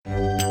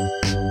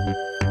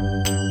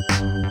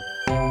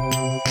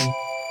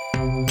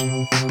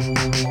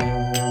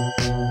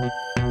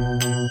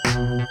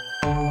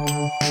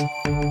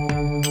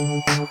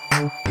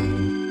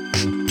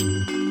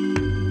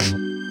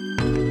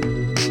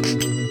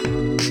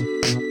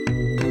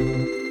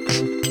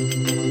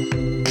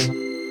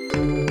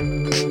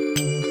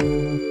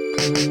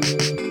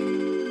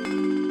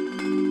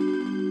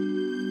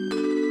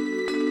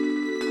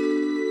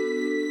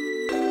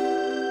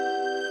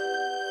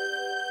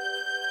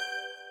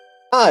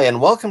Hi,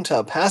 and welcome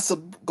to Pass the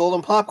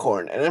Golden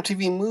Popcorn, an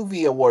MTV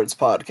Movie Awards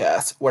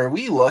podcast, where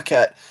we look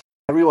at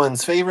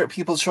everyone's favorite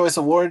People's Choice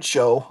Awards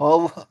show,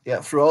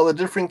 through all the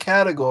different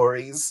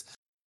categories,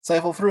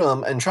 cycle through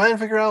them, and try and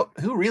figure out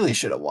who really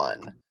should have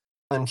won.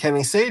 I'm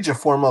Kenny Sage, a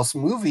foremost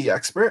movie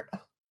expert.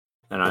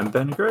 And I'm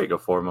Ben Gregg, a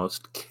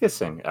foremost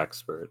kissing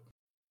expert.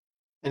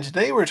 And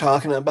today we're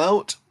talking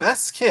about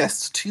Best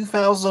Kiss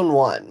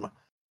 2001.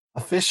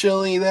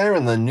 Officially there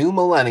in the new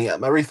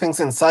millennium. Everything's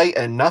in sight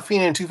and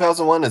nothing in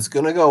 2001 is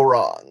gonna go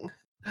wrong.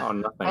 Oh,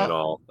 nothing at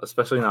all.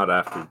 Especially not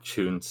after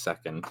June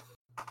 2nd.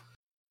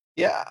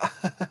 Yeah.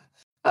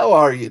 How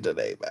are you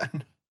today,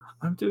 Ben?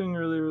 I'm doing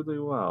really, really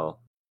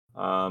well.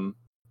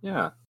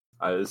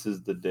 This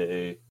is the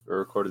day, we're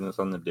recording this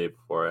on the day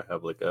before I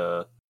have like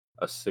a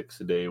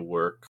 6-day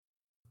work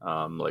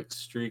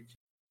streak.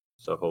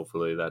 So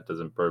hopefully that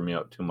doesn't burn me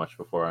out too much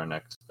before our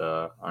next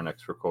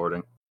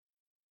recording.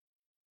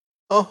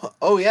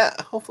 Oh yeah,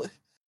 hopefully.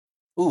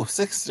 Ooh,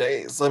 6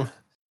 days. I'm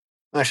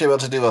actually about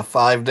to do a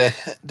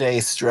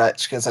 5-day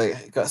stretch because I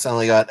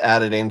suddenly got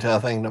added into a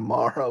thing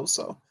tomorrow,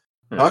 so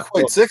not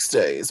quite 6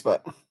 days,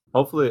 but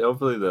hopefully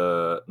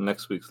the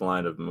next week's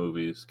line of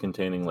movies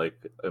containing like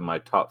my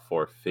top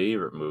 4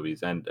 favorite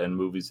movies and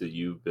movies that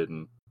you've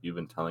been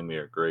telling me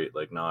are great,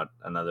 like not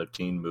another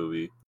teen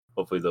movie.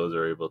 Hopefully those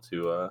are able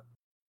to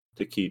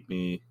keep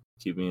me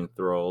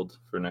enthralled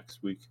for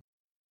next week.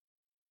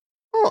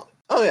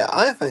 Oh yeah,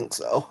 I think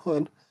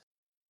so.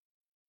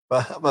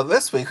 But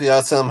this week we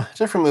got some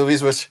different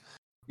movies, which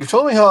you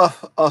told me how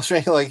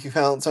strange, like you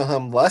found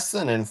some less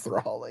than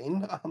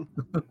enthralling.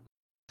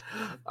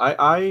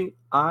 I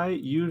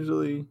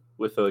usually,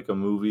 with like a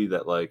movie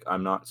that like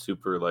I'm not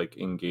super like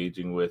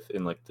engaging with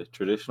in like the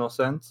traditional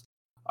sense,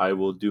 I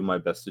will do my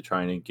best to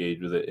try and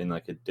engage with it in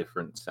like a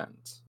different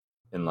sense,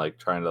 in like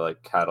trying to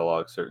like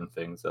catalog certain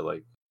things that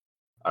like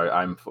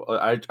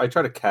I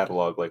try to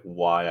catalog like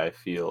why I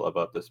feel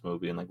about this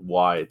movie and like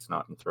why it's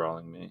not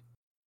enthralling me.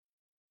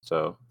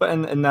 So, but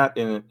and that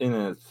in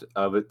it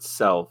of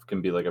itself can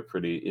be like a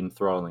pretty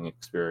enthralling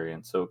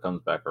experience. So it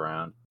comes back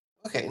around.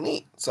 Okay,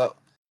 neat. So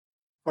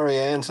before we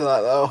get into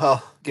that, though,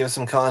 I'll give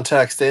some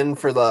context in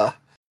for the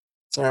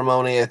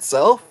ceremony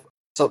itself.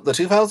 So the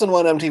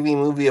 2001 MTV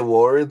Movie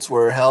Awards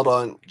were held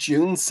on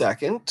June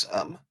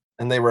 2nd,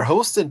 and they were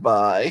hosted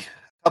by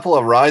couple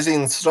of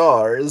rising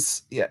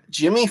stars,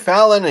 Jimmy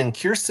Fallon and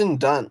Kirsten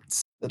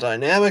Dunst, the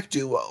dynamic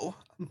duo.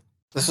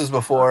 This was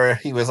before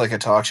he was like a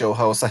talk show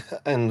host,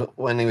 and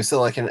when he was still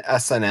like an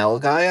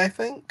SNL guy, I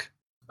think.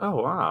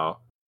 Oh wow!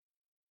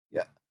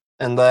 Yeah,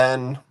 and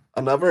then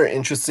another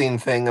interesting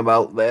thing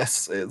about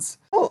this is,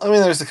 well, I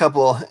mean, there's a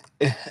couple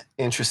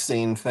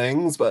interesting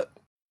things, but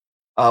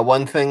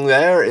one thing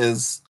there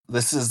is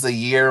this is the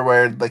year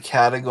where the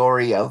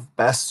category of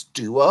Best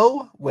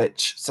Duo,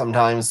 which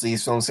sometimes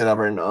these films get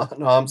other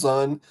knobs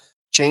on,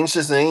 changed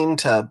its name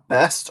to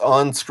Best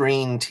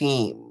On-Screen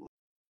Team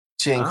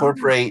to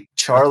incorporate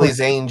Charlie's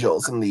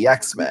Angels and the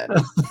X-Men.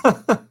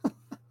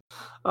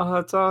 Oh,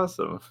 that's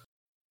awesome.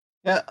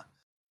 Yeah.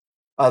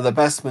 The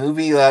best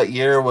movie that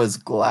year was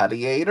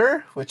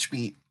Gladiator, which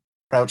beat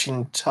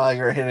Crouching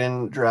Tiger,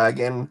 Hidden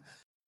Dragon,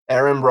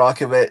 Aaron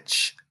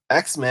Brockovich,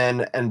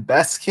 X-Men, and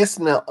Best Kiss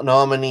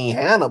nominee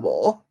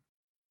Hannibal.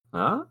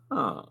 Oh.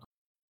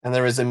 And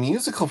there was a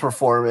musical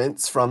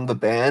performance from the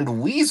band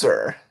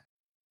Weezer.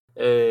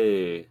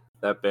 Hey,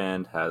 that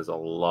band has a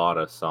lot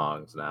of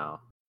songs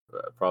now.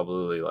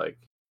 Probably like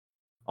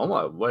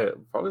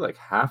probably like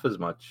half as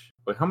much.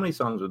 Wait, how many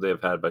songs would they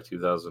have had by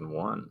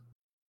 2001?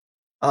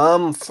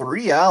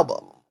 3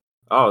 albums.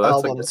 Oh, that's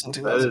albums in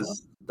 2001.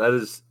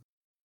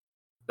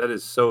 That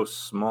is so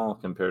small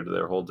compared to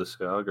their whole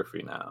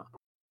discography now.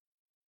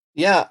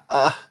 Yeah,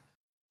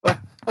 not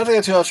to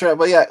get too much,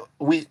 but yeah,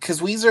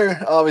 because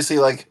Weezer obviously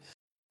like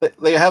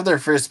they have their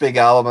first big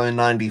album in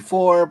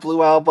 '94,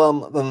 Blue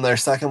Album, then their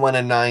second one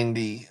in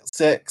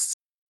 '96,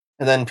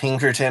 and then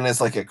Pinkerton is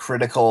like a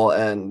critical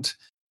and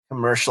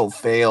commercial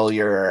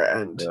failure,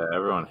 and yeah,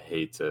 everyone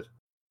hates it.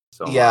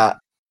 So much.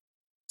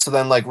 So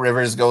then like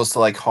Rivers goes to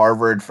like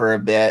Harvard for a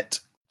bit.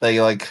 They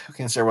like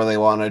consider what they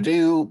want to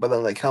do, but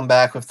then they come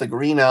back with the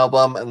Green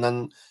Album, and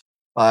then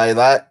by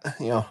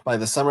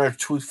the summer of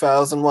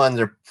 2001,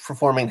 they're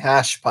performing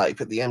Hash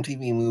Pipe at the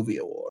MTV Movie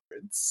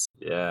Awards.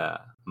 Yeah,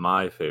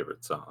 my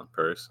favorite song,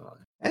 personally.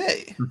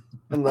 Hey,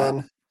 and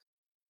then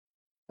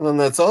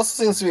that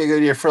also seems to be a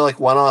good year for like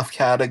one-off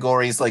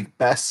categories like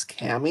Best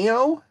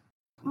Cameo,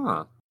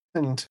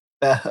 and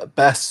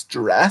Best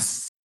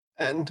Dress,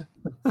 and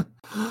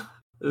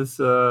it's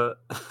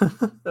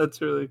that's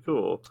really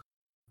cool.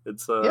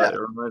 It's it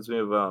reminds me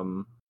of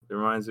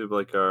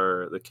like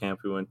the camp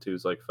we went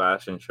to's like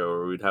fashion show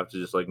where we'd have to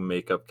just like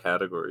make up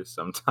categories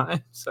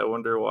sometimes. I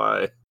wonder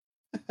why.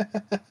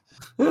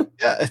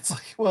 Yeah, it's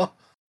like, well,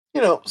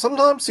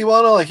 sometimes you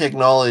want to like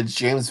acknowledge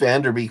James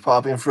Van Der Beek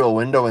popping through a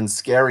window in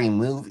Scary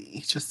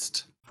Movie.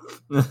 Just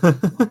yeah,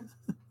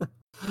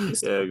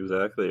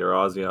 exactly. Or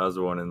Ozzy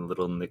Osbourne and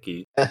Little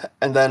Nicky.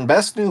 And then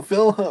Best New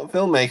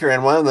Filmmaker,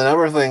 and one of the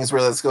number of things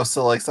where this goes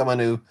to like someone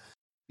who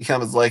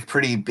becomes like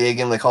pretty big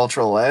in the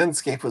cultural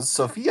landscape was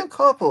Sofia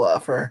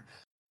Coppola for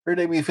her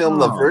debut film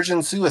The Oh,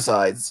 Virgin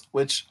Suicides,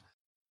 which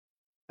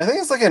I think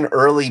is like an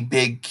early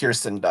big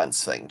Kirsten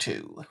Dunst thing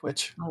too.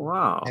 Which oh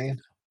wow.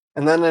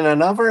 and then in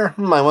another,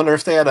 I wonder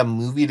if they had a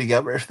movie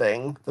together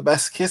thing. The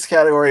Best Kiss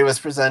category was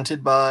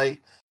presented by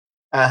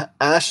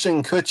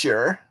Ashton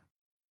Kutcher,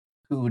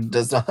 who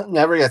does not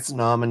never gets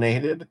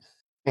nominated,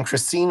 and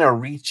Christina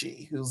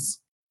Ricci, who's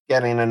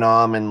getting a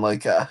nom in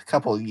like a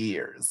couple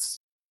years.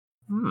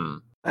 Hmm.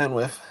 And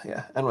with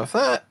that, we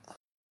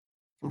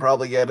can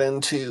probably get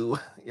into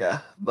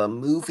the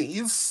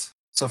movies.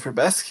 So for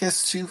Best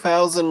Kiss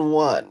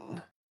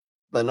 2001,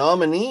 the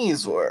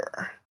nominees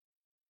were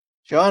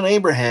John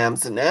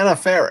Abrahams and Anna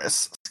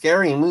Faris,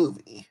 Scary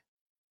Movie,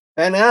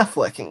 Ben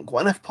Affleck and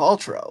Gwyneth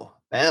Paltrow,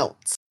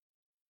 Bounce,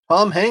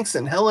 Tom Hanks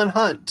and Helen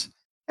Hunt,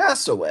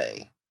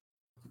 Castaway,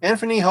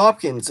 Anthony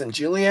Hopkins and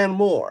Julianne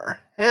Moore,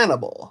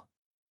 Hannibal.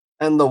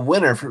 And the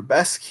winner for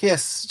Best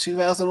Kiss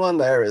 2001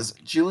 there is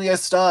Julia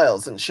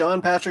Stiles and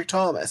Sean Patrick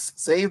Thomas,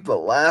 Save the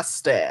Last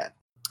Stand.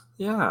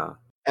 Yeah.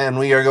 And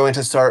we are going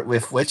to start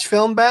with which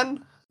film,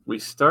 Ben? We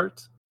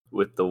start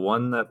with the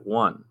one that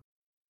won,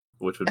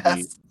 which would be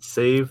Yes.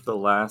 Save the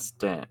Last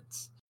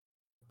Dance.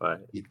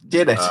 You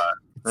did it.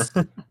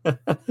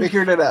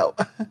 Figured it out.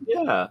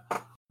 Yeah.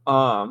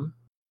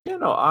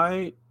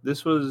 I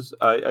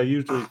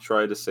usually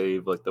try to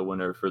save like the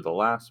winner for the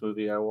last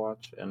movie I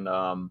watch, and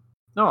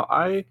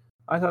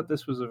I thought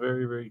this was a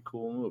very, very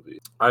cool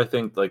movie. I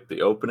think like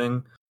the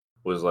opening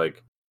was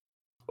like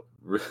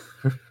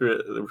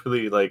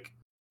really like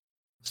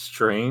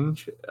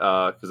strange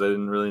because I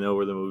didn't really know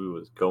where the movie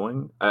was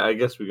going. I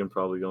guess we can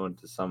probably go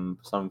into some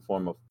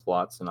form of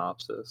plot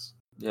synopsis.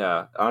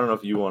 Yeah, I don't know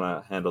if you want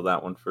to handle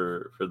that one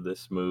for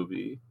this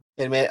movie.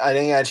 I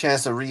didn't get a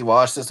chance to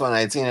rewatch this one.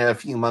 I had seen it a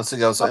few months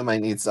ago, so I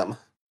might need some.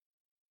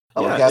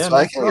 No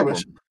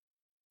problem.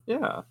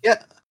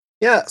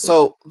 Yeah.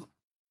 So,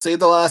 Save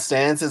the Last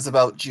Dance is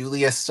about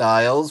Julia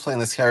Stiles playing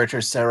this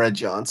character Sarah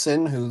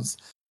Johnson, who's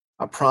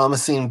a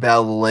promising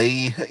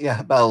ballet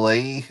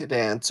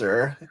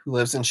dancer who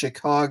lives in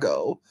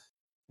Chicago.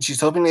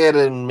 She's hoping to get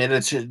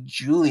admitted to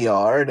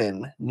Juilliard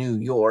in New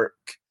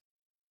York,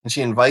 and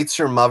she invites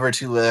her mother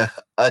to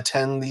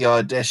attend the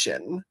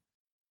audition.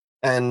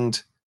 And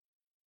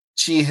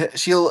she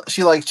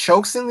like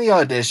chokes in the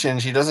audition.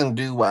 She doesn't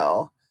do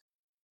well,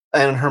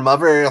 and her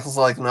mother is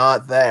like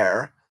not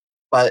there.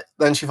 But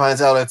then she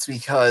finds out it's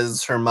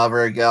because her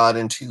mother got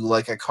into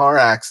like a car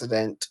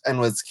accident and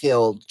was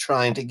killed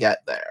trying to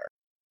get there.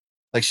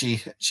 Like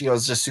she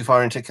goes just too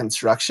far into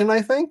construction,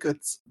 I think.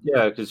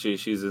 Because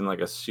she's in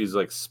she's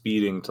like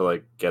speeding to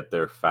like get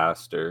there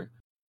faster.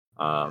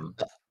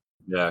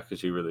 Because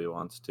she really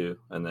wants to,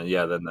 and then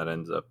then that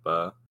ends up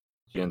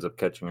she ends up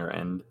catching her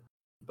end.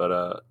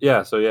 But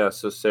so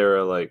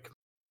Sarah like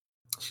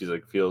she's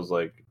like feels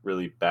like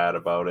really bad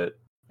about it,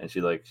 and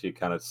she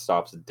kind of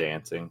stops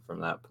dancing from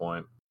that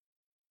point.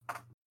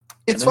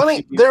 It's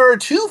funny. There are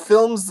two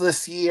films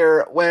this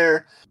year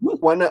where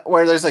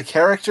there's a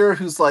character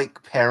whose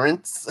like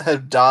parents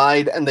have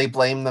died and they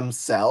blame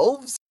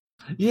themselves.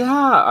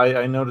 Yeah,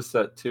 I noticed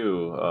that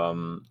too.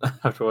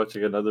 After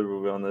watching another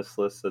movie on this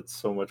list, that's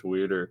so much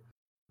weirder.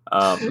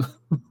 But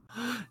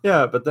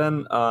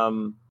then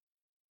I'm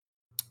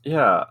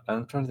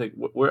trying to think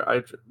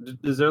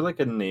is there like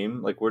a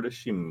name? Like where does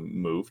she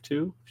move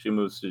to? She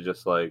moves to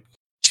just like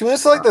she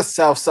moves to like the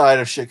south side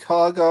of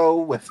Chicago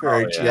with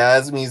her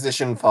jazz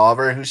musician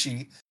father, who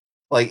she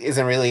like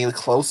isn't really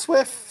close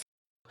with.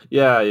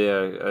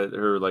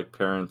 Her like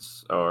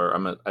parents are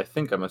I'm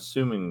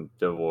assuming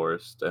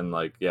divorced, and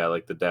like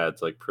the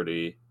dad's like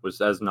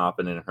has not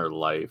been in her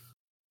life,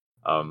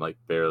 like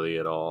barely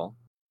at all.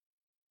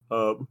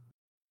 And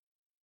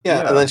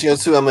then she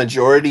goes to a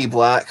majority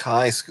black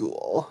high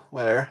school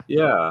where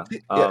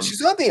she's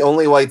not the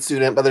only white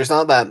student, but there's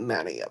not that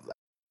many of them.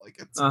 Like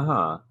it's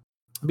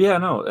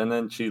and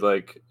then she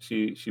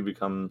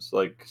becomes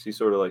like she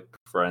sort of like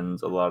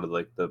befriends a lot of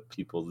like the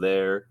people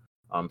there.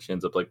 She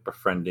ends up like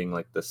befriending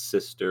like the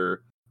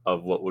sister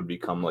of what would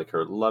become like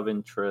her love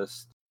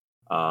interest,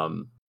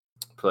 or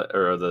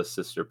the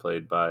sister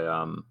played by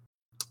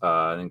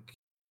I think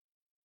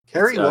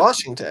Kerry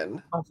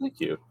Washington. Oh, thank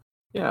you.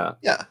 Yeah.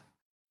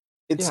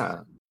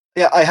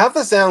 I have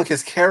this down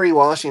because Kerry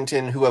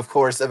Washington, who of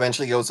course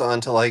eventually goes on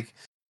to like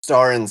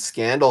star in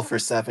Scandal for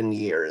 7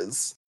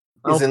 years,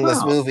 is in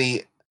this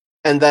movie.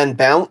 And then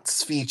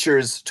Bounce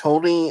features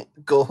Tony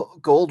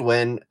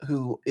Goldwyn,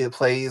 who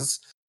plays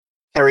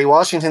Kerry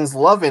Washington's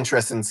love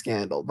interest in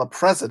Scandal, the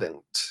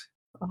president.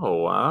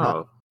 Oh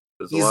wow!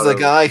 He's the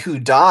guy who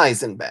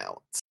dies in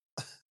Bounce.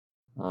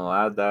 I'll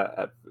add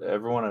that.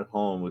 Everyone at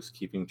home was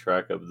keeping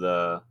track of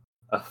the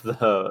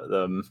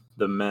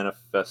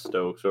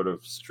manifesto sort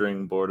of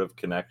string board of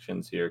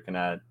connections here. Can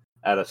add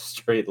a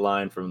straight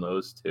line from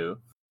those two.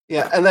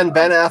 Yeah, and then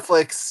Ben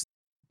Affleck's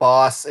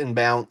boss in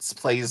Bounce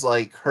plays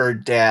like her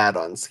dad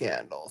on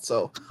Scandal.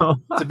 So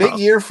it's a big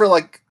year for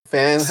like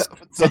fans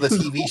of the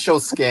TV show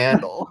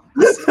Scandal.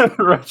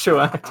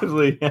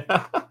 Retroactively,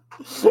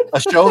 A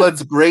show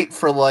that's great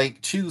for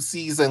like 2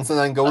 seasons and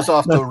then goes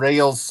off the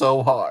rails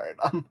so hard.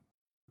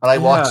 But I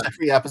watched Yeah.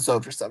 every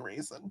episode for some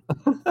reason.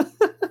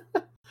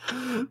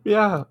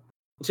 Yeah.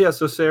 Yeah,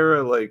 so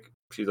Sarah, like,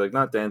 she's like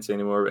not dancing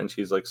anymore, and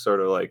she's like sort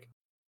of like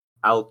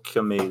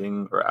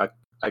alchemating, or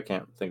I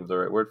can't think of the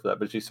right word for that,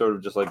 but she's sort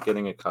of just like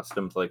getting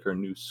accustomed to like her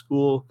new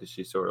school, because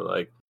she's sort of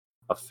like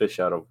a fish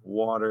out of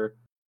water.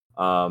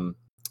 And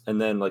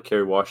then like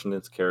Kerry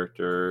Washington's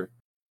character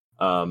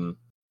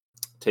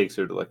takes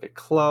her to like a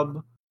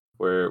club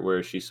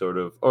where she sort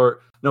of, or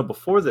no,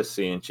 before this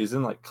scene she's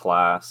in like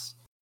class,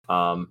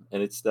 and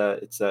it's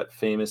that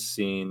famous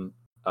scene,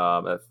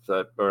 or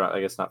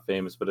I guess not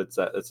famous, but it's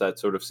that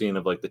sort of scene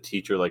of like the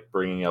teacher like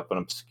bringing up an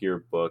obscure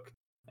book,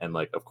 and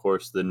like of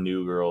course the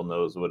new girl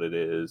knows what it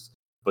is,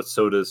 but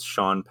so does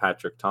Sean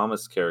Patrick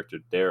Thomas' character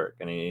Derek,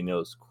 and he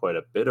knows quite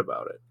a bit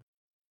about it.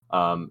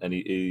 And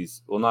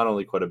he's, well, not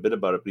only quite a bit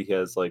about it, but he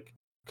has like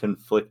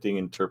conflicting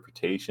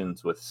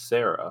interpretations with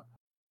Sarah.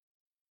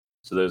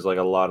 So there's like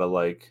a lot of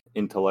like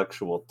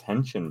intellectual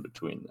tension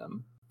between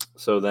them.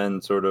 So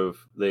then sort of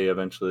they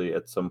eventually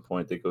at some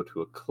point they go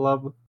to a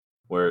club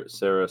where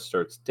Sarah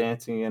starts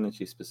dancing again, and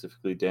she's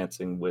specifically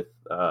dancing with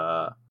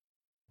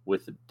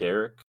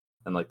Derek,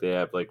 and like they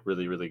have like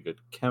really, really good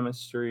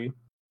chemistry.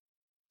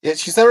 Yeah,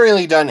 she's never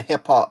really done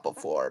hip hop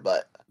before,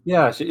 but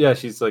Yeah,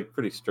 she's like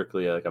pretty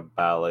strictly like a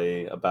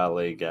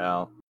ballet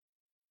gal.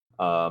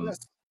 yes.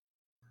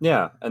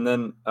 Yeah, and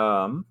then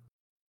trying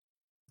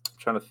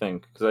to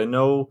think, because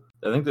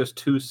I think there's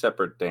two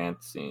separate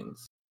dance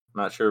scenes.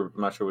 I'm not sure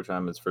which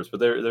one is first, but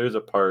there is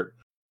a part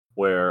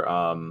where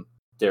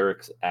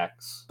Derek's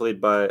ex, played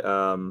by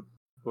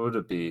what would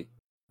it be,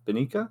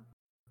 Benica?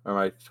 Or am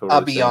I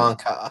totally saying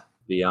that?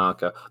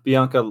 Bianca.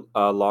 Bianca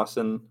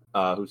Lawson,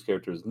 whose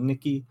character is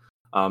Nikki.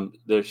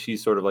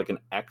 She's sort of like an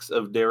ex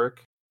of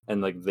Derek,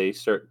 and like they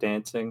start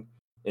dancing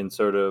in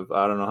sort of,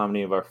 I don't know how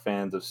many of our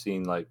fans have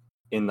seen like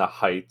In the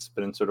Heights,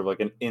 but in sort of like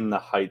an In the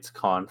Heights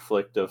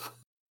conflict of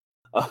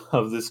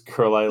this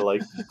girl I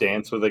like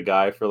dance with a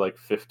guy for like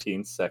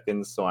 15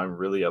 seconds, so I'm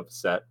really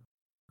upset.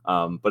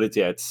 But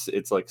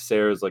it's like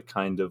Sarah's like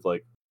kind of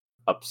like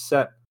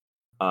upset,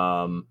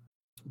 but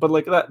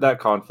like that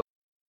conflict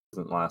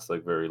doesn't last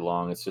like very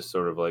long. It's just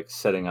sort of like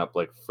setting up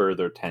like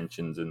further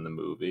tensions in the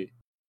movie.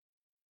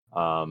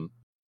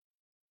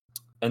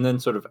 And then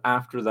sort of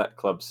after that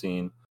club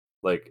scene,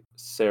 like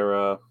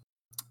Sarah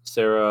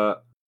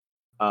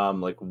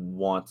like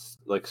wants,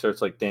 like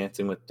starts like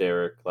dancing with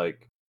Derek,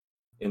 like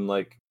in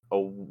like a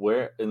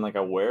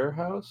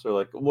warehouse, or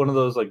like one of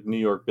those like New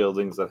York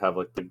buildings that have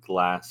like the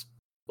glass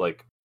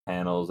like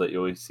panels that you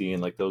always see in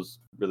like those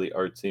really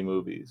artsy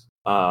movies.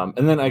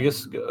 And then I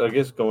guess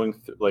going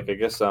through, like I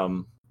guess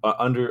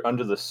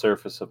under the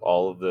surface of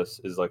all of this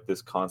is like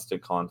this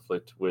constant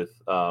conflict with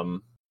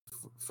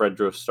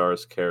Fredro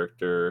Starr's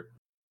character,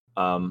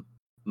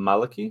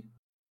 Maliki.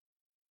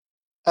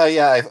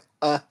 Yeah,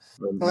 Or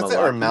what's it,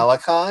 or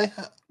Malaki? Malachi?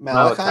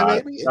 Malachi,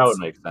 Malachi. maybe? That would It's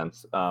make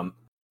sense.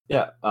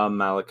 Yeah,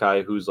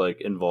 Malachi, who's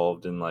like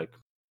involved in like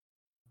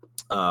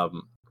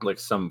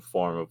some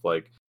form of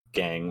like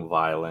gang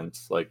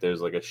violence. Like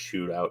there's like a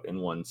shootout in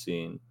one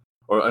scene,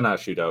 or not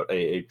a shootout,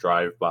 a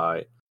drive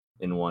by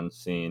in one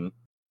scene.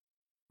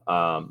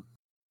 Um,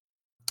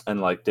 and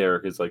like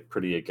Derek is like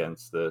pretty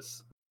against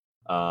this,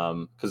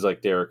 because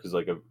like Derek is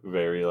like a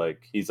very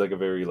like, he's like a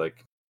very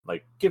like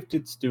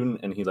gifted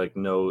student, and he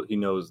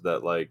knows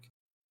that like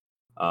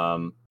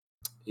um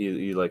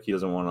he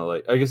doesn't want to,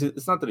 like, I guess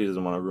it's not that he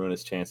doesn't want to ruin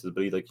his chances,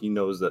 but he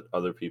knows that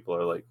other people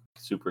are like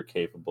super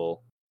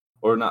capable,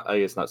 or not, I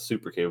guess not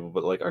super capable,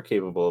 but like are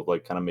capable of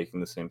like kind of making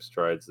the same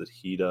strides that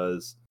he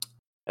does.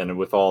 And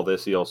with all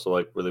this, he also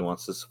like really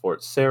wants to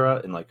support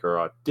Sarah in like her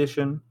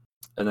audition.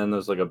 And then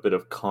there's like a bit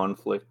of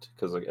conflict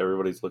because like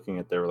everybody's looking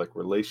at their like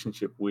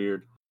relationship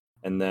weird.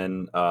 And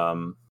then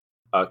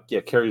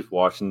Kerry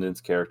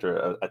Washington's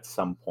character at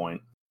some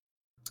point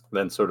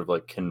then sort of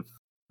like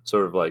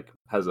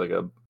has like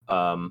a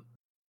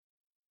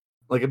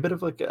bit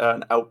of like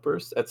an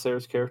outburst at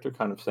Sarah's character,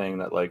 kind of saying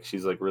that like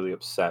she's like really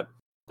upset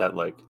that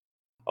like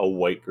a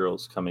white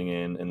girl's coming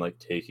in and like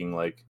taking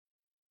like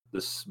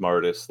the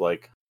smartest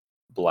like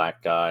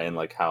black guy, and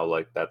like how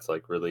like that's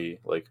like really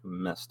like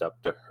messed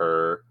up to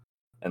her,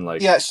 and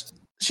like yeah,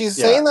 she's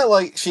yeah saying that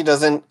like she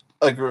doesn't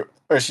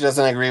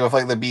agree with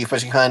like the beef,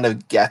 but she kind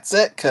of gets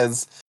it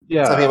because something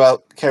yeah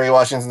about Kerry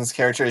Washington's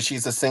character is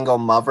she's a single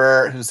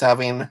mother who's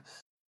having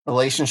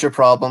relationship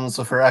problems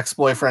with her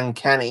ex-boyfriend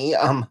Kenny.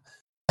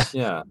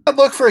 yeah I'd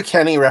look for a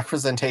Kenny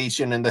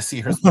representation in the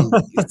Sears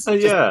movies. Just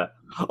yeah.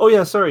 Oh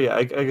yeah, sorry. Yeah,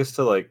 I guess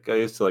to like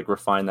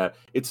refine that.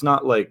 It's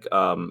not like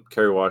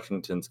Kerry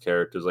Washington's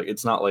characters, like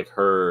it's not like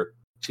her.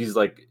 She's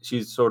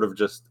sort of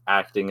just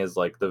acting as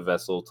like the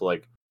vessel to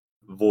like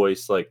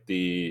voice like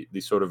the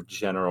sort of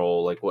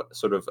general like what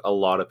sort of a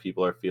lot of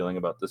people are feeling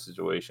about the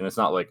situation. It's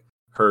not like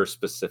her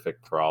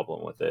specific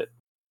problem with it.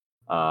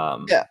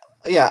 Um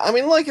yeah. I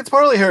mean, like it's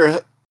probably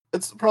her.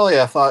 It's probably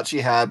a thought she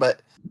had,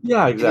 but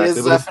yeah, it exactly. is But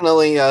it's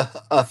definitely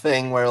a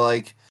thing where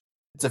like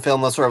it's a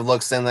film that sort of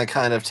looks in the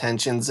kind of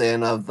tensions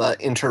in of the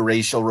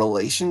interracial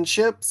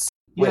relationships,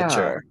 which Yeah,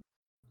 are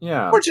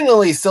yeah.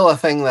 fortunately still a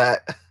thing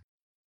that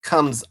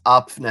comes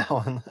up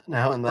now and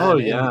Oh then.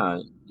 In yeah,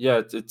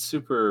 yeah. It's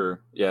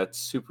super. Yeah, it's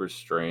super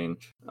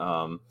strange.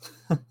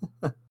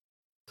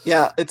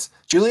 yeah, it's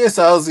Julia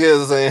Stiles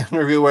gives an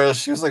interview where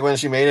she was like, when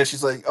she made it,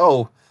 she's like,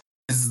 "Oh,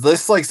 is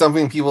this like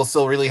something people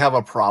still really have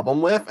a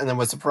problem with?" And then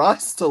was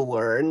surprised to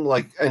learn,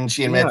 like, and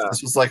she admits Yeah,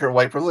 this was like her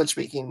white privilege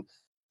speaking.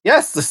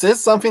 Yes, this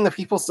is something that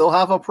people still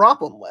have a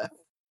problem with.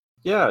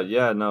 yeah,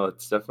 yeah. No,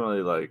 it's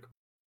definitely like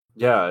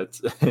yeah.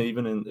 It's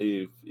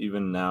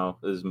even now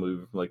this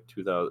movie from like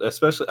 2000,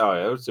 especially. Oh,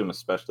 I would assume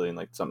especially in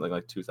like something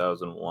like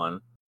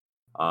 2001.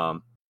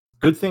 Um,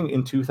 Good thing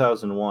in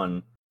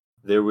 2001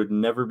 there would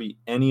never be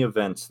any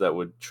events that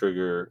would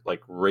trigger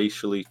like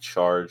racially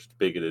charged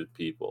bigoted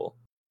people.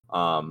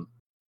 Um,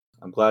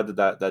 I'm glad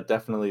that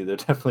definitely there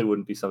definitely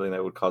wouldn't be something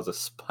that would cause a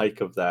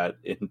spike of that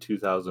in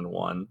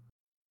 2001.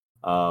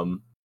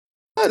 Um,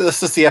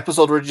 This is the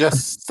episode we're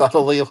just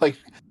subtly like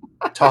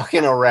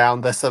talking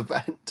around this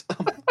event.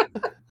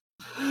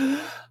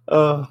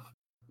 uh,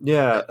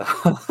 yeah,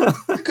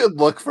 A good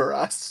look for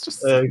us.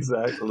 Just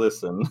exactly.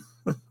 Listen,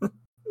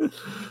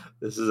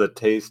 this is a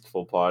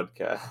tasteful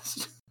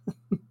podcast.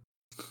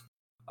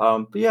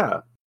 But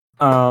yeah,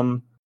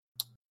 um,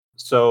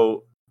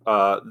 so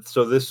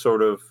so this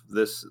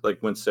like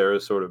when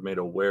Sarah's sort of made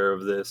aware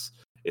of this,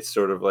 it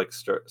sort of like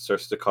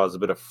starts to cause a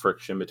bit of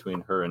friction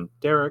between her and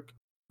Derek,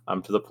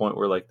 to the point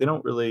where like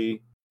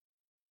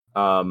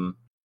um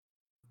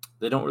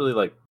they don't really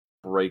like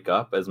break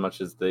up as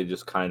much as they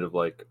just kind of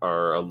like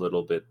are a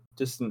little bit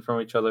distant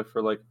from each other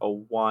for like a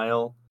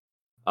while.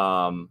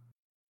 Um,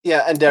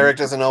 yeah, and and Derek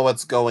doesn't know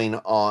what's going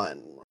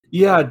on.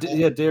 yeah,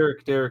 yeah,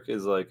 Derek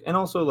is like, and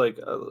also like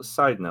a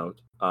side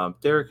note,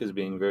 Derek is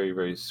being very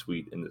very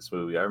sweet in this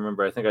movie. I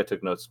remember, I think I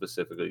took notes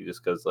specifically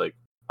just because like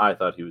I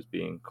thought he was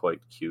being quite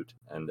cute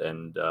and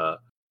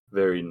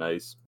very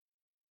nice,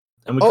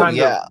 and we Oh kind of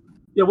yeah,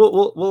 yeah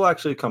we'll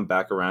actually come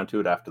back around to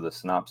it after the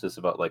synopsis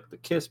about like the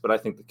kiss, but I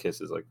think the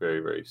kiss is like very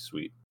very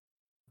sweet.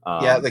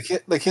 yeah. Um,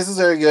 The kisses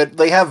are good.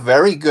 They have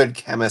very good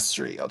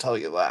chemistry. I'll tell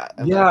you that.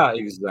 And then Yeah,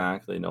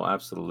 exactly. No,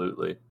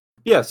 absolutely.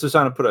 Yeah, so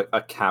trying to put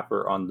a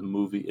capper on the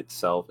movie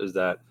itself is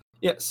that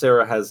yeah,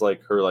 Sarah has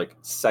like her like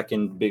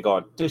second big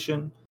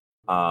audition,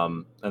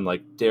 and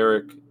like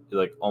Derek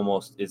like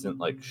almost isn't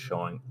like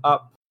showing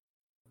up,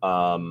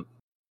 um,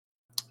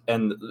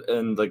 and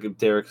like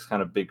Derek's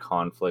kind of big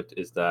conflict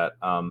is that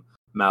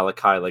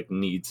Malachi like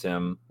needs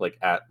him like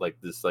at like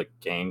this like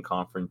gang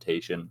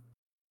confrontation,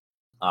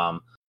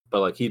 um,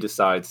 but like he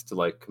decides to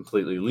like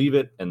completely leave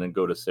it and then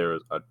go to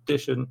Sarah's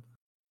audition,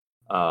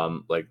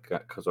 like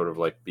sort of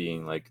like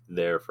being like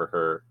there for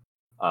her,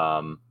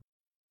 um,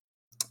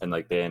 and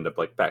like they end up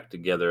like back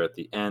together at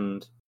the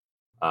end,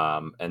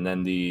 and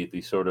then the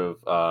sort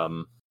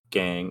of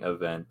gang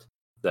event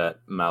that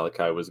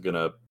Malachi was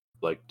gonna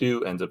like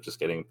do ends up just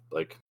getting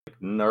like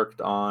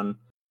narked on,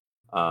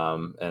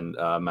 and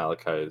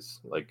Malachi is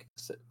like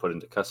put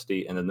into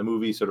custody, and then the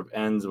movie sort of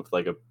ends with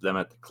like them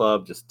at the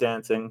club just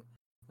dancing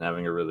and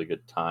having a really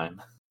good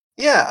time.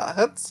 yeah,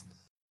 that's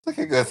like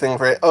a good thing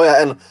for it. Oh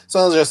yeah, and so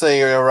I was just saying,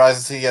 you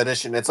rises to the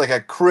audition. It's like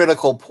a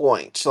critical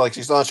point. So, like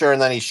she's not sure,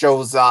 and then he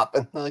shows up,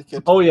 and like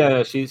it. Oh yeah,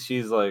 yeah,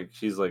 she's like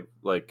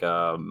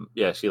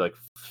yeah, she like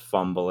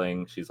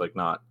fumbling. She's like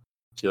not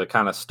she like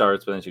kind of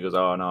starts, but then she goes,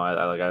 "Oh no,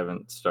 I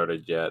haven't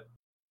started yet."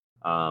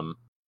 Um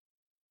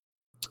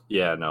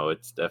yeah, no,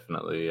 it's a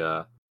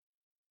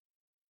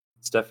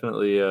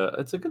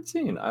good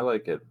scene. I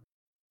like it.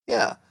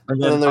 Yeah, And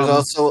and then then there's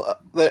also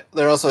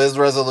there also is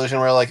resolution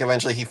where like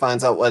eventually he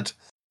finds out what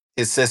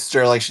his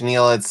sister, like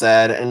Chanel, had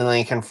said, and then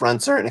he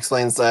confronts her and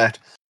explains that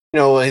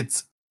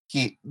it's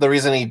he the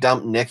reason he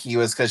dumped Nikki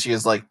was because she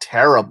was like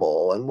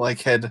terrible and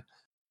like had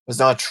was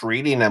not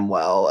treating him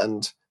well,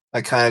 and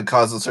that kind of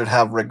causes her to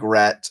have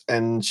regret.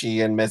 And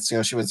she admits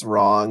she was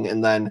wrong,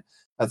 and then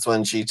that's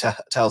when she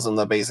tells him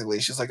that basically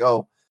she's like,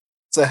 oh,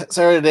 so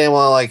Sarah didn't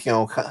want to like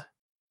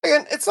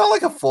again, it's not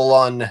like a full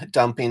on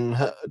dumping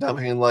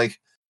like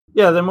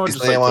yeah, they're more just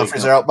basically they like want to breaking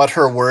freeze up. her out, but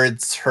her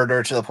words hurt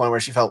her to the point where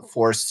she felt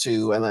forced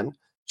to, and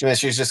then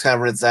she's just kind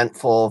of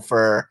resentful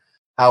for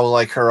how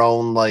like her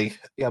own like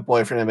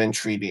boyfriend had been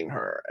treating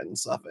her and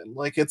stuff, and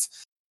like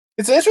it's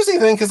an interesting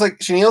thing because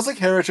like Chanel's a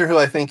character who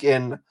I think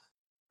in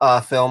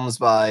films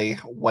by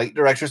white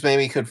directors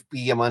maybe could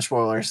be a much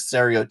more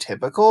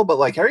stereotypical, but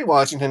like Harry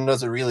Washington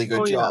does a really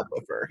good Oh yeah. job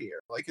with her here.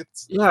 Like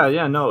it's Yeah,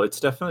 yeah, no, it's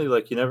definitely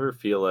like you never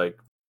feel like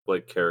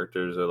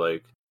characters are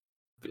like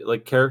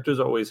characters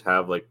always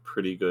have like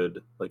pretty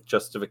good like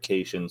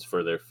justifications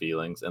for their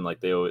feelings, and like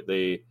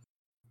they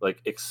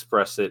like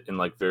express it in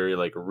like very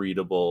like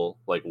readable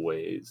like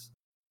ways.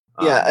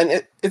 yeah, Um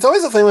and it's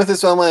always a thing with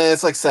this film when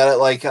it's like set at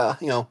like the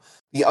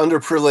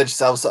underprivileged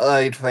South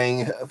Side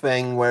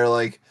thing where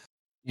like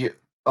you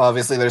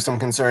obviously there's some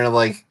concern of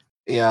like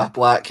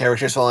black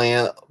characters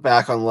falling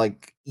back on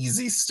like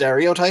easy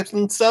stereotypes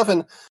and stuff,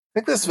 and I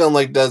think this film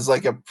like does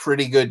like a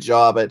pretty good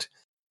job at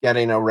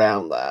getting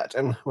around that,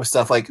 and with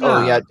stuff like,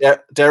 oh Yeah. yeah,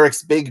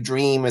 Derek's big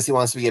dream is he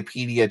wants to be a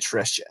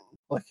pediatrician.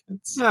 Like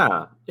it's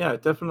Yeah, yeah,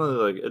 it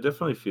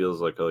definitely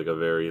feels like a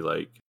very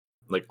like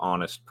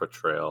honest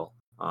portrayal.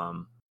 But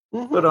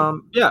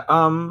mhm. yeah,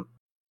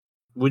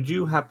 would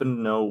you happen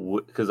to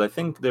know because I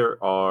think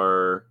there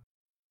are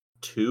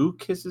two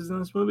kisses in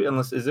this movie,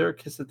 unless is there a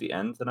kiss at the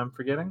end that I'm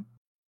forgetting?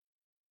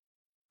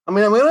 I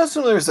mean, I'm gonna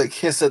assume there's a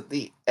kiss at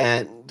the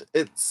end.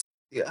 It's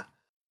yeah,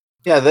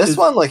 yeah. This Is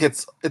one, like,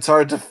 it's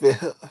hard to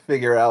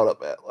figure out a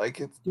bit. Like,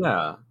 it's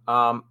Yeah.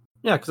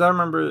 Yeah, because I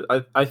remember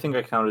I think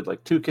I counted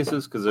like two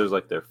kisses because there's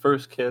like their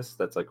first kiss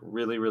that's like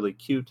really, really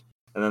cute.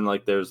 And then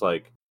like there's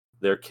like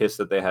their kiss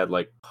that they had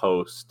like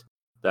post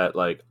that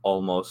like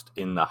almost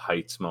in the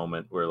heights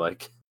moment where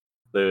like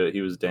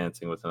he was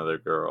dancing with another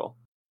girl.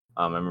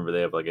 I remember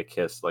they have like a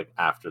kiss like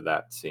after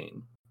that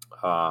scene.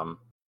 Um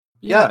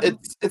yeah, yeah,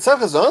 it's tough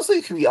because honestly,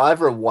 it could be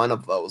either one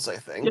of those. I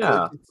think.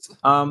 Like,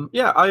 yeah.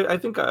 Yeah, I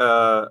think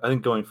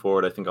going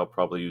forward, I think I'll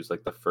probably use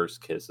like the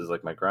first kiss as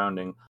like my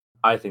grounding.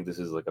 I think this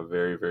is like a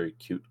very, very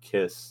cute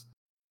kiss.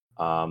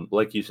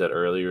 Like you said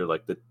earlier,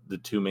 like the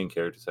two main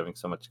characters having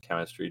so much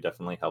chemistry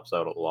definitely helps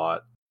out a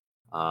lot.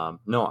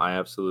 No, I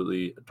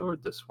absolutely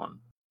adored this one.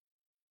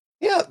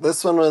 yeah,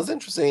 this one was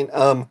interesting.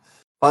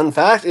 Fun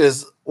fact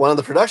is one of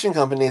the production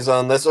companies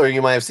on this, or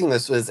you might have seen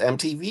this, was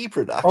MTV Oh,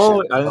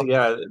 Production. I So think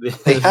yeah,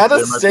 they had a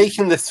there might be. stake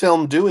in this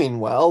film doing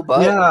well,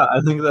 but Yeah,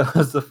 I think that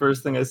was the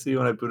first thing I see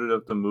when I booted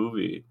up the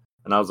movie,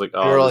 and I was like, they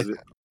oh, were like,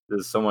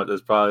 there's somewhat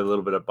there's probably a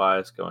little bit of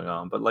bias going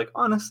on, but like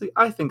honestly,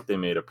 I think they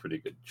made a pretty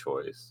good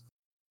choice.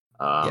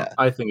 yeah,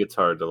 I think it's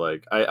hard to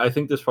like. I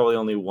think there's probably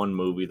only one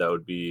movie that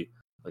would be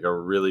like a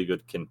really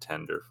good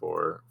contender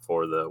for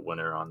the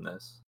winner on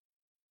this.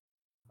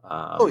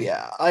 oh Um,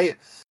 yeah, I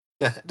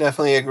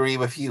definitely agree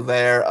with you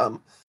there.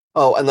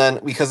 Oh, and then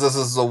because this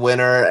is the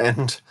winner,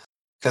 and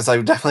because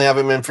I definitely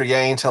haven't been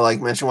forgetting to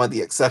like mention what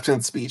the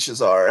acceptance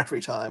speeches are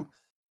every time.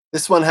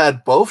 This one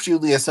had both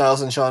Julia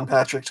Stiles and Sean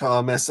Patrick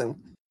Thomas, and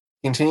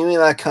continuing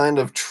that kind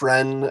of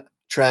trend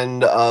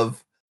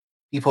of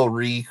people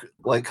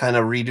like kind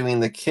of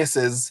redoing the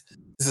kisses.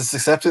 This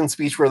acceptance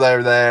speech where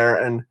they're there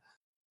and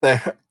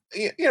they're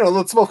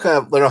let's both kind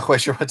of they're not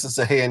quite sure what to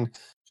say, and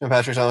Sean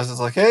Patrick Thomas is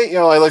like, hey,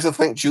 I'd like to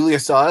thank Julia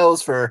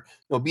Stiles for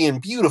being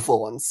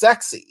beautiful and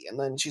sexy, and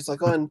then she's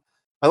like, oh, and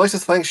I'd like to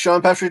thank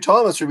Sean Patrick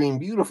Thomas for being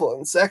beautiful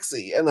and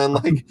sexy, and then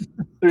like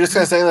they're just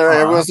kind of saying there, and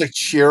Aw. everyone's like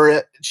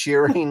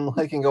cheering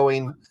like and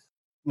going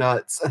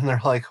nuts, and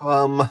they're like,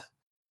 and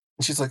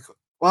she's like,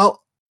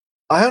 well,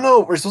 I don't know.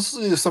 We're supposed to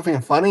do something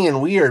funny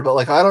and weird, but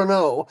like I don't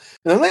know.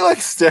 And then they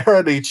like stare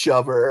at each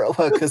other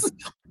because,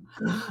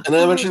 and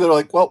then eventually they're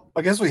like, "Well,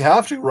 I guess we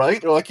have to, right?"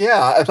 They're like,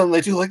 "Yeah," and then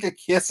they do like a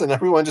kiss, and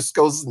everyone just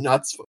goes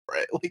nuts for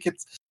it. Like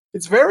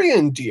it's very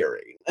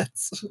endearing.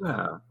 It's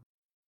Yeah.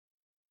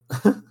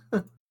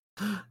 No,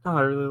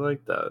 I really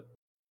like that.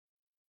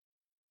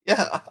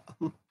 yeah,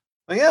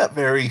 but yeah,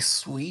 very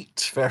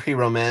sweet, very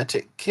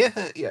romantic kiss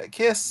like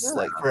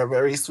Yeah. for a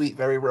very sweet,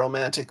 very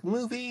romantic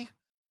movie.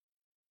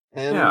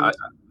 Yeah, And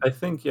I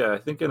think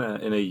in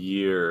a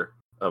year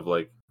of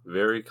like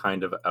very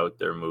kind of out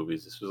there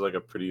movies, this was like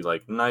a pretty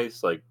like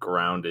nice, like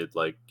grounded,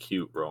 like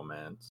cute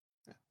romance.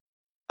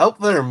 out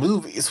there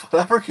movies,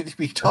 whatever could you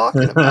be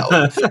talking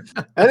about?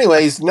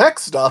 Anyways,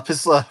 next up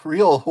is a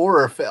real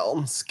horror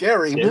film,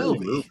 Scary Scary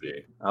Movie.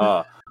 movie.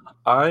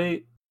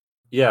 I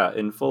Yeah,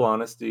 in full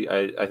honesty,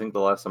 I think the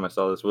last time I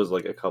saw this was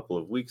like a couple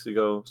of weeks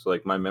ago, so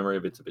like my memory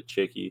of it's a bit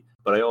shaky.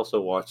 But I also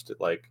watched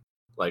it like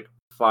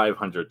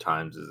 500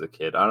 times as a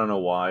kid. I don't know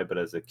why, but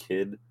as a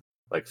kid,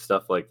 like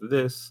stuff like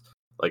this,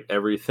 like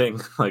everything,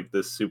 like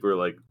this super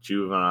like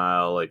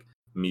juvenile, like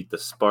Meet the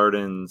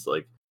Spartans,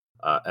 like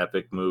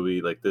epic movie,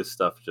 like this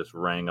stuff just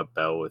rang a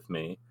bell with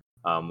me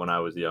when I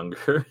was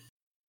younger.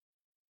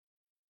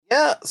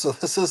 Yeah, so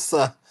this is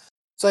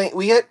so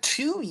we get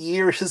 2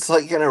 years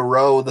like in a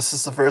row. This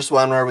is the first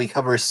one where we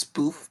cover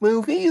spoof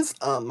movies.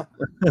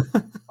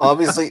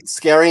 Obviously,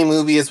 Scary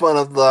Movie is one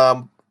of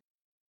the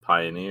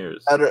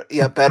Pioneers.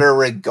 better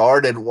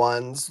regarded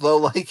ones. Though,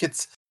 like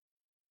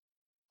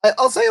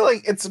I'll say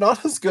like it's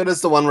not as good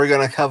as the one we're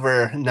gonna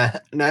cover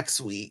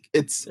next week.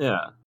 It's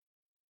Yeah.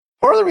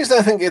 part of the reason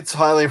I think it's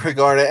highly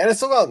regarded, and it's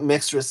still got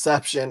mixed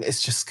reception.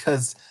 Is just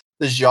because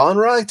the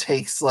genre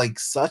takes like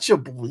such a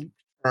bleak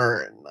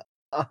turn.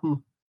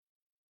 Um,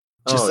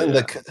 just Oh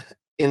yeah.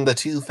 in the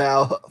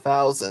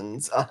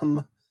 2000s.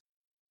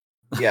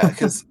 Yeah,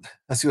 because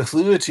as you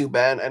alluded to,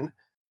 Ben, and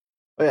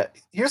oh yeah,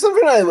 here's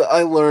something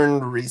I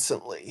learned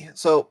recently.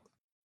 So,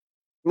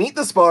 Meet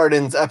the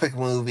Spartans, epic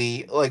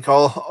movie, like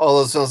all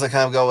those films that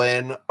kind of go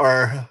in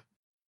are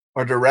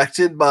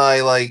directed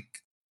by like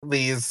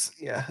these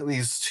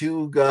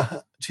two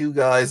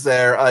guys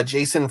there,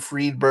 Jason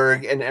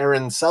Friedberg and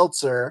Aaron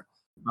Seltzer,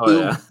 Oh who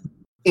yeah.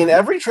 in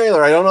every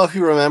trailer, I don't know if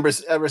you remember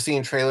ever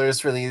seeing trailers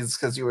for these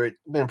because you were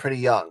been pretty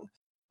young,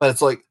 but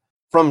it's like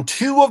from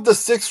two of the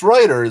six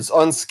writers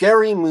on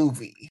Scary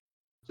Movie.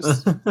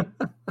 Just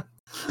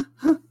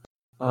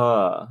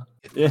uh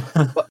yeah.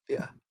 but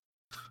yeah.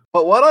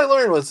 But what I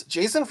learned was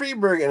Jason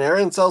Friedberg and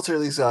Aaron Seltzer,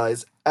 these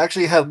guys,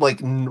 actually had like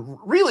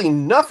really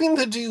nothing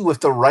to do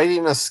with the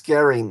writing a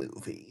scary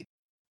movie.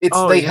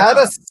 They had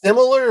a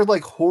similar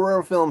like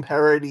horror film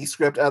parody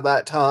script at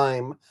that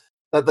time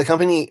that the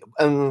company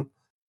and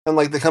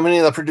like the company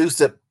that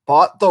produced it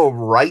bought the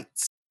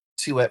rights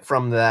to it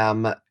from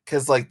them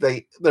because like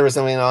there was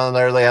something on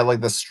there, they had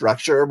like the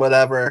structure or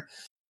whatever.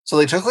 So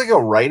they took like a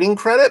writing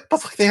credit,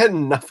 but like they had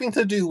nothing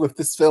to do with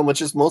this film,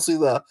 which is mostly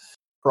the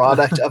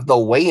product of the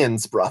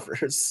Wayans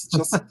brothers.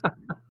 Just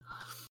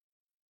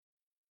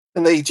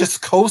and they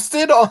just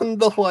coasted on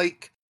the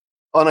like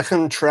on a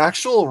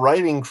contractual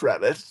writing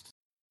credit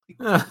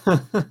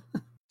to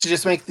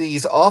just make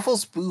these awful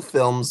spoof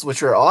films,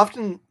 which are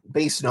often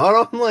based not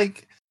on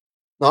like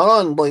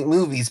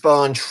movies, but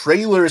on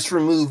trailers for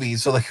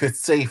movies, so they could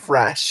stay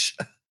fresh.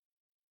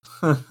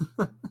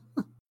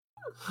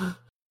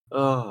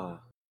 Oh,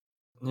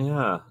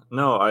 yeah.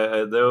 No,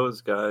 I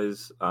those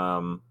guys,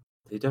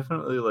 they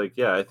definitely like,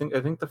 yeah, I think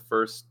the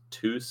first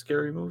two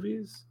Scary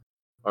movies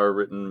are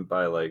written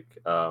by like,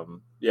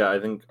 yeah, I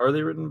think, are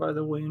they written by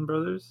the Wayans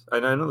brothers? I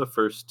know the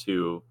first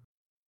two.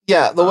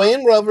 Yeah, the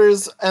Wayans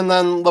brothers, and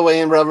then the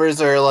Wayans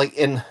brothers are like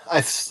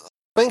I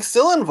think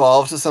still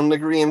involved to some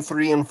degree in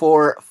 3 and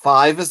 4.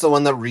 5 is the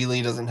one that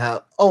really doesn't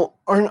have. Oh,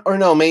 or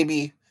no,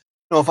 maybe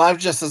no. 5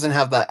 just doesn't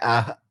have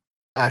the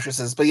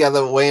actresses, but yeah,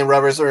 the Wayans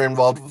brothers are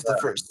involved with the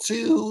first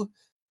two.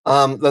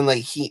 Then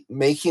they keep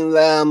making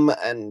them,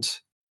 and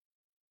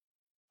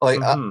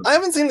like I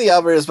haven't seen the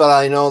others, but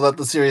I know that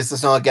the series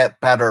does not get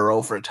better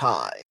over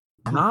time.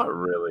 Not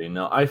really.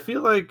 No, I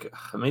feel like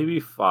maybe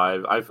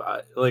 5.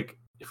 I like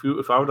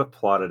if I were to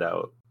plot it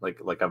out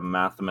like a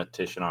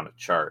mathematician on a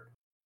chart,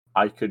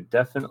 I could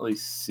definitely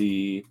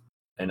see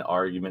an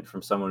argument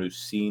from someone who's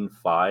seen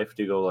 5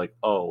 to go like,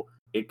 oh,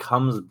 it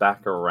comes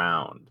back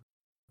around.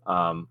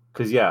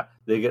 Because yeah,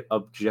 they get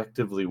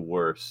objectively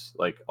worse,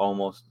 like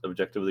almost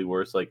objectively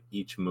worse, like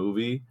each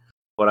movie.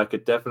 But I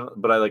could definitely,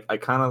 but I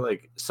kind of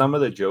like some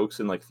of the jokes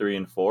in like 3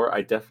 and 4.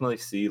 I definitely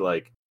see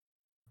like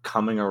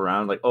coming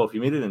around, like, oh, if you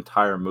made an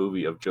entire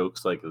movie of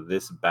jokes like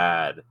this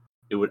bad,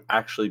 it would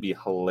actually be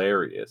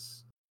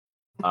hilarious.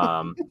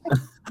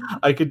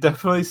 I could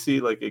definitely see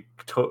like it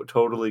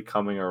totally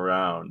coming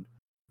around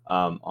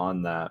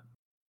on that.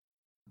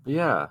 But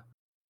yeah.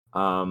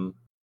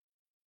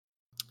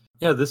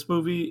 Yeah, this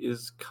movie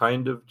is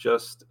kind of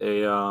just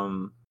a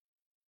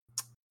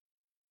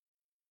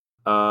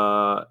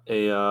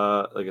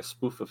like a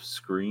spoof of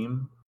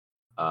Scream.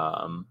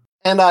 And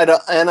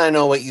I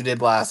know what you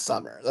did last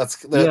summer. That's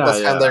kind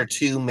of their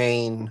two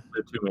main.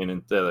 The two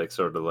main, they're like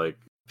sort of like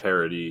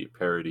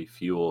parody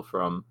fuel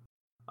from,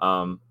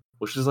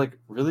 which is like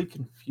really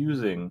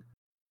confusing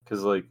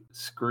because like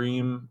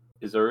Scream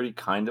is already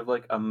kind of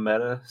like a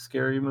meta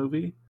scary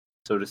movie.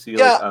 So to see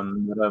like a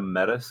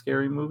meta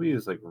scary movie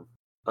is like.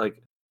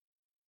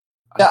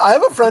 Yeah, I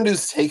have a friend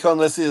whose take on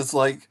this is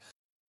like,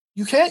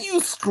 you can't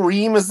use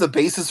Scream as the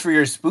basis for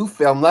your spoof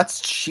film. That's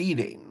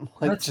cheating.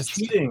 Like, that's just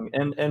cheating.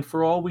 And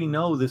for all we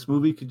know, this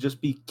movie could just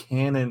be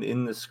canon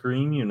in the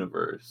Scream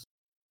universe.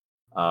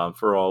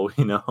 For all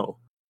we know.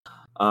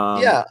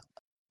 Yeah.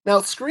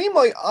 Now, Scream,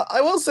 like,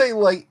 I will say,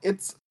 like,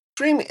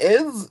 Scream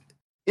is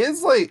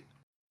like,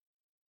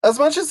 as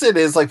much as it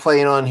is like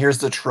playing on here's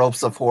the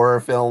tropes of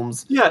horror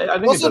films. Yeah, I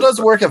think it also does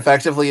work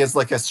effectively as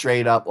like a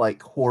straight up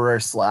like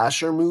horror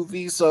slasher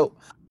movie. So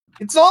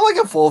it's not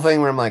like a full thing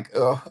where I'm like,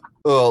 oh,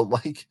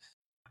 like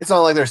it's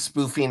not like they're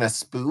spoofing a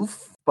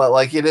spoof, but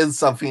like it is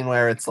something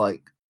where it's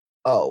like,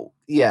 oh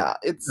yeah,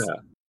 it's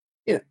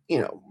you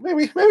know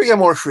maybe get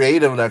more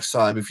creative next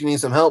time. If you need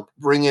some help,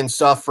 bring in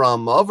stuff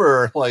from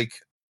other like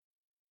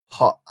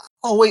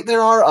oh wait,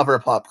 there are other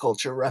pop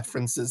culture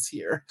references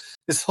here.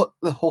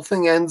 The whole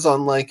thing ends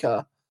on like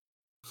a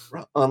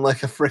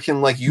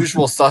freaking like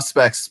Usual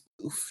Suspects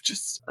spoof.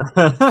 Just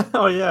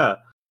oh yeah,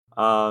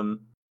 and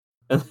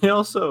they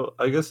also,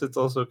 I guess it's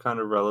also kind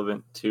of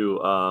relevant to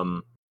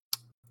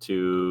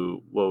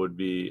what would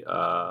be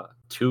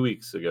 2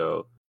 weeks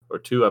ago or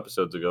 2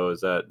 episodes ago,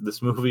 is that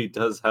this movie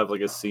does have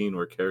like a scene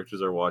where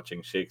characters are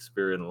watching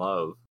Shakespeare in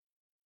Love.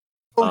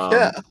 Oh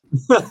yeah.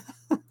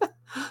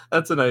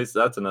 That's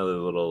another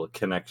little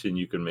connection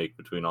you can make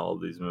between all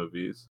of these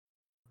movies.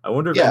 I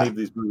wonder if any of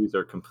these movies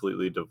are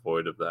completely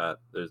devoid of that.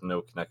 There's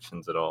no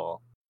connections at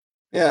all.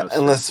 Yeah,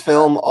 and this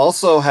film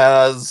also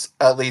has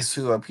at least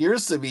who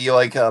appears to be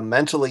like a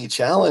mentally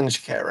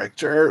challenged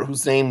character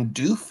who's named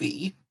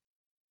Doofy.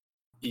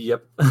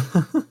 Yep.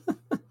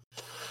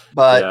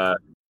 But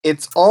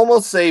it's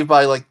almost saved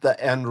by like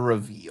the end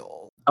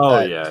reveal. Oh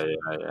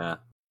yeah.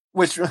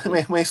 Which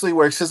basically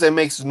works because it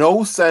makes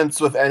no sense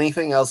with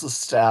anything else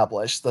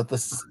established that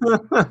this is.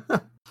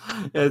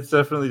 Yeah, it's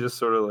definitely just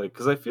sort of like,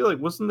 because I feel like,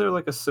 wasn't there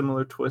like a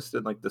similar twist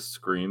in like the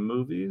Scream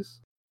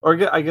movies? Or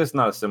I guess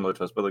not a similar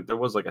twist, but like there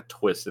was like a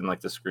twist in like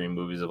the Scream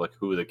movies of like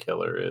who the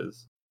killer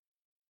is.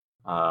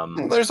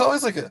 There's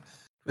always like a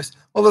twist.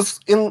 Well, this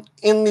in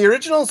the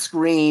original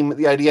Scream,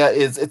 the idea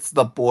is it's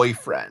the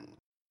boyfriend.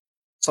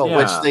 So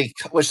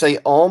which they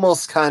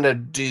almost kind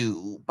of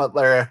do, but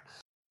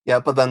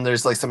but then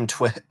there's like some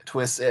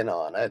twist in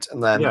on it,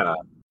 and then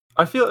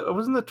I feel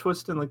wasn't the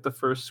twist in like the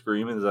first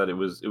Scream is that it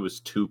was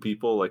two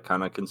people like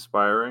kind of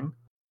conspiring,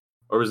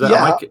 or was that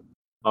am I? Yeah,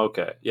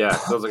 Okay, yeah,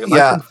 because I was like, am I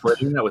yeah.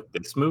 conflating that with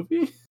this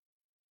movie?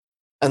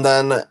 And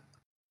then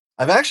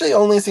I've actually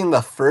only seen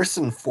the first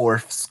and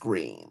fourth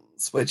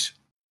Screams, which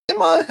in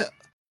my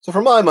so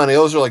for my money,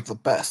 those are like the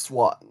best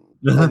ones.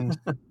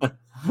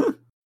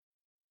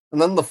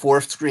 And then the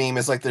fourth Scream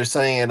is like they're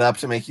setting it up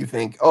to make you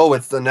think, oh,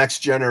 it's the next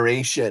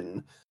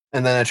generation.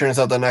 And then it turns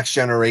out the next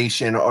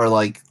generation are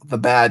like the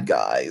bad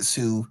guys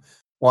who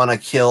want to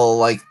kill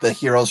like the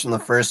heroes from the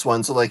first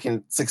one so they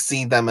can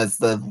succeed them as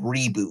the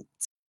reboot.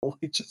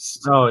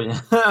 Just Oh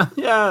yeah,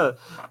 yeah.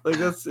 Like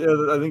that's.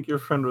 Yeah, I think your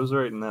friend was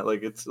right in that.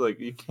 Like it's like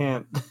you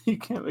can't you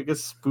can't make a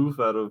spoof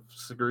out of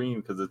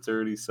Scream because it's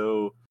already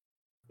so.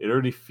 It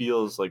already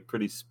feels like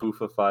pretty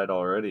spoofified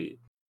already.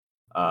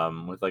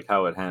 With like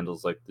how it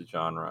handles like the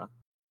genre.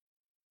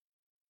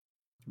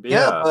 But yeah,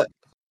 yeah, but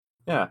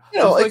yeah. you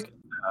know, There's like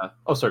like.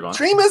 Oh, sorry, go on.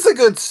 Scream is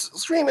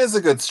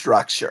a good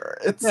structure.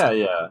 It's Yeah,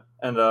 yeah,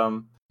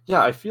 and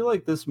yeah. I feel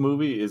like this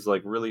movie is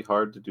like really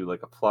hard to do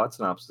like a plot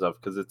synopsis of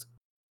because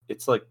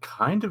it's like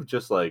kind of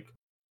just like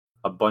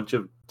a bunch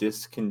of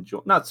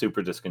not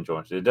super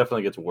disconjointed. It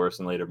definitely gets worse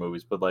in later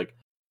movies, but like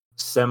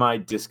semi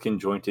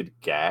disconjointed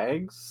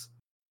gags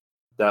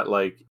that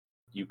like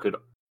you could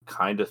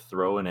kind of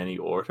throw in any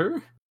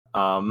order.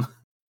 Um,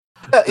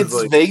 yeah, because it's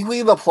like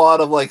vaguely the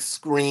plot of like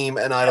Scream,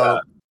 yeah, and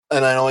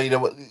I know you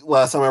know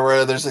last time I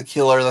read there's a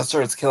killer that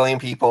starts killing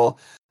people.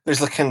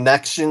 There's a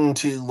connection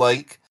to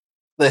like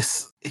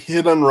this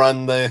hit and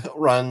run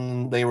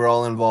they were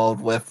all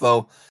involved with,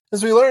 though.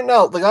 As we learned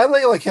out, the guy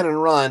that like hit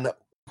and run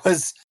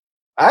was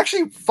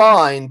actually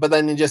fine, but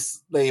then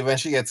they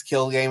eventually gets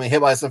killed, getting hit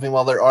by something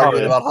while they're oh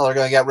arguing yeah, about how they're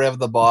gonna get rid of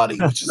the body,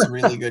 which is a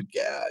really good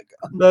gag.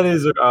 that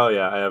is. Oh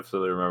yeah, I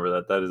absolutely remember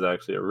that. That is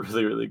actually a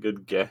really really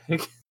good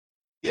gag.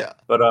 Yeah.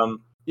 But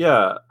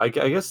yeah, I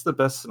guess the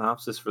best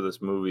synopsis for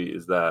this movie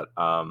is that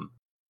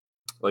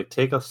like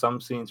take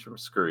some scenes from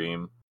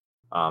Scream,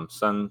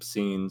 some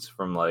scenes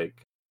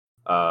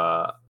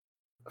uh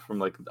from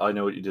like I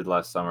Know What You Did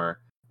Last Summer,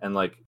 and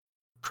like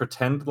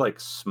pretend like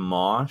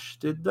Smosh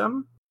did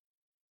them.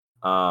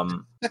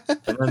 And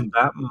then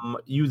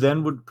you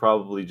then would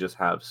probably just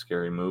have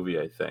Scary Movie,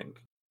 I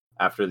think,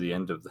 after the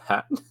end of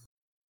that.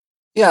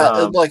 Yeah,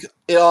 um, like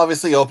it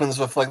obviously opens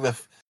with like the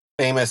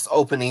famous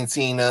opening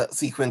scene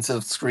sequence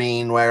of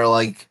Screen where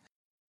like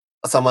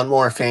someone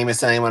more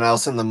famous than anyone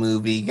else in the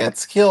movie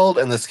gets killed.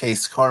 In this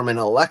case, Carmen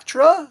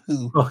Electra,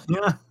 oh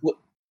yeah, who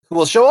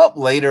will show up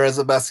later as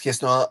a Best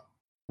Kiss Not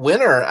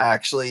winner,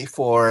 actually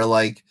for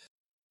like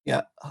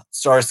yeah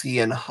Starsky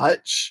and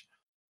Hutch.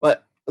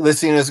 But this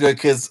scene is good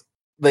because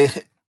they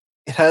it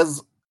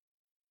has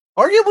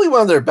arguably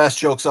one of their best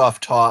jokes off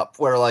top,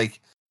 where like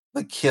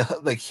the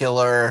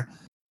killer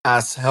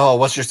asks, "Oh,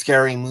 what's your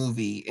scary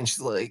movie?" And she's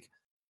like,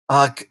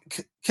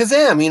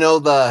 Kazam, you know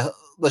the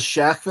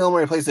Shaq film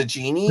where he plays a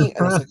genie."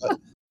 And it's like,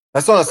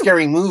 "That's not a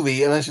scary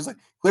movie." And then she's like,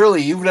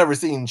 "Clearly, you've never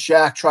seen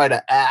Shaq try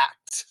to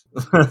act."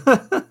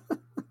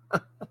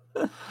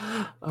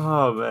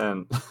 oh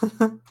man,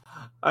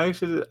 I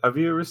actually have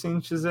you ever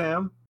seen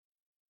Shazam?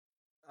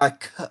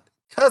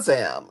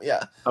 Kazam,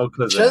 yeah. Oh,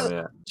 Kazam,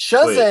 yeah. Wait,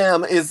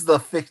 Shazam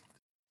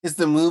is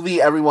the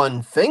movie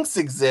everyone thinks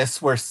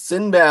exists, where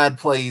Sinbad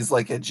plays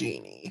like a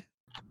genie.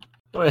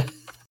 wait.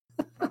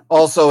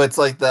 Also, it's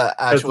like the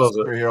That's actual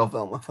also superhero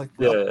film with like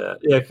yeah, real.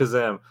 yeah,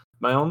 Kazam.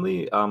 My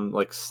only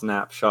like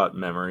snapshot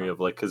memory of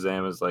like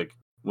Kazam is like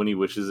when he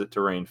wishes it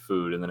to rain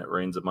food, and then it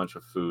rains a bunch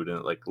of food, and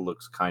it like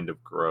looks kind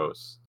of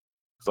gross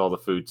because all the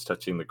food's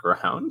touching the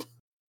ground.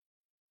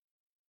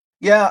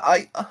 Yeah,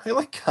 I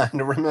like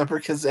kind of remember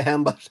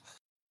Kazam, but I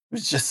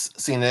was just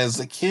seen it as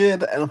a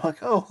kid, and I'm like,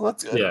 oh,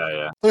 that's good. Yeah,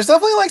 yeah. There's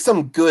definitely like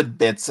some good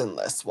bits in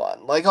this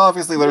one. Like,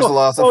 obviously, there's a Well,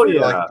 lot of stuff oh where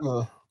you're like, yeah,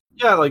 ugh.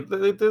 yeah. Like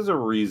there's a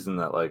reason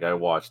that like I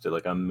watched it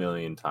like a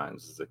million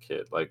times as a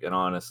kid. Like, and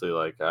honestly,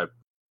 like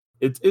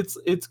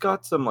it's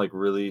got some like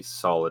really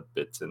solid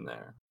bits in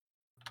there.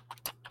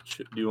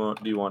 Do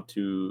you want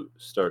to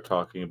start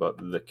talking about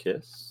the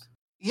kiss?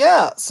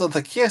 Yeah. So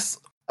the kiss,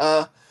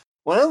 one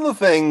of the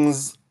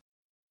things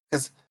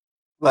because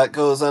that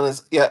goes on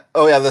is yeah,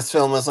 oh yeah, this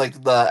film was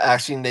like the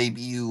action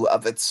debut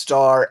of its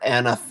star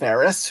Anna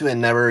Faris, who had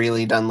never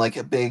really done like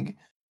a big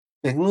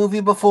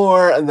movie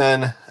before, and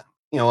then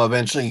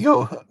eventually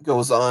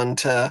goes on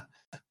to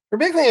her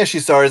big thing is she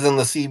stars in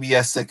the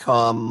CBS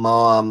sitcom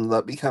Mom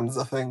that becomes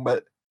a thing,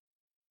 but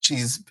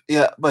she's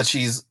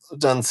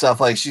done stuff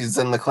like she's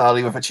in the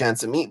Cloudy with a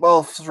Chance of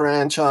Meatball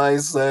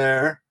franchise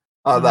there.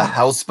 The Mhm.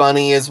 House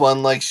Bunny is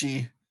one like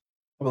I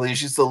believe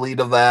she's the lead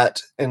of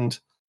that, and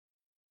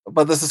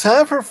but this is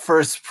kind of her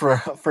first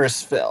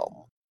film,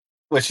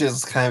 which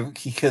is kind of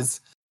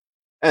because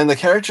and the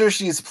character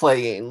she's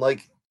playing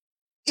like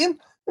in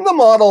the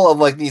model of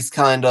like these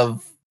kind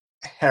of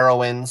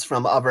heroines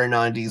from other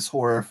 90s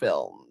horror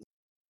films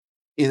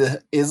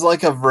is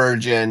like a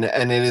virgin,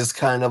 and it is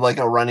kind of like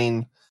a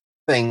running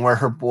thing where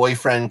her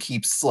boyfriend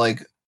keeps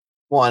like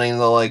wanting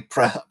to like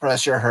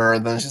pressure her,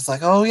 and then she's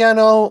like, oh yeah,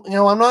 no,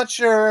 I'm not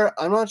sure.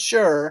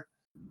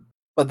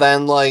 but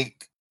then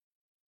like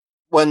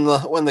when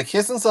the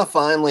kiss and stuff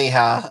finally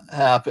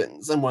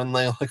happens, and when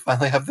they like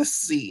finally have this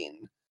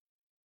scene,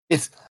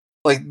 it's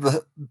like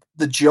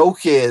the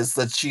joke is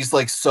that she's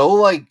like so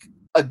like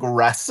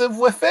aggressive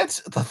with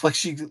it that like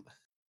she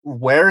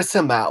wears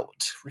him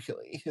out.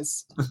 Really,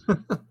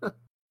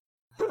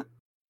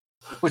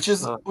 which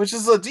is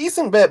a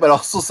decent bit, but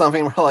also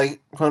something where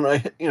like when I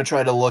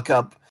try to look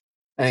up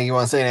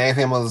anyone saying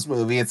anything about this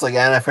movie, it's like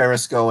Anna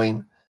Faris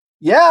going,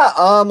 "Yeah,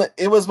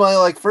 it was my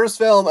like first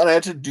film, and I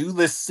had to do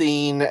this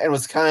scene, and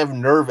was kind of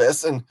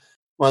nervous." And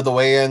one of the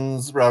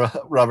Wayans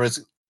Roberts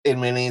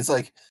admitting, he's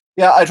like,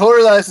 "Yeah, I told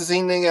her that the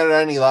scene didn't get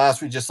any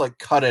laughs. We just like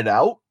cut it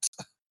out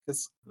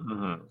because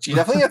she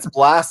definitely gets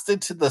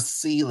blasted to the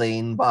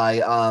ceiling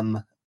by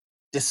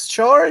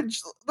discharge.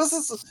 This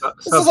is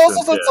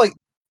also that's like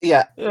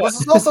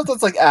this is also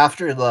that's like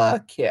after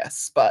the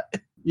kiss, but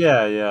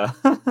yeah.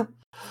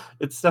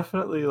 It's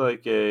definitely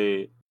like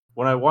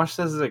when I watched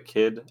this as a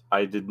kid,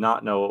 I did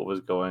not know what was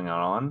going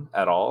on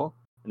at all,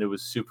 and it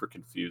was super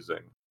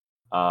confusing.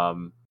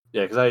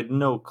 Because I had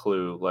no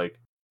clue like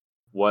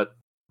what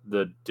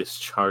the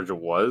discharge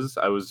was.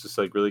 I was just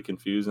like really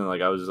confused, and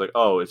like I was just like,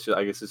 oh, it's just,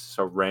 I guess it's just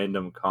a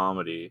random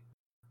comedy.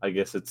 I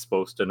guess it's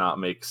supposed to not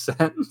make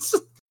sense.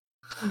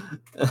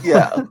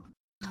 yeah.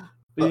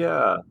 But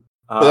yeah.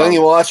 But then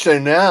you watch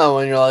it now,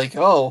 and you're like,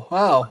 oh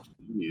wow,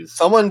 geez.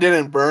 someone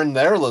didn't burn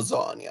their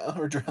lasagna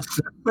or.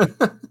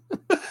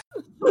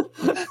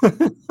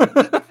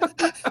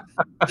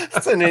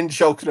 It's an in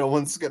joke no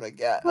one's gonna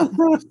get.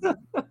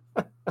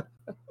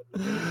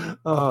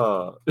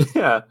 Oh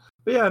yeah,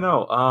 but yeah,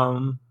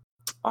 no.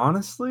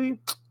 Honestly,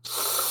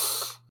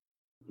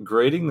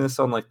 grading this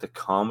on like the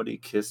comedy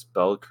kiss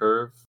bell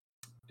curve,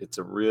 it's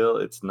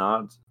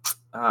not.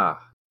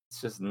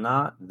 It's just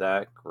not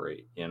that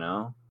great, you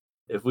know.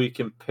 If we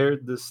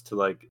compared this to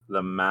like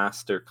the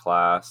master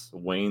class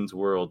Wayne's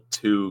World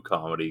 2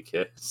 comedy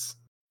kiss,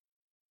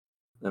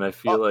 then I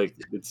feel like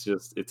it's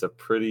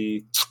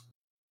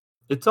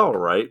all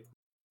right,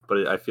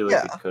 but I feel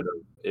like it could have.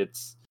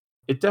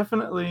 It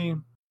definitely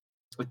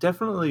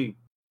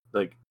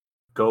like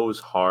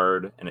goes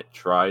hard, and it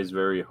tries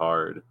very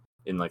hard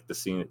in like the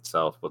scene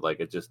itself, but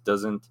like it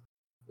doesn't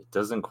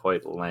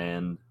quite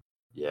land.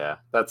 Yeah,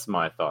 that's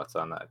my thoughts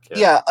on that kiss.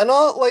 Yeah, and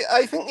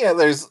I think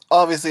there's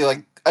obviously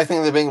like I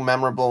think the big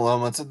memorable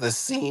moments of this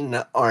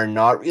scene are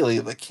not really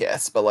the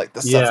kiss, but like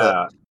the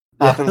stuff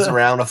that happens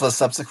around with the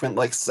subsequent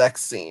like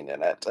sex scene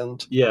in it.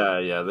 And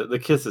yeah, the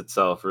kiss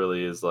itself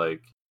really is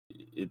like,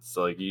 it's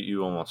like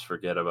you almost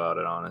forget about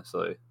it,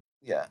 honestly.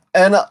 Yeah,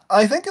 and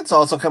I think it's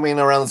also coming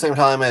around the same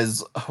time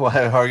as what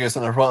I argue is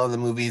another one of the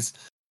movie's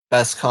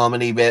best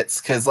comedy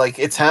bits, because like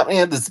it's happening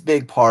at this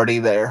big party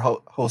there,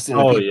 hosting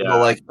people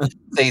like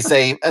they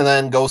say, and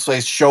then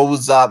Ghostface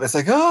shows up. It's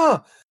like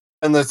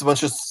and there's a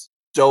bunch of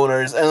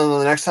stoners, and then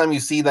the next time you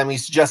see them,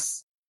 he's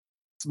just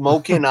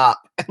smoking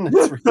up, and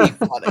it's really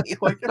funny.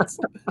 Like it's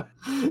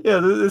yeah,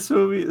 this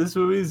movie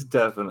is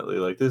definitely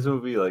like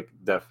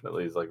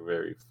definitely is like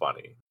very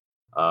funny.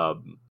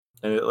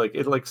 And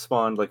it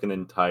spawned like an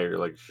entire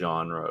like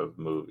genre of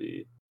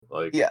movie.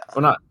 Like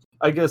well, not,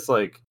 I guess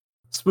like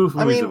spoof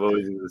movies have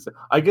always existed.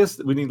 I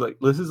guess we need like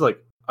this is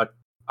like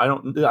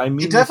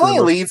it definitely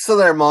leads to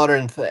their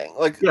modern thing.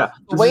 Like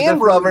Wayans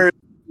brothers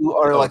who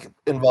are like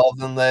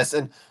involved in this,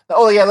 and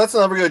that's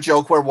another good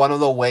joke where one of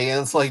the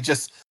Wayans like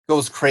just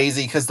goes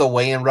crazy because the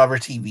Wayans Brother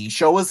TV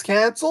show was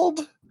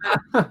canceled.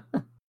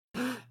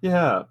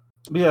 Yeah.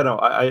 No,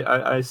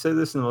 I say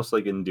this in the most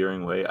like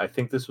endearing way. I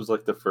think this was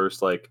like the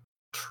first like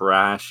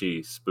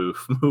trashy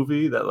spoof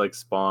movie that like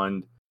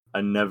spawned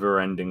a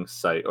never-ending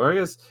sight. Or I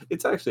guess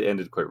it's actually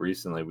ended quite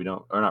recently.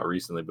 Not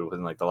recently, but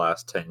within like the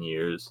last 10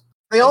 years.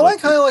 They all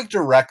like kind of like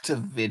direct to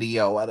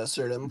video at a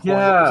certain point.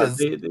 Yeah, because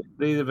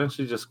they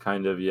eventually just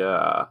kind of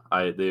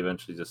they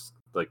eventually just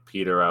like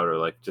peter out, or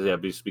like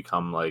just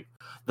become like.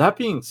 That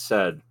being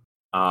said,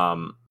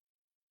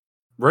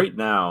 right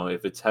now,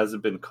 if it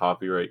hasn't been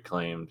copyright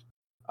claimed,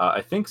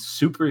 I think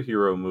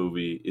Superhero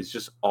Movie is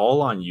just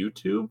all on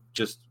YouTube,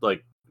 just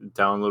like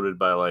downloaded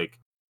by like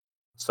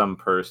some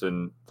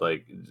person.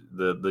 Like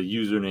the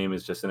username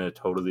is just in a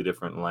totally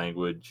different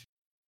language.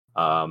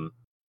 And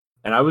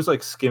I was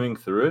like skimming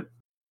through it,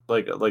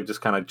 like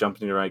just kind of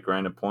jumping to like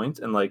random points,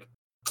 and like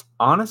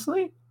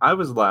honestly, I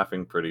was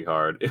laughing pretty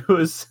hard.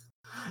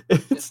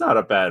 It's not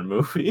a bad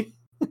movie.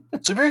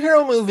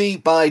 Superhero Movie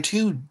by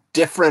two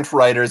different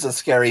writers, a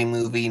Scary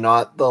Movie,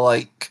 not the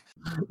like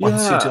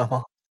ones who do them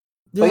all.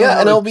 But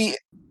and it'll be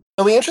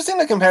interesting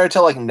to compare it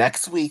to like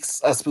next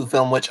week's spoof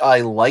film, which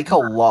I like a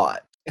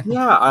lot.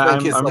 Yeah,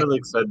 I'm really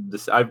excited to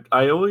see.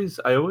 I always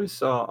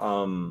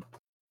saw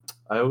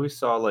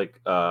like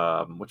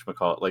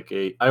whatchamacallit, like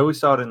I always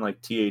saw it in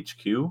like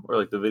THQ, or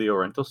like the video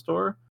rental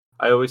store.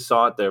 I always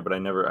saw it there, but I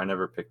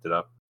never picked it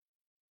up.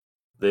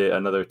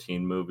 Another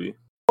teen movie.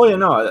 Oh yeah,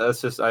 no,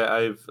 that's just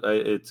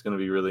it's gonna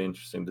be really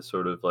interesting to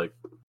sort of like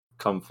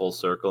come full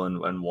circle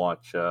and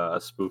watch a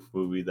spoof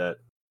movie that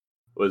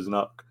was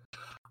not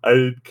I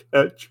didn't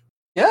catch.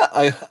 Yeah,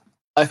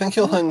 I think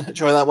you'll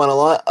enjoy that one a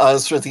lot.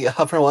 As for the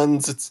other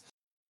ones, it's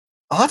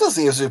I'll have to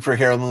see if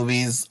superhero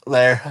movies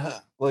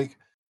there, like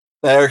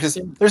there, because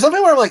Yeah. there's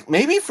something where I'm like,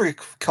 maybe for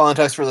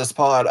context for this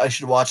pod, I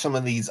should watch some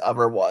of these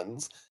other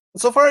ones.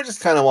 And so far, I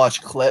just kind of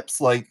watch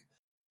clips, like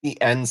the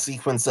end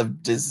sequence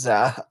of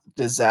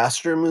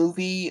Disaster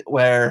Movie,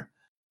 where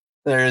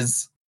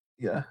there's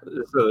yeah,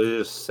 So they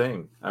just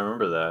sing. I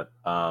remember that.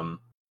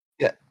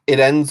 yeah, it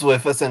ends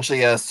with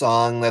essentially a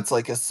song that's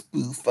like a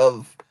spoof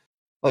of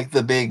like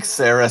the big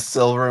Sarah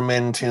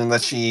Silverman tune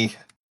that she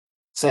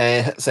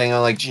sang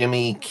on like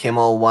Jimmy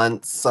Kimmel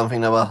once,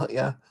 something about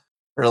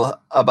or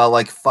about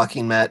like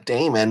fucking Matt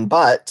Damon.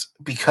 But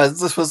because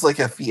this was like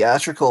a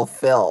theatrical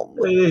film,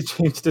 They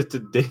changed it to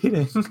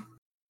dating.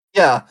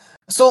 yeah.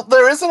 So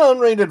there is an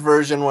unrated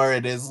version where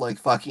it is like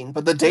fucking,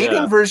 but the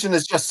dating Yeah. version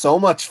is just so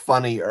much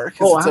funnier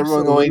because Oh, it's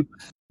everyone going,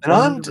 absolutely. and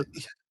I'm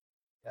 100%.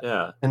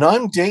 Yeah. and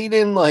I'm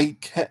dating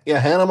like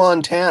Hannah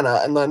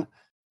Montana, and then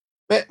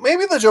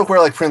maybe the joke where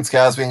like Prince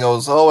Caspian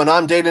goes, "Oh, and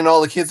I'm dating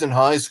all the kids in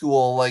high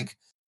school," like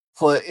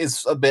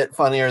is a bit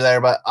funnier there,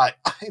 but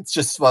it's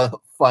just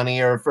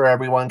funnier for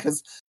everyone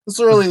because it's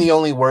really the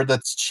only word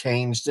that's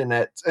changed in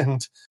it.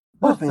 And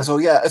oh, things. Oh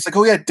yeah, it's like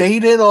oh yeah,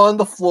 dating on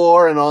the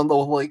floor and on the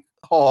like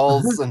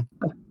halls and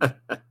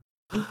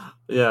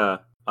Yeah.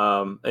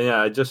 And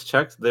yeah, I just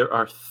checked. There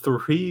are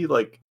 3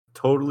 like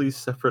totally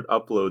separate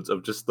uploads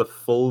of just the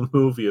full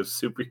movie of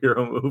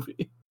superhero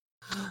movie.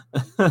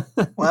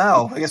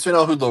 wow. I guess we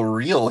know who the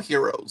real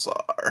heroes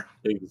are.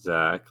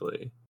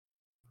 Exactly.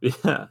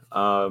 Yeah.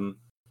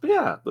 But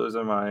yeah, those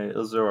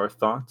are our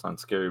thoughts on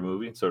Scary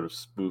Movie and sort of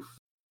spoof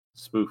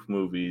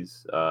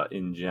movies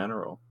in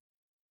general.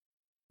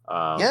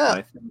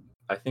 Yeah, And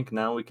I think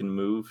now we can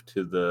move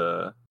to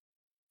the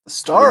the to the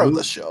star of the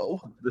movie,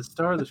 show. the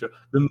star of the show,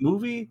 the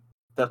movie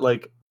that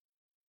like,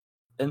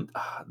 and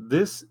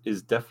this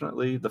is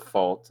definitely the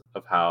fault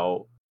of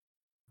how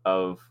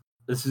of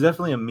this is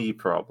definitely a me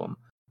problem,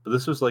 but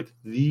this was like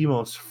the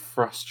most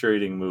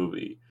frustrating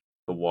movie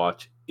to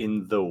watch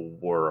in the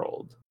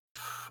world.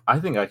 I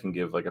think I can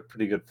give like a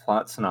pretty good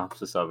plot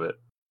synopsis of it.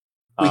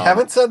 We Um,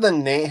 haven't said the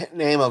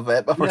name of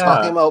it, but we're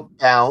talking yeah, about we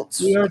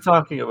Bounce, are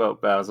talking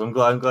about Baz. I'm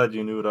glad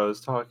you knew what I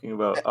was talking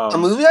about. a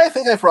movie I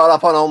think I've brought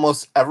up on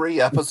almost every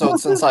episode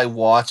since I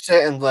watched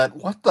it, and that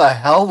what the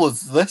hell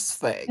was this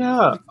thing?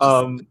 Yeah,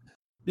 Like, just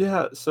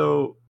yeah,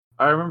 so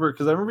I remember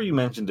because I remember you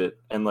mentioned it,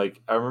 and like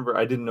I remember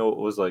I didn't know what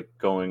was like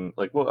going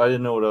like well, I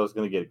didn't know what I was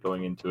gonna get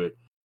going into it.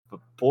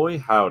 But boy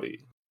howdy.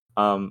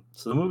 So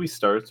the movie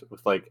starts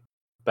with like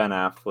Ben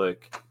Affleck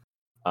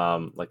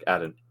like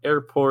at an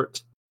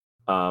airport.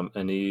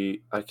 And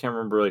I can't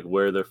remember like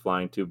where they're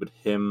flying to, but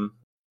him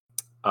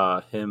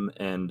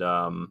and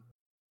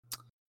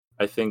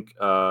I think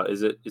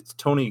it's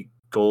Tony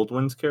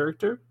Goldwyn's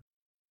character?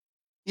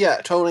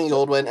 yeah, Tony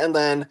Goldwyn, and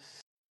then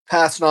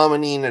past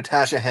nominee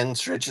Natasha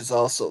Henstridge is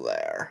also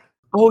there.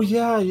 Oh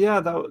yeah, yeah,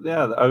 I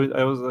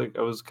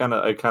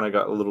kind of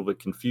got a little bit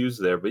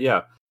confused there, but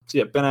yeah. So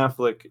yeah, Ben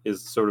Affleck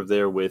is sort of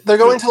there They're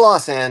going with to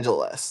Los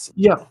Angeles.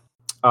 yeah,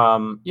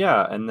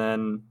 yeah, and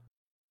then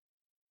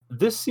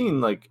this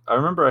scene, like I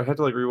remember I had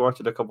to like rewatch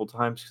it a couple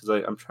times because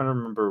I'm trying to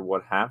remember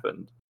what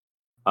happened.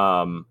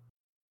 Um,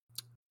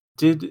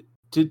 did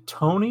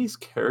Tony's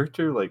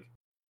character like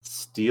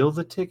steal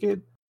the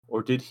ticket,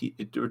 or did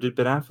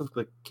Ben Affleck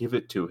like give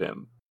it to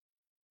him?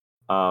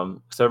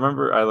 Because I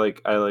remember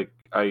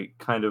I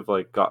kind of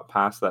like got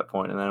past that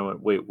point, and then I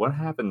went, wait, what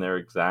happened there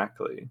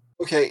exactly?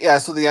 Okay, yeah,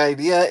 so the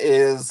idea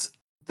is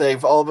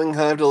they've all been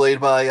kind of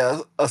delayed by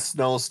a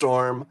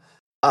snowstorm.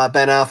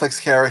 Ben Affleck's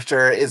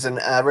character is an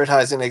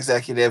advertising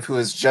executive who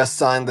has just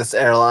signed this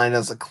airline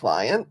as a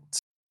client,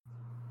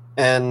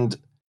 and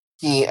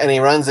he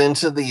runs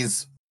into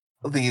these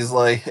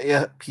like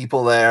yeah,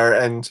 people there,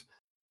 and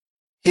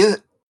he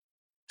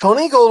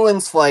Tony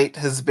Goldwyn's flight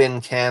has been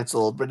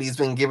canceled, but he's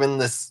been given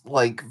this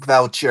like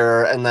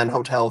voucher and then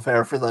hotel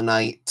fare for the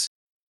night,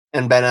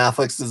 and Ben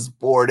Affleck's is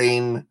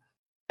boarding,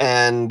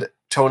 and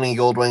Tony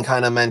Goldwyn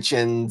kind of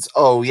mentions,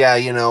 "Oh yeah,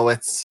 you know,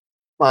 it's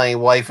my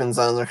wife and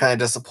sons are kind of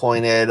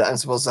disappointed. I'm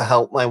supposed to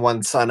help my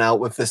one son out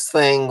with this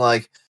thing.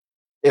 Like,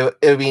 it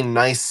would be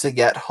nice to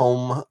get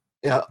home,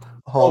 yeah,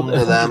 Oh, home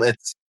to them.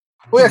 It's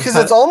well, yeah, because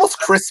it's that almost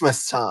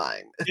Christmas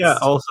time. yeah.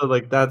 It's Also,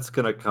 like that's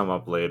gonna come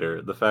up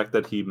later. The fact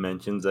that he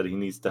mentions that he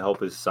needs to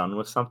help his son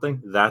with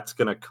something, that's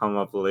gonna come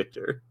up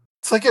later.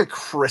 it's like a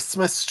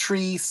Christmas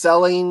tree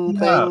selling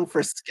Yeah, thing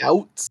for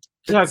scouts.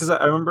 yeah. Because It's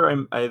I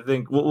remember I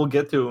think we'll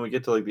get to it when we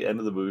get to like the end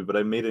of the movie, but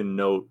I made a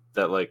note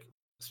that like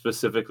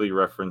specifically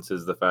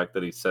references the fact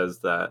that he says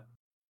that.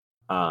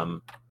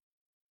 Um,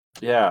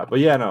 yeah, but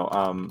yeah, no.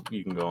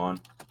 You can go on.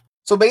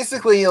 so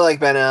basically like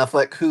Ben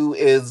Affleck, who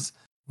is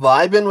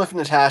vibing with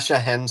Natasha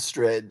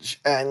Henstridge,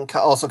 and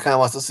also kind of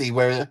wants to see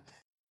where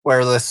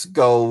this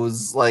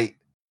goes. Like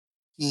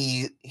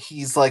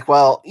he's like,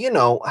 well, you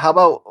know, how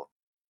about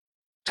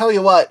tell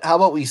you what, how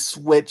about we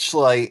switch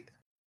flight?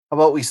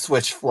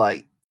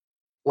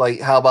 Like,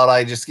 how about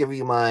I just give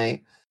you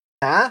my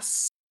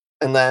pass?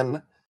 And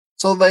then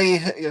so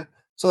they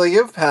so they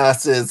give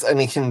passes, and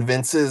he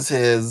convinces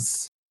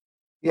his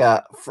he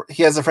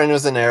has a friend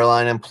who's an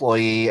airline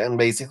employee, and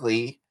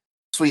basically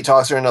sweet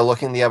talks her into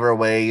looking the other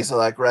way so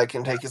that Greg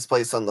can take his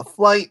place on the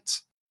flight.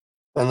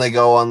 Then they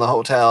go on the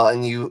hotel,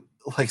 and you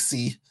like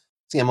see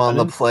him on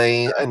the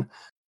plane, and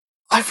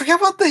I forget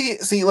what they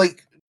see.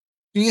 Like,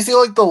 do you see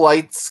like the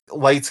lights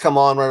come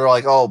on where they're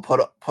like, "Oh,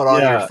 put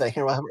on your thing"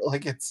 or whatever?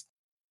 Like it's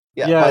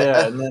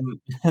and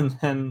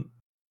then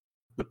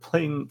the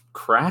plane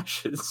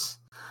crashes.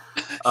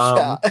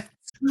 Yeah,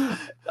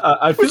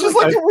 I feel which is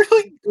like a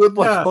really good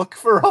hook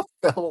for a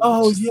film.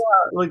 Oh yeah,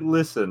 like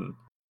listen,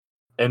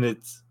 and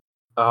it's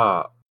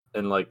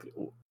and like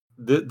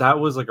that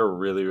was like a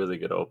really really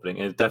good opening,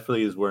 and it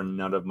definitely is where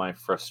none of my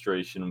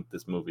frustration with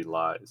this movie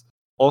lies.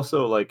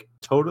 Also, like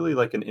totally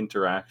like an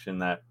interaction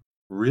that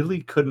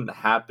really couldn't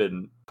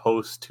happen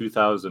post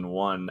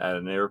 2001 at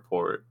an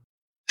airport.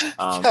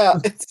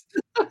 It's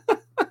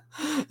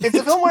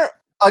a film where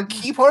a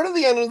key part of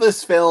the end of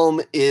this film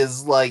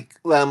is like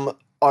them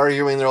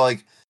arguing. They're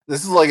like,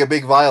 this is like a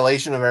big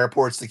violation of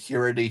airport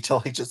security to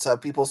like just have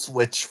people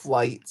switch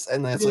flights,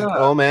 and then it's like,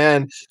 oh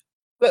man,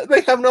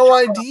 they have no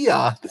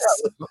idea.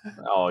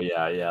 Oh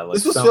yeah. Like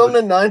this was filmed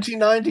in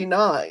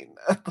 1999.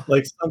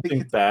 Like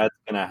something bad's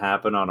gonna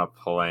happen on a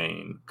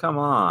plane. Come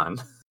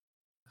on.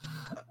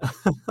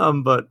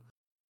 Not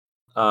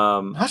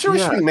sure we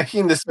should be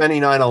making this many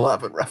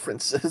 9/11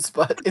 references,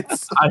 but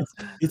it's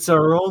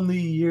our only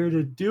year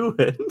to do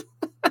it.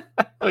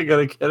 I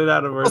gotta get it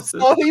out of our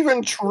system. It's not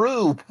even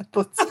true.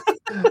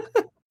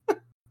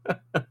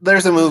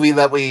 There's a movie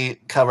that we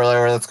cover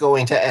there that's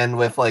going to end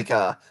with like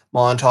a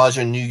montage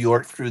in New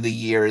York through the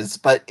years,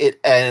 but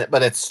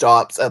it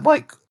stops at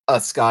like a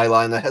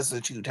skyline that has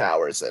the two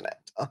towers in it.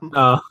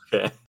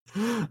 Okay.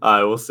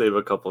 I will save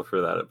a couple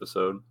for that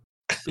episode.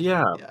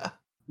 Yeah.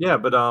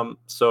 But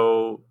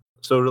so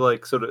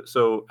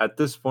at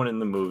this point in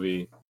the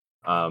movie,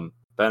 Ben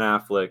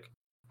Affleck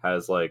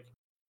has like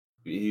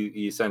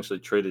he essentially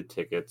traded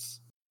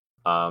tickets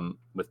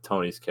with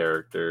Tony's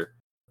character,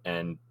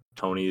 and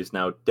Tony is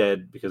now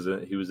dead because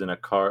he was in a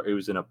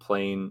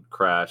plane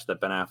crash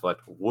that Ben Affleck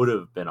would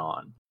have been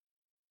on.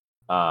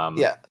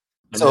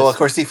 So of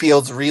course he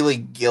feels really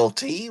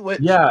guilty.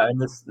 And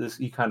this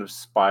he kind of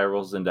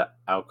spirals into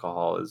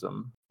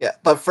alcoholism. Yeah,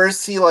 but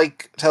first he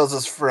like tells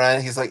his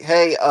friend, he's like,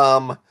 "Hey,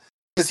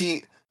 because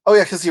he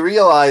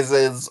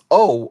realizes,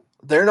 oh,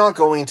 they're not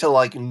going to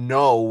like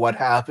know what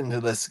happened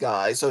to this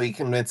guy." So he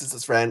convinces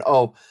his friend,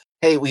 "Oh,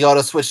 hey, we got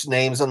to switch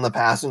names on the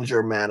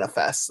passenger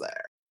manifest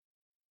there."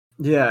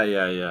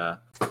 Yeah.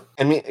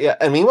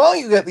 And meanwhile,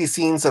 you get these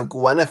scenes of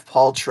Gwyneth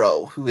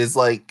Paltrow, who is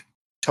like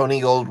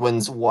Tony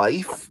Goldwyn's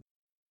wife,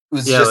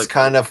 who's just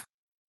kind of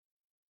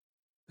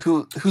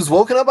who's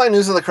woken up by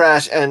news of the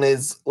crash and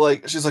is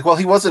like, she's like, well,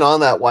 he wasn't on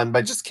that one,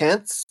 but just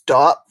can't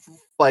stop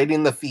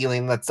fighting the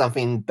feeling that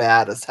something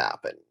bad has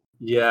happened.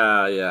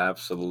 Yeah,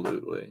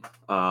 absolutely.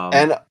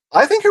 And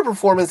I think her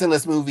performance in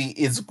this movie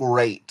is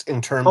great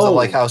in terms of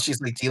like how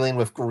she's like dealing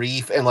with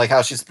grief and like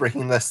how she's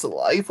bringing this to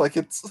life. Like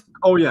it's.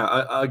 Oh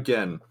yeah,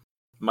 again,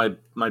 my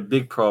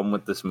big problem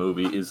with this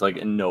movie is like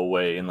in no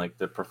way in like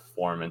the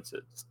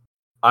performances.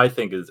 I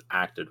think is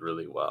acted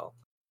really well.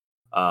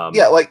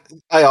 Like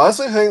I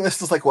honestly think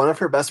this is like one of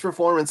her best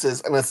performances,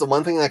 and it's the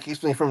one thing that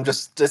keeps me from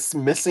just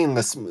dismissing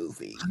this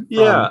movie.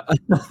 Yeah,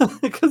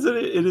 because it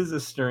is a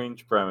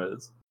strange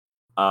premise.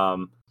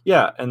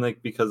 And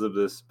like because of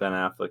this, Ben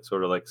Affleck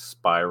sort of like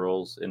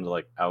spirals into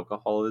like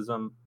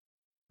alcoholism.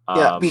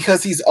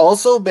 Because he's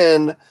also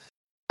been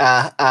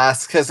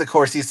asked, because of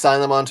course he's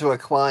signed them onto a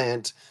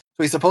client, so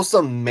he's supposed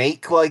to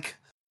make like.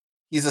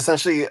 He's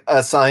essentially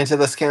assigned to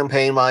this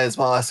campaign by his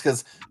boss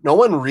because no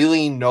one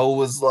really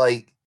knows.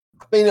 Like,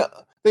 they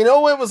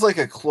know it was like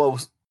a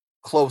close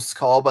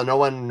call, but no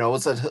one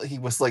knows that he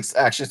was like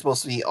actually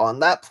supposed to be on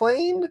that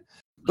plane.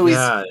 So he's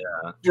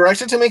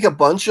directed to make a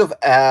bunch of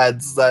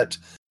ads that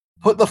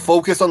put the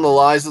focus on the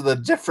lives of the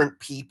different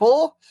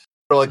people.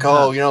 They're like,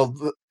 oh,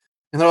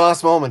 in their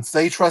last moments,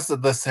 they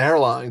trusted this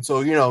airline,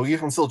 so you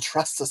can still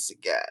trust us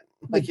again.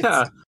 Like,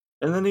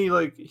 and then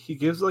he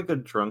gives like a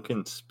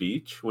drunken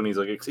speech when he's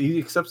like he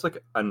accepts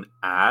like an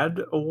ad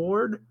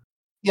award.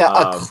 Yeah,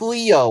 a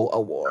Clio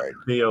award.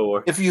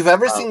 If you've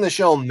ever seen the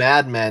show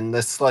Mad Men,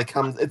 this like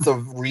it's a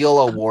real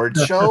award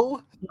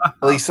show, at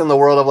least in the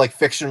world of like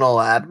fictional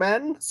ad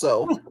men.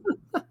 So,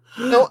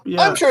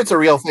 I'm sure it's a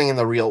real thing in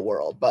the real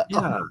world. But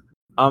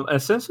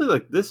essentially,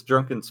 like this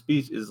drunken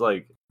speech is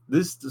like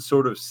this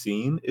sort of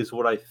scene is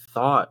what I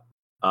thought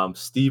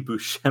Steve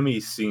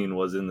Buscemi's scene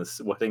was in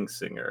The Wedding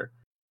Singer.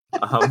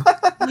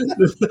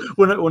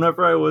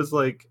 Whenever I was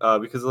like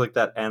because of like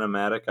that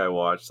animatic I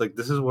watched, like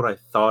this is what I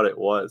thought it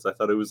was. I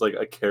thought it was like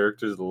a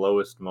character's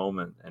lowest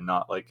moment and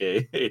not like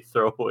a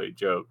throwaway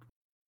joke.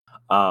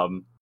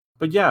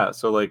 But yeah,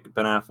 so like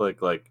Ben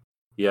Affleck, like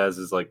he has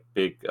his like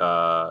big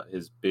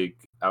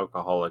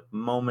alcoholic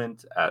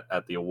moment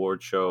at the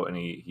award show, and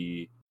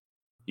he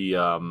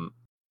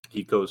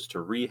goes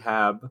to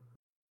rehab,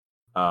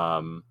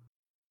 and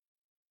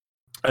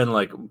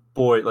like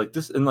boy, like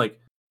this, and like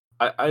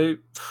I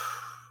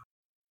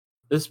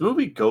this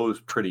movie goes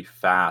pretty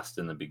fast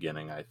in the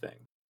beginning, I think.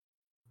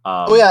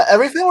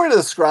 everything we're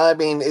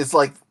describing is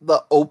like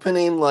the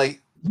opening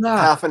like Yeah,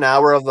 half an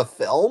hour of the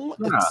film.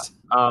 yeah.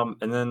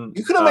 And then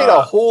You could have made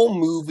a whole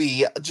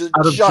movie out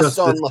of just just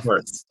on this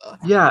part. Mephisto,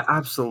 Yeah,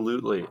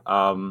 absolutely.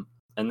 And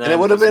and it then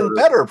would he have been sort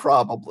of better,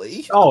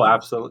 probably. oh,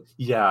 absolutely.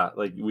 Yeah,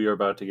 like we are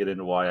about to get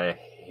into why I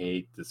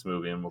hate this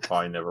movie and we'll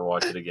probably never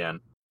watch it again.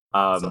 So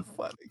Um,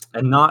 funny.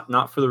 and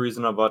not for the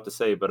reason I'm about to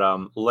say, but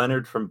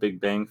Leonard from Big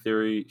Bang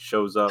Theory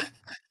shows up.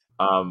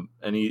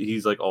 And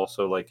he's like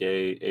also like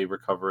a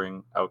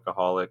recovering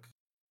alcoholic.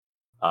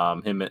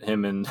 Him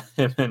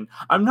and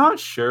I'm not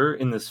sure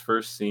in this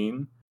first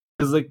scene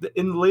because like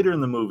in later in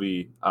the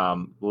movie,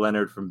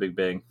 Leonard from Big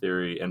Bang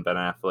Theory and Ben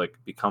Affleck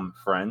become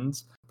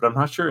friends, but I'm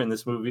not sure in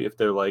this movie if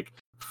they're like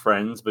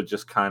friends but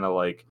just kind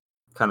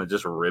of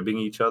just ribbing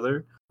each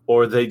other,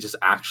 or they just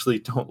actually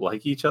don't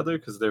like each other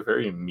because they're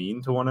very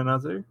mean to one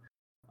another.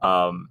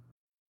 Um,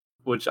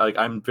 which like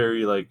I'm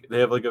very like they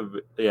have like a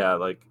yeah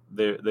like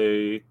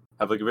they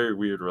have like a very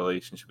weird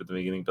relationship at the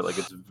beginning, but like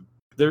it's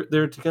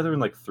they're together in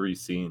like three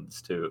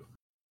scenes too.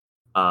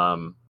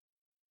 Um,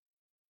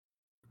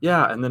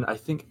 yeah, and then I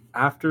think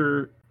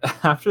after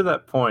after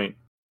that point,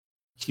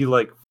 he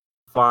like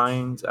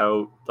finds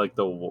out like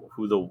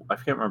who the I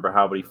can't remember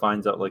how, but he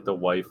finds out like the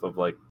wife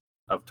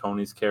of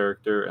Tony's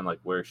character and like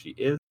where she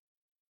is.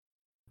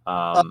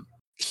 Uh, Um,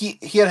 he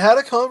had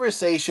a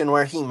conversation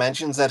where he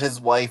mentions that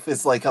his wife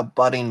is like a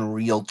budding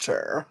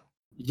realtor.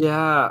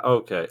 yeah,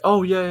 okay.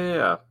 Oh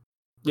yeah.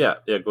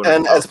 Go into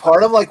And more as about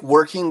part of like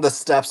working the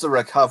steps of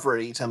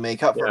recovery to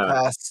make up that. for Yeah,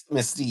 past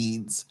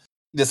misdeeds,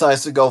 he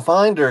decides to go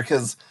find her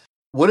because,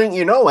 wouldn't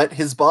you know it,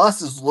 his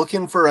boss is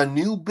looking for a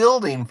new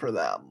building for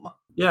them.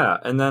 yeah.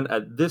 And then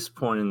at this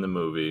point in the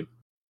movie,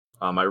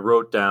 I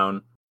wrote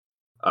down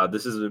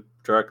this is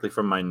directly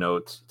from my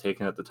notes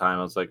taken at the time.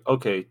 I was like,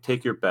 okay,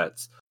 take your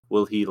bets.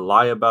 Will he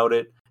lie about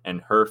it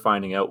and her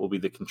finding out will be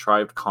the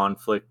contrived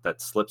conflict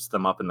that slips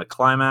them up in the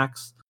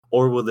climax?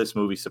 Or will this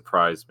movie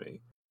surprise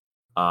me?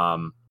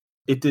 Um,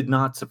 it did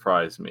not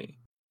surprise me.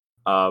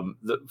 From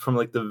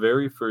like the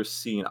very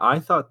first scene, I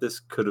thought this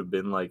could have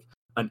been like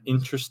an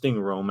interesting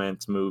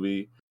romance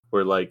movie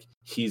where like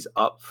he's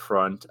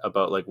upfront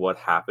about like what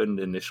happened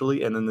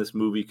initially, and then this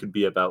movie could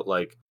be about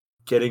like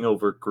getting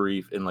over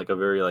grief in like a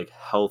very like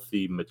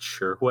healthy,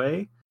 mature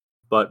way.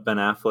 But Ben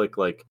Affleck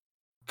like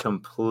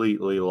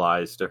completely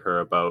lies to her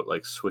about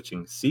like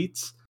switching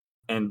seats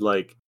and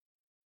like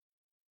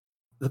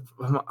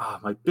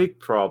my big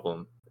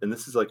problem, and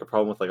this is like a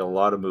problem with like a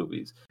lot of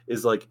movies,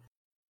 is like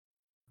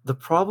the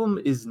problem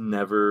is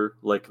never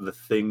like the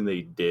thing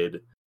they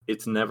did.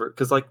 It's never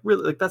because like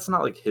really like that's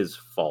not like his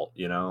fault,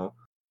 you know.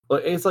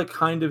 Like it's like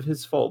kind of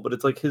his fault, but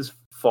it's like his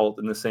fault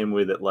in the same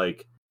way that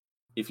like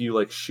if you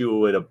like shoo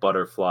away a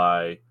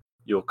butterfly,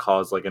 you'll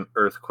cause like an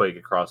earthquake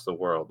across the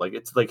world. Like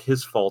it's like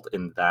his fault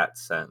in that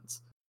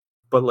sense.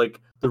 But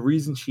like the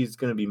reason she's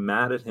gonna be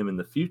mad at him in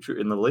the future,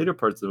 in the later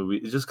parts of the movie,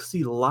 is just because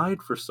he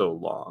lied for so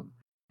long.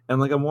 And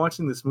like I'm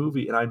watching this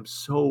movie and I'm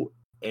so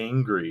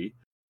angry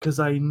because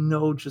I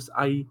know just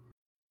I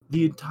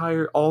the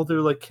entire all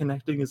their like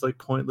connecting is like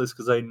pointless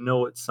because I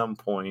know at some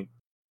point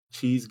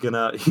he's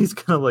gonna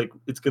like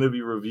it's gonna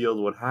be revealed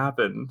what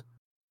happened,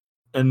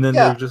 and then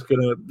Yeah,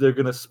 they're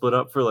gonna split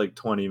up for like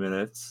 20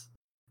 minutes,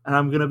 and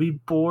I'm gonna be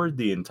bored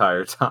the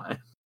entire time.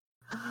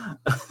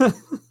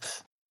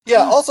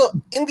 yeah. Also,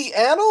 in the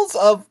annals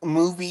of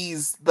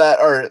movies that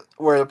are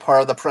where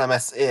part of the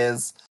premise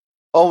is,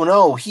 oh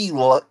no, he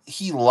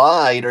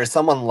lied or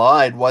someone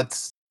lied.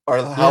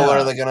 How are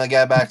Yeah. they gonna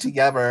get back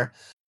together?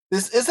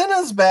 This isn't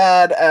as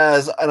bad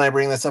as, and I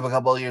bring this up a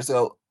couple of years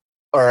ago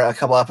or a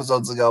couple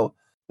episodes ago,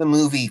 the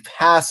movie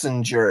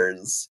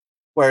Passengers,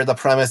 where the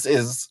premise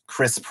is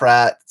Chris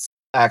Pratt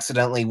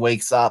accidentally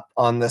wakes up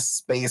on this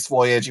space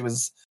voyage he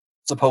was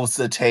supposed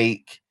to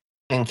take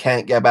and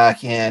can't get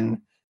back in,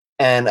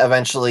 and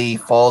eventually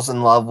falls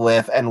in love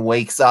with and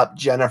wakes up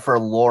Jennifer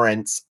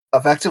Lawrence,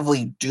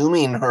 effectively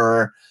dooming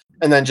her,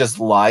 and then just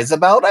lies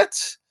about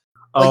it.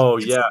 Like Oh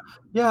it's yeah.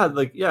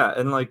 Yeah,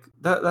 and like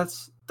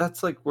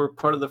that's like where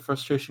part of the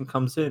frustration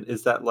comes in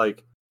is that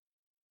like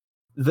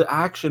the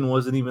action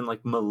wasn't even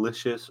like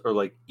malicious or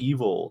like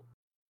evil,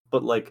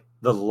 but like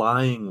the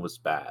lying was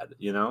bad,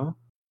 you know?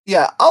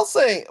 yeah, I'll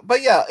say,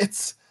 but yeah,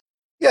 that's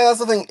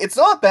the thing. It's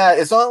not bad.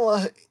 It's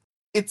not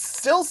it's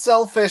still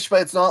selfish,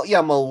 but it's not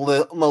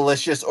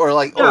malicious or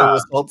like or Yeah,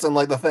 results in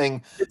like the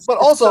thing. it's But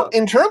it's also so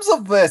in terms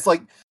of this,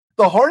 like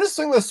the hardest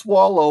thing to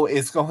swallow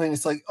is going.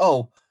 It's like,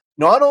 oh,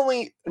 not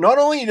only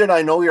did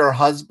I know your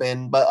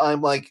husband, but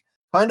I'm like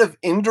kind of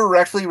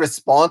indirectly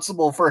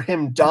responsible for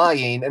him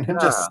dying and him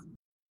yeah. just.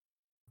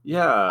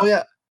 Oh Yeah.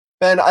 yeah,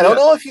 Ben. I don't Yeah.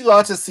 know if you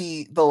got to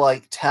see the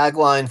like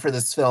tagline for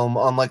this film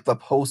on like the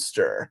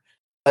poster.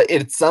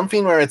 It's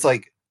something where it's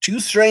like two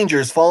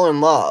strangers fall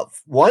in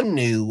love. One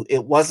knew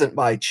it wasn't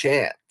by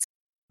chance.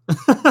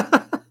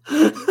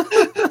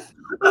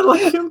 That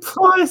like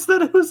implies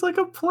that it was like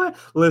a plan.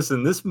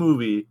 Listen, this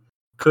movie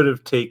could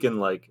have taken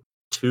like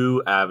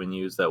two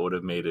avenues that would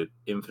have made it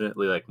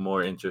infinitely like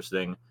more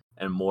interesting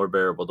and more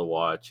bearable to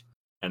watch,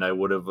 and I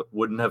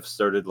wouldn't have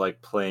started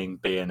like playing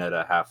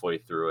Bayonetta halfway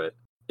through it.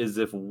 Is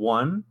if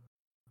one,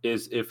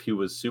 is if he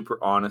was super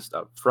honest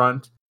up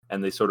front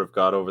and they sort of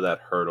got over that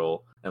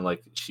hurdle, and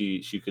like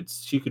she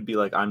could be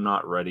like, I'm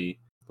not ready,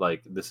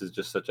 like this is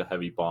just such a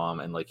heavy bomb,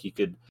 and like he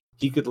could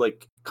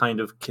like kind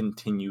of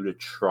continue to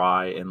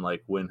try and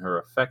like win her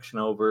affection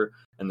over,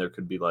 and there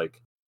could be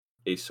like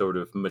a sort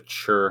of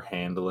mature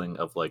handling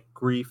of like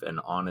grief and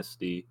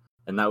honesty,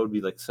 and that would be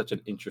like such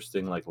an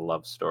interesting like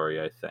love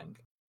story, I think.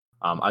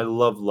 I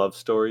love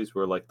stories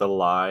where like the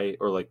lie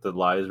or like the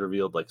lie is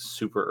revealed like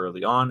super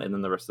early on, and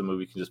then the rest of the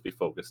movie can just be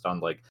focused on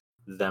like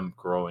them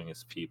growing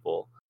as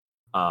people.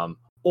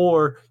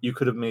 Or you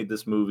could have made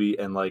this movie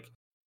and like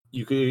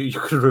you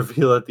could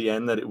reveal at the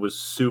end that it was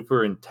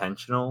super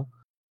intentional,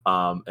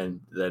 and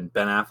then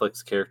Ben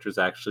Affleck's character is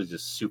actually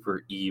just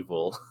super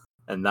evil,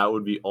 and that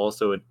would be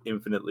also an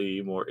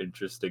infinitely more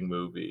interesting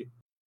movie.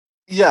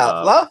 Yeah,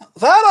 Uh,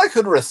 that I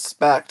could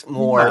respect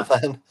more yeah,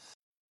 than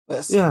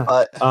this, yeah,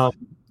 but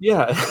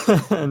yeah,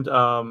 and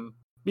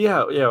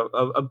yeah.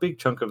 A big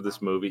chunk of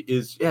this movie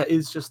is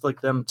just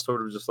like them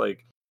sort of just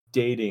like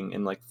dating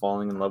and like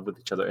falling in love with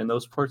each other, and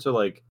those parts are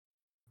like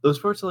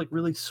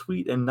really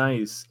sweet and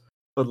nice,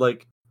 but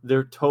like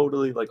they're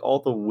totally like all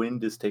the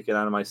wind is taken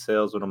out of my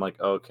sails when I'm like,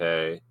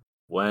 okay,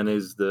 when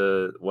is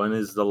the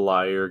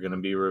liar gonna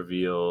be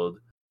revealed?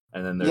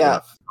 And then they're yeah.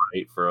 gonna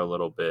fight for a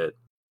little bit.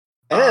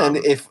 And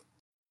Um, if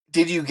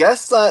did you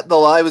guess that the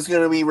lie was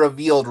going to be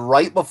revealed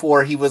right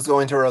before he was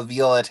going to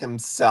reveal it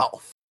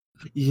himself?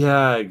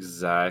 yeah,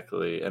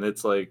 exactly. And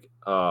it's like,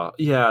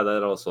 yeah,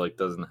 that also like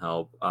doesn't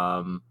help.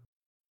 Yeah,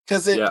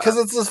 Because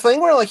it's this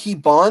thing where like he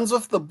bonds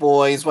with the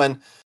boys when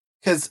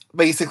because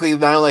basically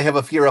now they have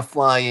a fear of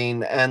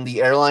flying and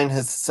the airline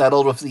has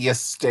settled with the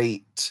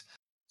estate.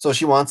 So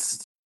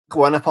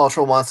Gwyneth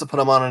Paltrow wants to put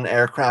him on an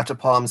aircraft to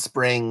Palm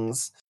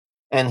Springs,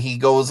 and he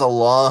goes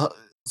along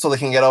so they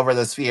can get over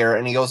this fear,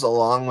 and he goes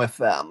along with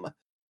them,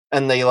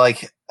 and they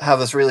like have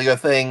this really good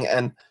thing,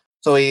 and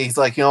so he's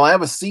like, I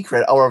have a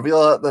secret, I'll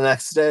reveal it the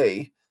next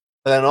day,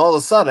 but then all of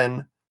a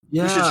sudden,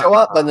 who should yeah. show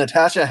up but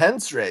Natasha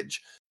Henstridge,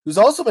 who's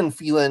also been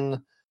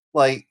feeling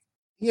like,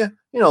 yeah,